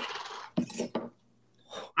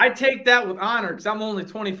 I take that with honor because I'm only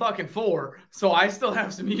 24, so I still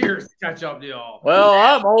have some years to catch up to y'all. Well,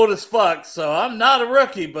 I'm old as fuck, so I'm not a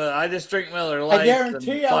rookie, but I just drink Miller Lite. I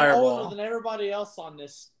guarantee and I'm Fireball. older than everybody else on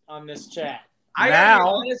this chat. I gotta be Now-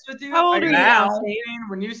 honest with you. How old are you now? Shane,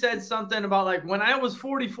 when you said something about like when I was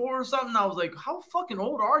 44 or something, I was like, "How fucking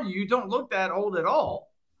old are you? You don't look that old at all."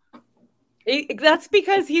 That's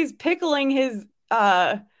because he's pickling his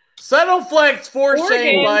Settle Flex for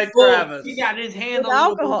Shane by Travis. He got his hand With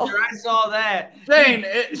on alcohol. the I saw that. Shane,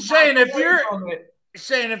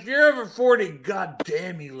 if you're over 40, god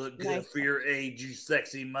damn, you look good Nice. for your age, you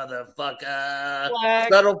sexy motherfucker. Flex.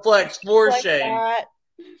 Settle Flex for like Shane. that.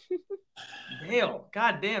 Dale,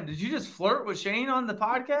 god damn, did you just flirt with Shane on the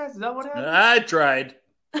podcast? Is that what happened? I tried.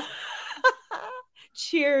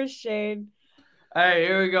 Cheers, Shane. Hey,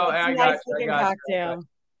 here we go. That's Hey, a I got nice you. looking cocktail.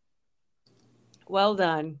 Well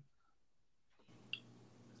done.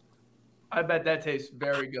 I bet that tastes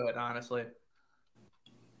very good, honestly.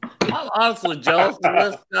 I'm honestly jealous of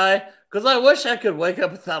this guy because I wish I could wake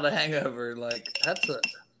up without a hangover. Like, that's a.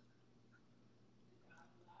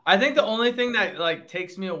 I think the only thing that like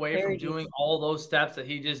takes me away Very from doing all those steps that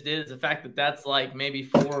he just did is the fact that that's like maybe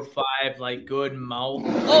 4 or 5 like good mouth.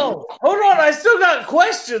 Oh, hold on. I still got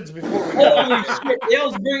questions before we go. Holy shit!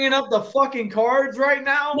 Dale's bringing up the fucking cards right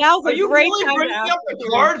now. Now's a Are you great really time to bringing ask up the your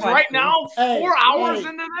cards right questions. now? Hey, 4 hours hey.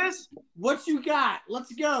 into this? What you got?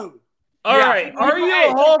 Let's go. All Yeah. right. Are you Hey,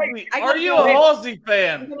 a Halsey? I Are gotta you go. a Halsey I'm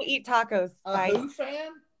fan? gonna eat tacos. A Bye. who fan?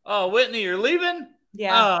 Oh, Whitney, you're leaving?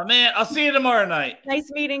 Yeah. Oh, man. I'll see you tomorrow night. Nice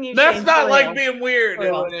meeting you. That's Shane. not For like real. being weird. Oh,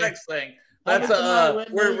 It was yeah. next thing. Have That's a good night,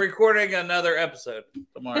 Whitney. we're recording another episode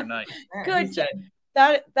tomorrow night. Good. He said,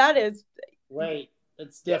 That is Wait,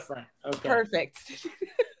 it's different. Okay. perfect.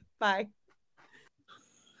 Bye.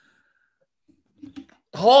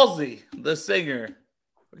 Halsey, the singer.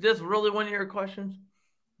 "Is this really one of your questions?"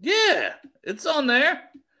 Yeah, it's on there.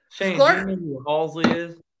 Shane, Clark- do you know who Halsey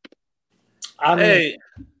is? I mean, Hey,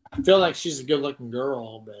 I feel like she's a good-looking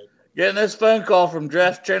girl, but getting this phone call from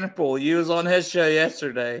Jeff Chenapel. You was on his show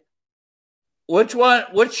yesterday. Which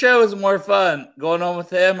show is more fun? Going on with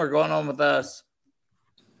him or going on with us?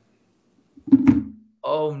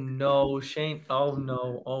 Oh no, Shane. Oh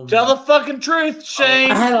no. Oh Tell no. the fucking truth,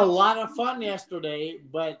 Shane. I had a lot of fun yesterday.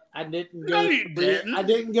 But I didn't go. No, you didn't. I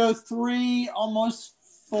didn't go 3, almost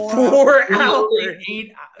 4. 4 We're hours.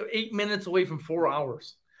 literally 8 minutes away from 4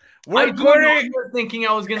 hours. We're I do know recording. you're thinking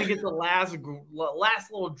I was gonna get the last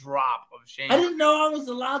little drop of Shane. I didn't know I was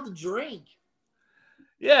allowed to drink.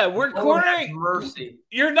 Yeah, we're Lord have recording. mercy.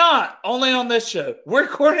 You're not only on this show. We're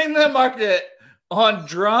recording the market on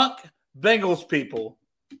drunk Bengals people.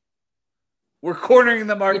 We're cornering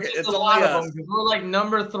the market. Which is It's a only lot of us. them because we're like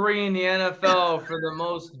number 3 in the NFL for the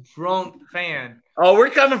most drunk fan. Oh,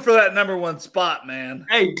 we're coming for that number 1 spot, man.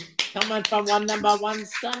 Hey, Coming from one number 1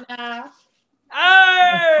 stunner.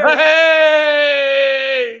 hey!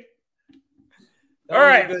 Hey! All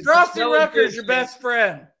right, That was Frosty good. Rucker's your best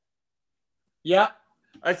friend. Yep.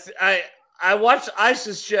 I watched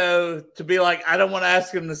Ice's show to be like, I don't want to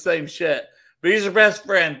ask him the same shit, but he's your best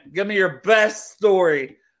friend. Give me your best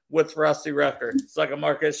story with Frosty Rucker so I can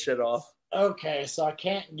mark his shit off. Okay, so I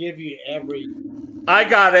can't give you every. I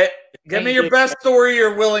got it. Give me your best story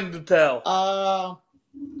you're willing to tell.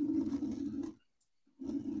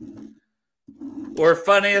 Or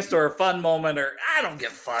funniest or a fun moment or I don't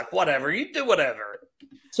give a fuck. Whatever. You do whatever.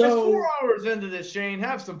 It's So 4 hours into this, Shane.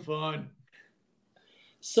 Have some fun.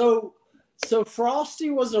 So Frosty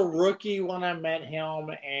was a rookie when I met him,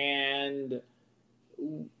 and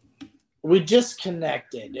we just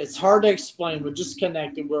connected. It's hard to explain. We just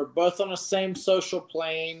connected. We're both on the same social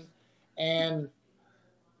plane, and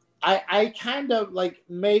I kind of like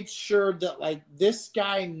made sure that like this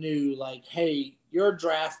guy knew like, hey, you're a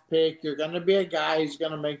draft pick. You're going to be a guy who's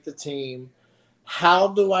going to make the team. How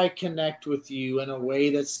do I connect with you in a way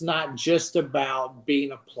that's not just about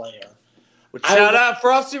being a player? But shout out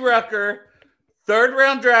Frosty Rucker, 3rd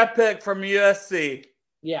round draft pick from USC.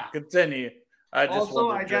 Yeah. Continue. I just Also,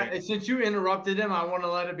 want to drink. since you interrupted him, I want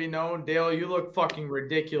to let it be known, Dale, you look fucking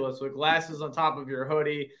ridiculous with glasses on top of your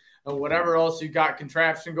hoodie and whatever else you got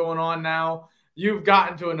contraption going on now. You've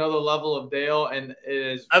gotten to another level of Dale, and it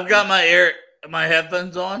is. I've got my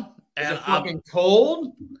headphones on. Is And it fucking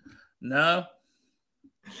cold? No.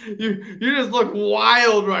 You just look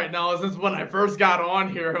wild right now since when I first got on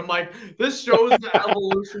here. I'm like, this shows the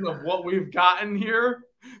evolution of what we've gotten here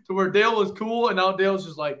to where Dale was cool and now Dale's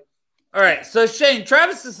just like, all right, so Shane,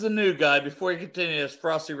 Travis is the new guy. Before you continue this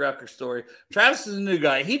Frosty Rucker story, Travis is the new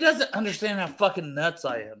guy. He doesn't understand how fucking nuts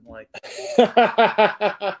I am. Like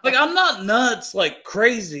I'm not nuts like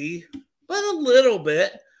crazy, but a little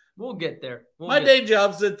bit. We'll get there. My day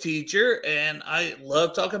job's a teacher, and I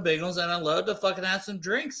love talking Bengals, and I love to fucking have some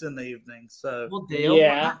drinks in the evening. So, well, Dale,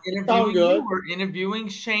 yeah, we're not interviewing you. We're interviewing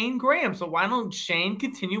Shane Graham. So why don't Shane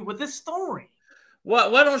continue with his story? Why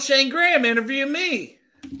don't Shane Graham interview me?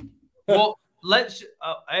 Well,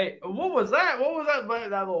 hey, what was that? What was that?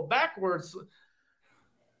 That little backwards.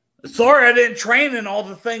 Sorry, I didn't train in all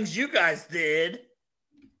the things you guys did.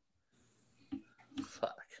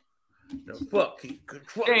 Fuck. No, fuck.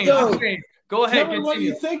 Shane, go ahead. Tell me what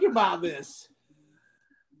you think about this.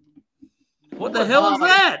 What the hell was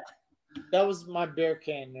that? That was my beer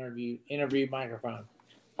can interview microphone.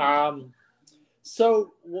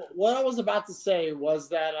 So what I was about to say was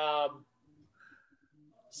that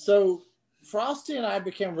so Frosty and I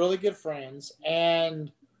became really good friends,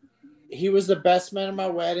 and he was the best man at my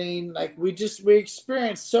wedding. Like we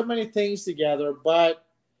experienced so many things together, but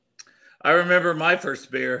I remember my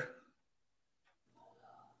first beer.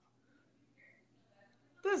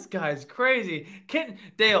 This guy's crazy.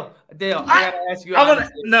 Dale, I gotta ask you. I'm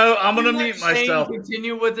gonna mute myself.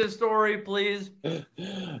 Continue with the story, please.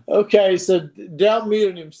 Okay, so Dale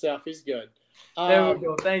muted himself. He's good. There we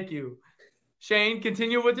go. Thank you. Shane,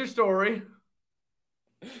 continue with your story.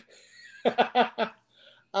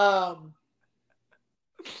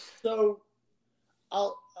 So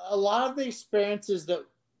a lot of the experiences that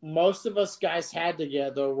most of us guys had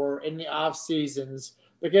together were in the off seasons,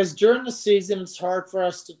 because during the season it's hard for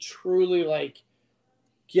us to truly like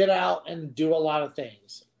get out and do a lot of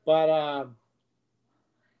things. But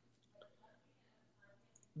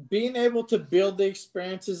being able to build the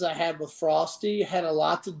experiences I had with Frosty had a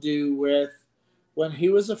lot to do with when he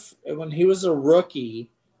was a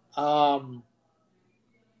rookie.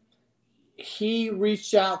 He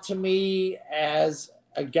reached out to me as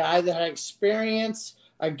a guy that had experience,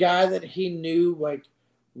 a guy that he knew like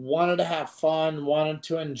wanted to have fun, wanted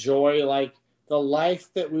to enjoy like the life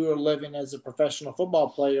that we were living as a professional football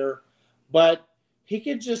player. But he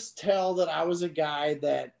could just tell that I was a guy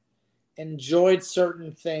that enjoyed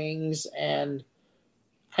certain things, and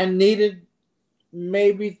I needed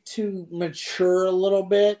maybe to mature a little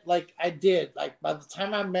bit. Like I did. Like by the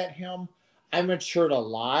time I met him, I matured a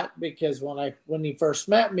lot, because when he first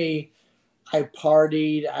met me, I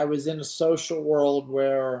partied. I was in a social world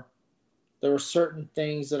where there were certain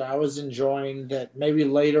things that I was enjoying that maybe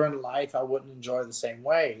later in life I wouldn't enjoy the same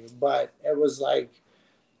way. But it was like,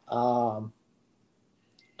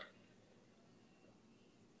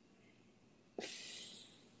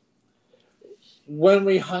 when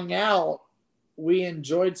we hung out, we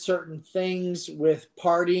enjoyed certain things with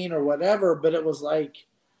partying or whatever, but it was like,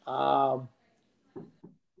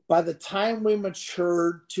 by the time we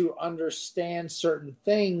matured to understand certain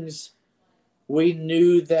things, we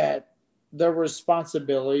knew that there were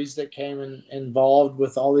responsibilities that came involved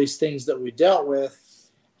with all these things that we dealt with.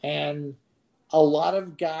 And a lot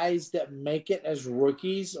of guys that make it as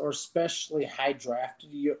rookies, or especially high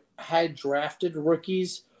drafted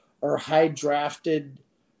rookies or high drafted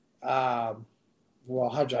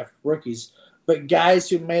rookies, but guys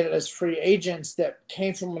who made it as free agents that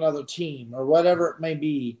came from another team or whatever it may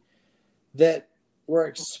be, that were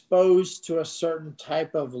exposed to a certain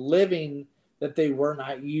type of living that they were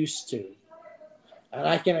not used to. And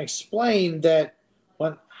I can explain that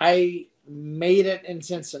when I made it in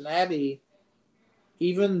Cincinnati,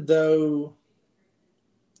 even though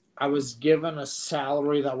I was given a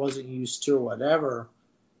salary that I wasn't used to or whatever,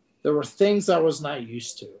 there were things I was not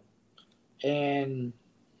used to. And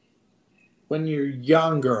when you're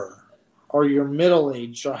younger or you're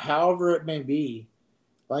middle-aged or however it may be,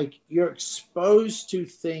 like you're exposed to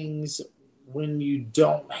things when you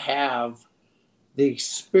don't have the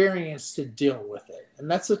experience to deal with it.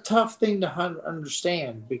 And that's a tough thing to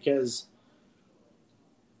understand, because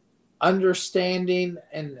understanding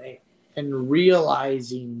and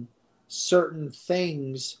realizing certain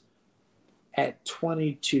things at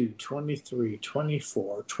 22, 23,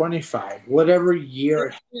 24, 25, whatever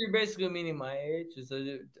year. You're basically meaning my age? Is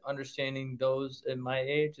it understanding those in my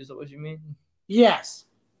age? Is that what you mean? Yes.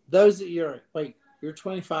 Those that you're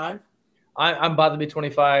 25? I'm about to be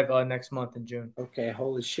 25 next month in June. Okay,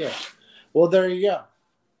 holy shit. Well, there you go.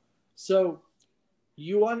 So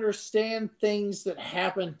you understand things that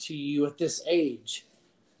happen to you at this age,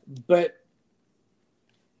 but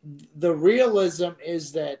the realism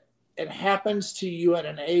is that it happens to you at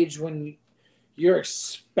an age when your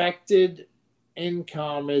expected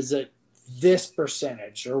income is at this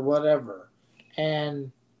percentage or whatever.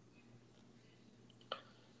 And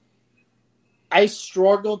I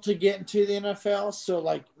struggled to get into the NFL, so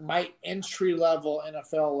like my entry level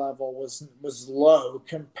NFL level was low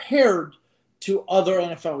compared to other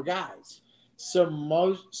NFL guys. So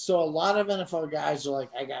a lot of NFL guys are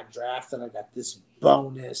like, I got drafted, I got this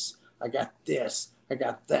bonus, I got this, I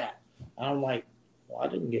got that. And I'm like, well, I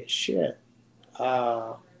didn't get shit.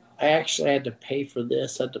 I actually had to pay for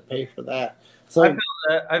this, had to pay for that. So I feel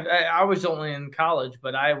that. I was only in college,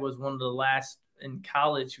 but I was one of the last in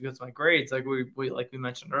college because of my grades. Like we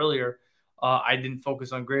mentioned earlier, I didn't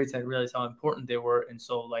focus on grades. I realized how important they were. And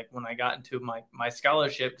so like when I got into my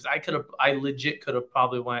scholarship, because I legit could have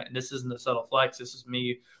probably went, and this isn't a subtle flex, this is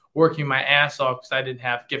me working my ass off because I didn't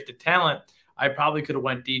have gifted talent. I probably could have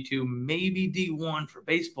went D2, maybe D1 for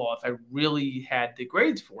baseball if I really had the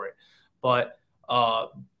grades for it. But I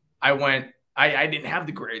didn't have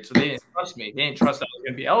the grades, so they didn't trust me. They didn't trust that I was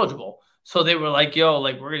going to be eligible. So they were like, yo,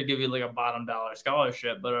 like, we're going to give you like a bottom dollar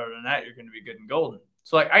scholarship, but other than that, you're going to be good and golden.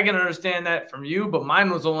 So like, I can understand that from you, but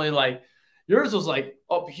mine was only like, yours was like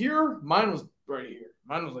up here. Mine was right here.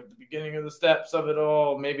 Mine was like the beginning of the steps of it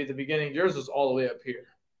all, maybe the beginning. Yours was all the way up here.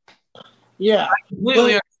 Yeah. I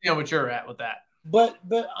completely understand what you're at with that. But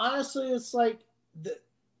honestly, it's like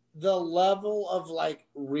the level of like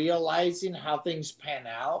realizing how things pan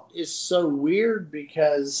out is so weird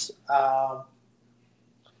because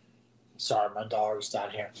sorry, my dog's down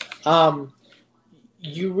here.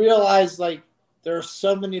 You realize like there are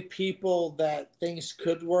so many people that things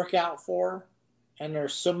could work out for, and there are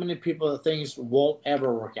so many people that things won't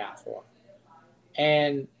ever work out for.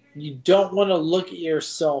 And you don't want to look at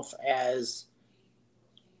yourself as,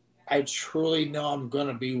 I truly know I'm going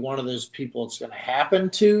to be one of those people it's going to happen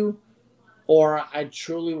to, or I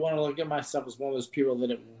truly want to look at myself as one of those people that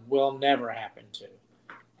it will never happen to.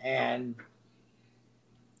 And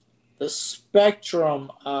the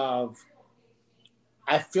spectrum of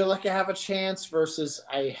I feel like I have a chance versus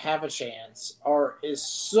I have a chance is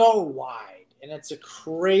so wide, and it's a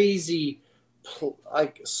crazy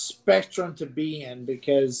like spectrum to be in,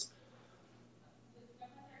 because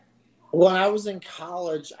when I was in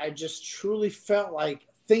college, I just truly felt like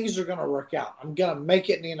things are going to work out. I'm going to make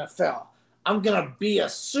it in the NFL. I'm going to be a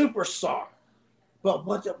superstar. But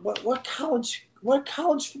what college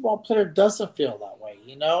football player doesn't feel that way?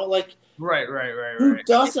 You know, like right. Who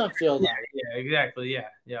doesn't feel that way? Yeah, exactly.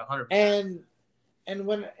 Yeah, 100%. And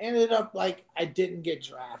when it ended up like I didn't get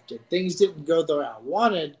drafted, things didn't go the way I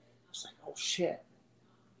wanted. It's like, oh shit,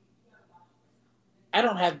 I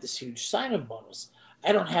don't have this huge sign-on bonus.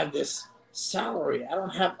 I don't have this salary. I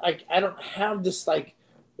don't have this like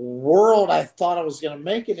world I thought I was going to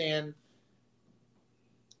make it in.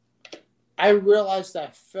 I realized I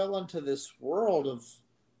fell into this world of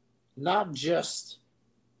not just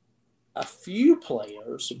a few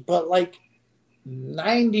players, but like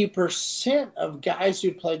 90% of guys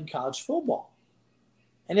who played college football.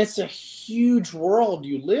 And it's a huge world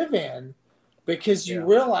you live in, because you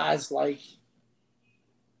realize like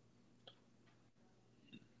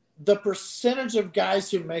the percentage of guys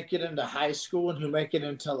who make it into high school and who make it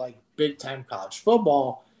into like big time college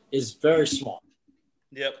football is very small.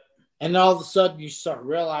 Yep. And all of a sudden you start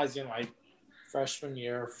realizing like freshman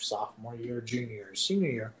year, sophomore year, junior year, senior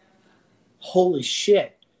year, holy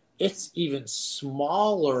shit, it's even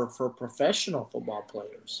smaller for professional football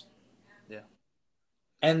players. Yeah.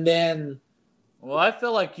 And then, well, I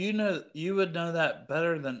feel like you would know that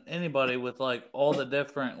better than anybody with like all the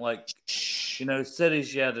different like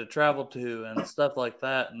cities you had to travel to and stuff like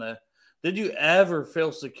that. And did you ever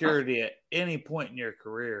feel security at any point in your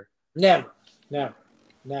career? Never.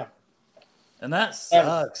 And that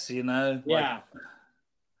sucks, Yeah.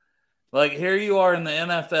 Like here you are in the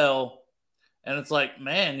NFL, and it's like,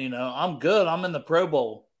 man, I'm good. I'm in the Pro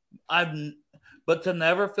Bowl. But to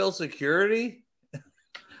never feel security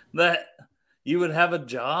that you would have a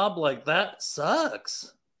job, like that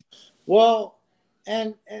sucks. Well,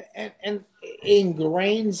 and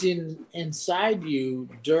ingrains inside you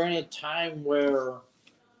during a time where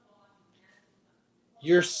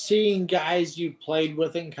you're seeing guys you played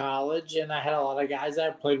with in college, and I had a lot of guys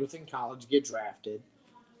I played with in college get drafted.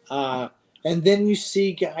 And then you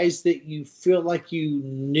see guys that you feel like you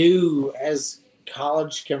knew as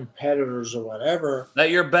college competitors or whatever. That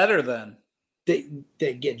you're better than.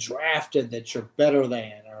 That get drafted that you're better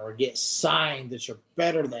than, or get signed that you're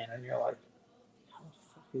better than. And you're like, how the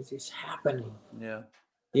fuck is this happening? Yeah.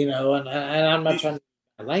 And I'm not trying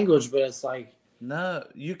to language, but it's like, No,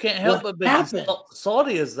 you can't help but be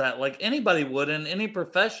salty as that. Like anybody would in any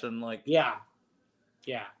profession. Like yeah.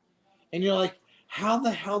 And you're like, how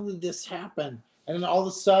the hell did this happen? And then all of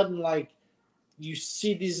a sudden, like, you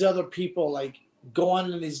see these other people like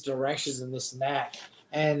going in these directions and this and that.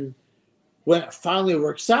 And when it finally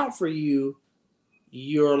works out for you,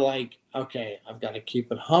 you're like, okay, I've got to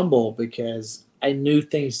keep it humble because I knew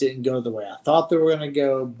things didn't go the way I thought they were going to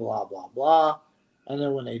go, blah, blah, blah. And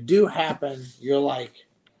then when they do happen, you're like,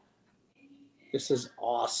 this is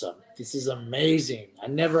awesome. This is amazing. I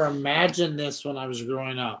never imagined this when I was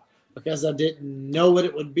growing up because I didn't know what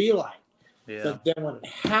it would be like. Yeah. But then when it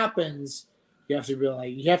happens, you have to be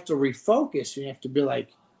like, you have to refocus. You have to be like,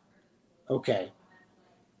 okay,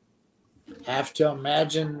 have to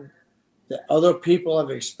imagine that other people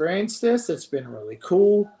have experienced this. It's been really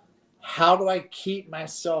cool. How do I keep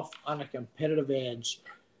myself on a competitive edge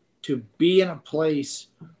to be in a place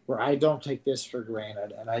where I don't take this for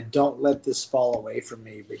granted and I don't let this fall away from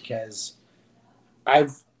me? Because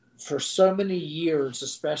I've, for so many years,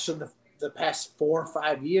 especially the past 4 or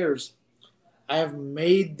 5 years, I have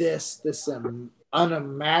made this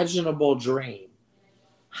unimaginable dream.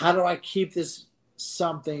 How do I keep this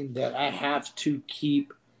something that I have to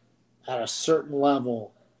keep at a certain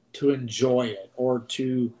level to enjoy it or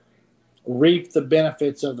to reap the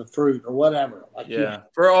benefits of the fruit or whatever? Like, yeah,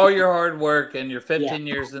 for all your hard work and your 15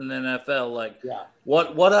 years in the NFL, like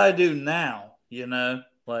what do I do now, you know,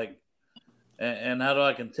 like, and how do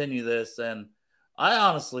I continue this? And I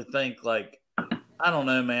honestly think, like, I don't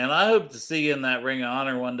know, man. I hope to see you in that Ring of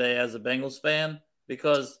Honor one day as a Bengals fan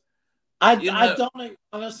because I don't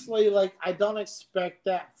honestly, like, I don't expect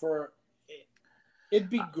that for it.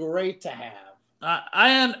 It'd be great to have.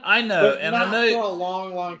 I know, but and not I know for a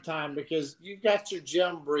long, long time because you've got your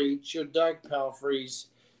Jim Breach, your Doug Pelfreys.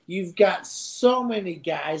 You've got so many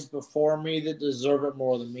guys before me that deserve it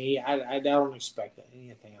more than me. I don't expect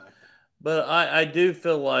anything like that. But I do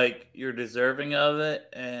feel like you're deserving of it,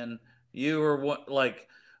 and you were like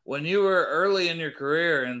when you were early in your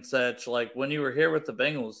career and such, like when you were here with the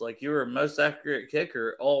Bengals, like you were most accurate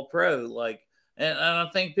kicker, all pro, like. And I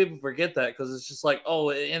think people forget that because it's just like, oh,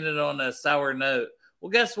 it ended on a sour note. Well,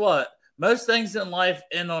 guess what? Most things in life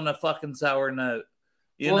end on a fucking sour note.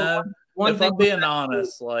 You know? If I'm being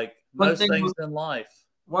honest, like most things in life.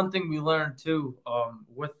 One thing we learned too,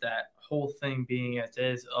 with that whole thing being as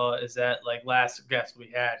is that like last guest we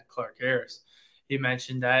had, Clark Harris, he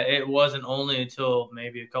mentioned that it wasn't only until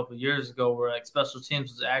maybe a couple of years ago where like special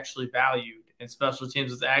teams was actually valued. And special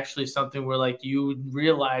teams is actually something where like you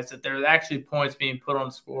realize that there's actually points being put on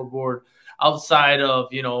the scoreboard outside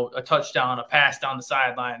of, you know, a touchdown, a pass down the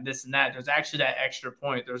sideline, this and that. There's actually that extra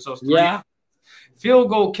point. There's those three field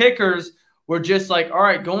goal kickers were just like, all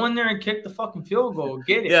right, go in there and kick the fucking field goal.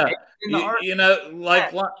 Get it. Yeah. You know,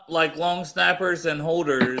 like long snappers and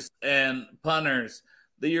holders and punters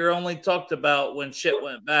that you're only talked about when shit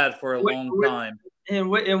went bad for a long time. And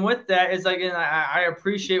with that, it's like, and I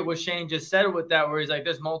appreciate what Shane just said with that, where he's like,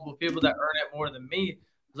 there's multiple people that earn it more than me.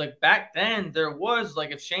 It's like back then, there was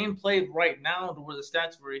like, if Shane played right now to where the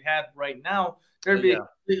stats where he had right now, there'd be a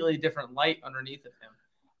completely different light underneath of him.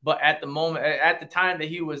 But at the moment, at the time that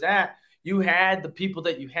he was at, you had the people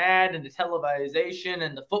that you had and the televisation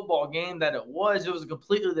and the football game that it was a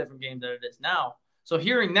completely different game than it is now. So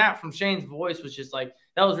hearing that from Shane's voice was just like,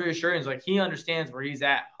 that was reassuring. It's like he understands where he's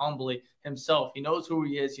at humbly himself. He knows who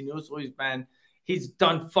he is. He knows who he's been. He's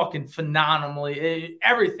done fucking phenomenally,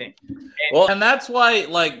 everything. And that's why,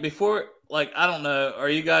 like, before, like, I don't know, are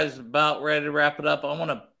you guys about ready to wrap it up? I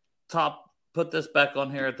want to put this back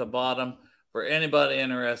on here at the bottom for anybody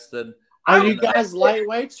interested. Are you guys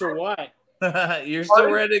lightweights or what? You're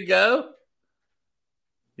still ready to go?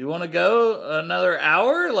 You want to go another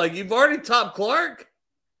hour? Like, you've already topped Clark.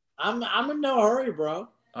 I'm in no hurry, bro.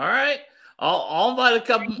 All right. I'll invite a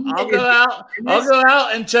couple. I'll go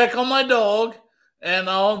out and check on my dog, and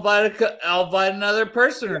I'll invite another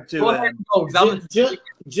person or two in.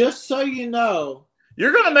 Just so you know,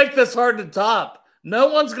 you're gonna make this hard to top. No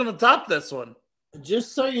one's gonna top this one.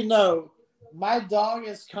 Just so you know, my dog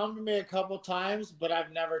has come to me a couple times, but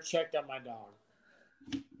I've never checked on my dog.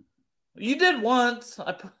 You did once.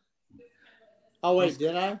 Oh wait,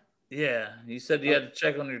 did I? Yeah, you said you had to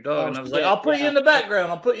check on your dog, and I was like, "I'll put you in the background.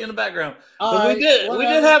 I'll put you in the background." But we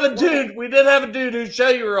did have a dude. We did have a dude whose show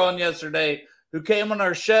you were on yesterday, who came on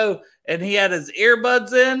our show, and he had his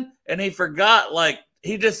earbuds in, and he forgot. Like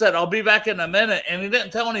he just said, "I'll be back in a minute," and he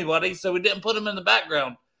didn't tell anybody, so we didn't put him in the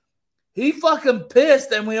background. He fucking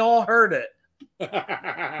pissed, and we all heard it.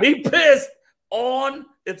 He pissed on.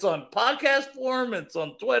 It's on podcast form. It's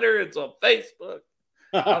on Twitter. It's on Facebook.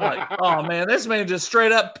 I'm like, oh man, this man just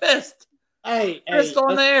straight up pissed. Pissed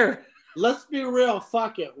on there. Let's be real.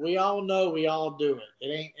 Fuck it. We all know we all do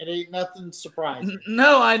it. It ain't nothing surprising.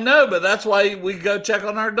 No, I know, but that's why we go check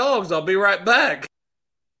on our dogs. I'll be right back.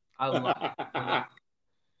 I love it.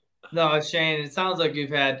 No, Shane, it sounds like you've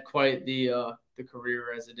had quite the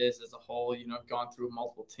career as it is as a whole. You know, gone through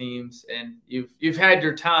multiple teams, and you've had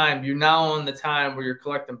your time. You're now on the time where you're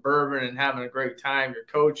collecting bourbon and having a great time. You're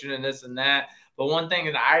coaching and this and that. But one thing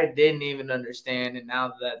that I didn't even understand, and now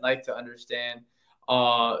that I'd like to understand,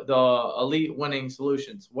 the Elite Winning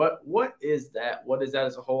Solutions. What is that? What is that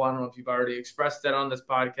as a whole? I don't know if you've already expressed that on this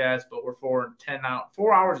podcast, but we're 4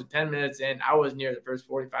 hours and 10 minutes in. I was near the first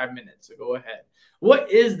 45 minutes, so go ahead. What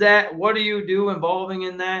is that? What do you do involving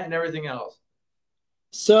in that and everything else?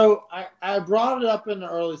 So I brought it up in the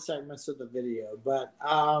early segments of the video, but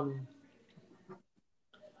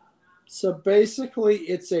so basically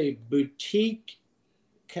it's a boutique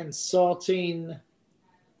consulting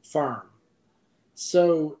firm.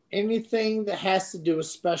 So anything that has to do with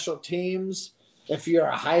special teams, if you're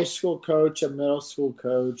a high school coach, a middle school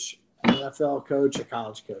coach, an NFL coach, a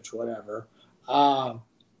college coach, whatever,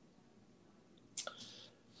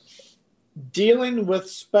 dealing with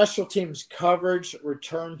special teams coverage,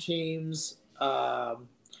 return teams, all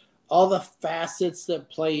the facets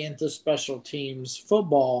that play into special teams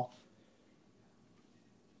football,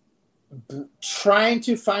 trying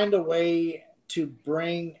to find a way to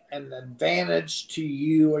bring an advantage to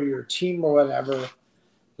you or your team or whatever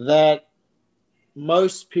that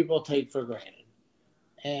most people take for granted.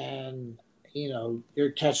 And, you know,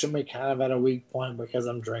 you're catching me kind of at a weak point because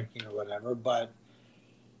I'm drinking or whatever, but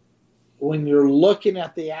when you're looking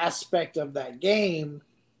at the aspect of that game,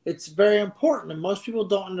 it's very important, and most people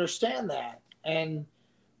don't understand that. And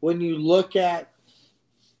when you look at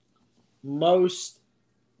most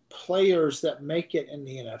players that make it in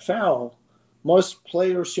the NFL, most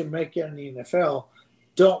players who make it in the NFL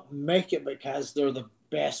don't make it because they're the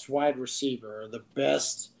best wide receiver or the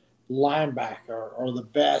best linebacker or the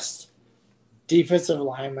best defensive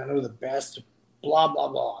lineman or the best blah, blah,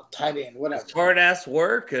 blah, tight end, whatever. It's hard-ass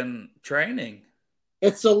work and training.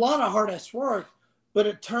 It's a lot of hard-ass work, but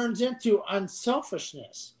it turns into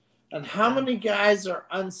unselfishness. And how many guys are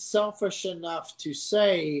unselfish enough to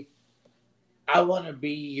say, I want to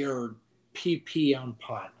be your PP on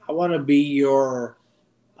punt. I want to be your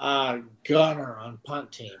gunner on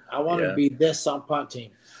punt team. I want to be this on punt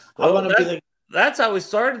team. Well, I want to be the. That's how we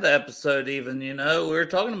started the episode. Even, you know, we were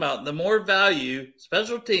talking about the more value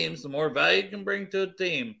special teams, the more value you can bring to a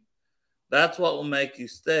team. That's what will make you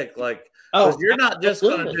stick. Like, you're not just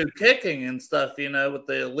going to do kicking and stuff. You know, with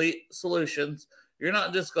the Elite Solutions, you're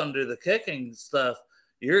not just going to do the kicking stuff.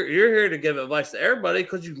 You're here to give advice to everybody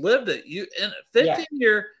because you lived it. You in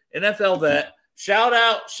 15-year NFL vet. Shout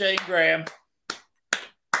out Shane Graham.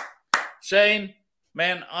 Shane,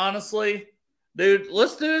 man, honestly, dude,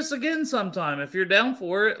 let's do this again sometime if you're down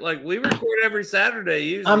for it. Like, we record every Saturday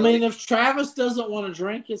usually. I mean, if Travis doesn't want to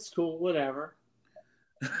drink, it's cool. Whatever.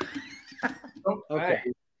 Okay.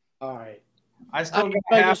 All right. I still got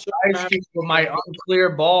half the ice cube with my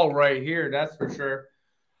unclear ball right here. That's for sure.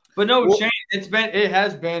 But no, Shane, it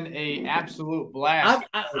has been an absolute blast.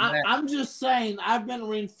 I'm just saying, I've been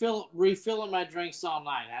refilling my drinks all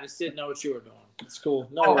night. I just didn't know what you were doing. It's cool.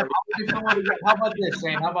 No worries. How about this,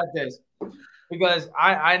 Shane? How about this? Because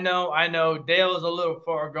I know Dale is a little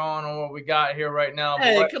far gone on what we got here right now.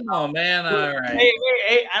 Hey, come on, man. All right.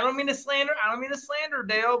 Hey, I don't mean to slander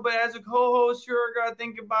Dale, but as a co-host, you're gonna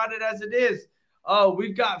think about it as it is.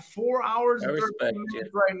 We've got 4 hours and 13 minutes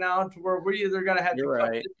right now to where we're either gonna have to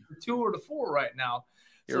cut it to 2 or to 4 right now.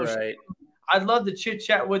 You're right. I'd love to chit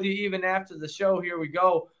chat with you even after the show. Here we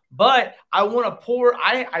go. But I want to pour.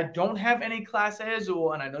 I don't have any Clase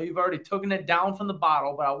Azul, and I know you've already taken it down from the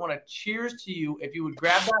bottle, but I want to cheers to you. If you would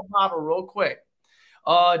grab that bottle real quick.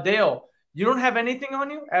 Dale, you don't have anything on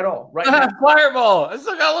you at all, right? Now. Fireball. I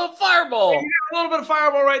still got a little fireball. You got a little bit of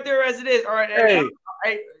fireball right there as it is. All right.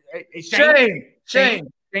 Hey, Shane.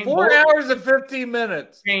 4 hours and 15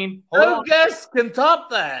 minutes. Shane, no guest can top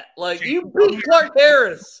that. Like, Shane, you beat Clark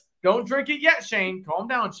Harris. Don't drink it yet, Shane. Calm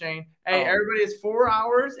down, Shane. Hey, everybody, it's 4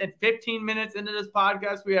 hours and 15 minutes into this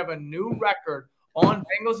podcast. We have a new record on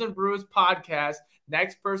Bengals and Brews podcast.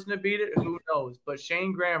 Next person to beat it, who knows? But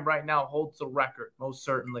Shane Graham right now holds the record, most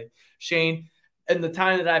certainly. Shane, in the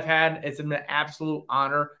time that I've had, it's an absolute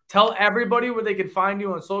honor. Tell everybody where they can find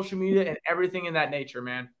you on social media and everything in that nature,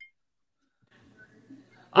 man.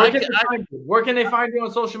 Where can they find you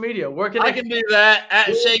on social media? I can do that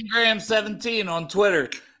at Shane Graham 17 on Twitter.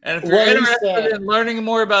 And if you're interested in learning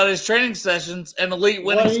more about his training sessions and Elite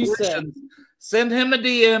Winning Solutions, send him a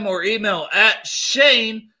DM or email at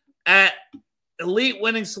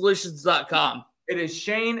Shane@EliteWinningsolutions.com. It is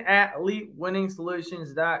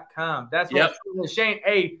Shane@EliteWinningsolutions.com. That's what Shane.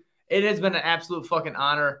 Hey, it has been an absolute fucking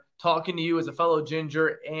honor talking to you as a fellow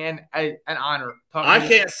Ginger, and an honor. I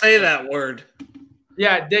can't say that word.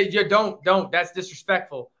 Yeah, you don't. That's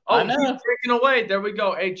disrespectful. Oh, I know. Drinking away. There we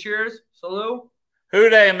go. Hey, cheers. Salute.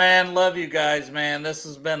 Hooday, man. Love you guys, man. This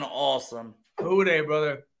has been awesome. Hooday,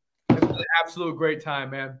 brother. It's been an absolute great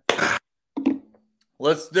time, man.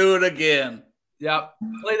 Let's do it again. Yep.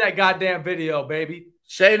 Play that goddamn video, baby.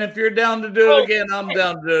 Shane, if you're down to do it again, I'm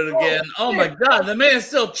down to do it again. Oh my God, the man's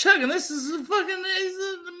still chugging. This is a fucking, he's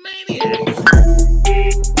a maniac.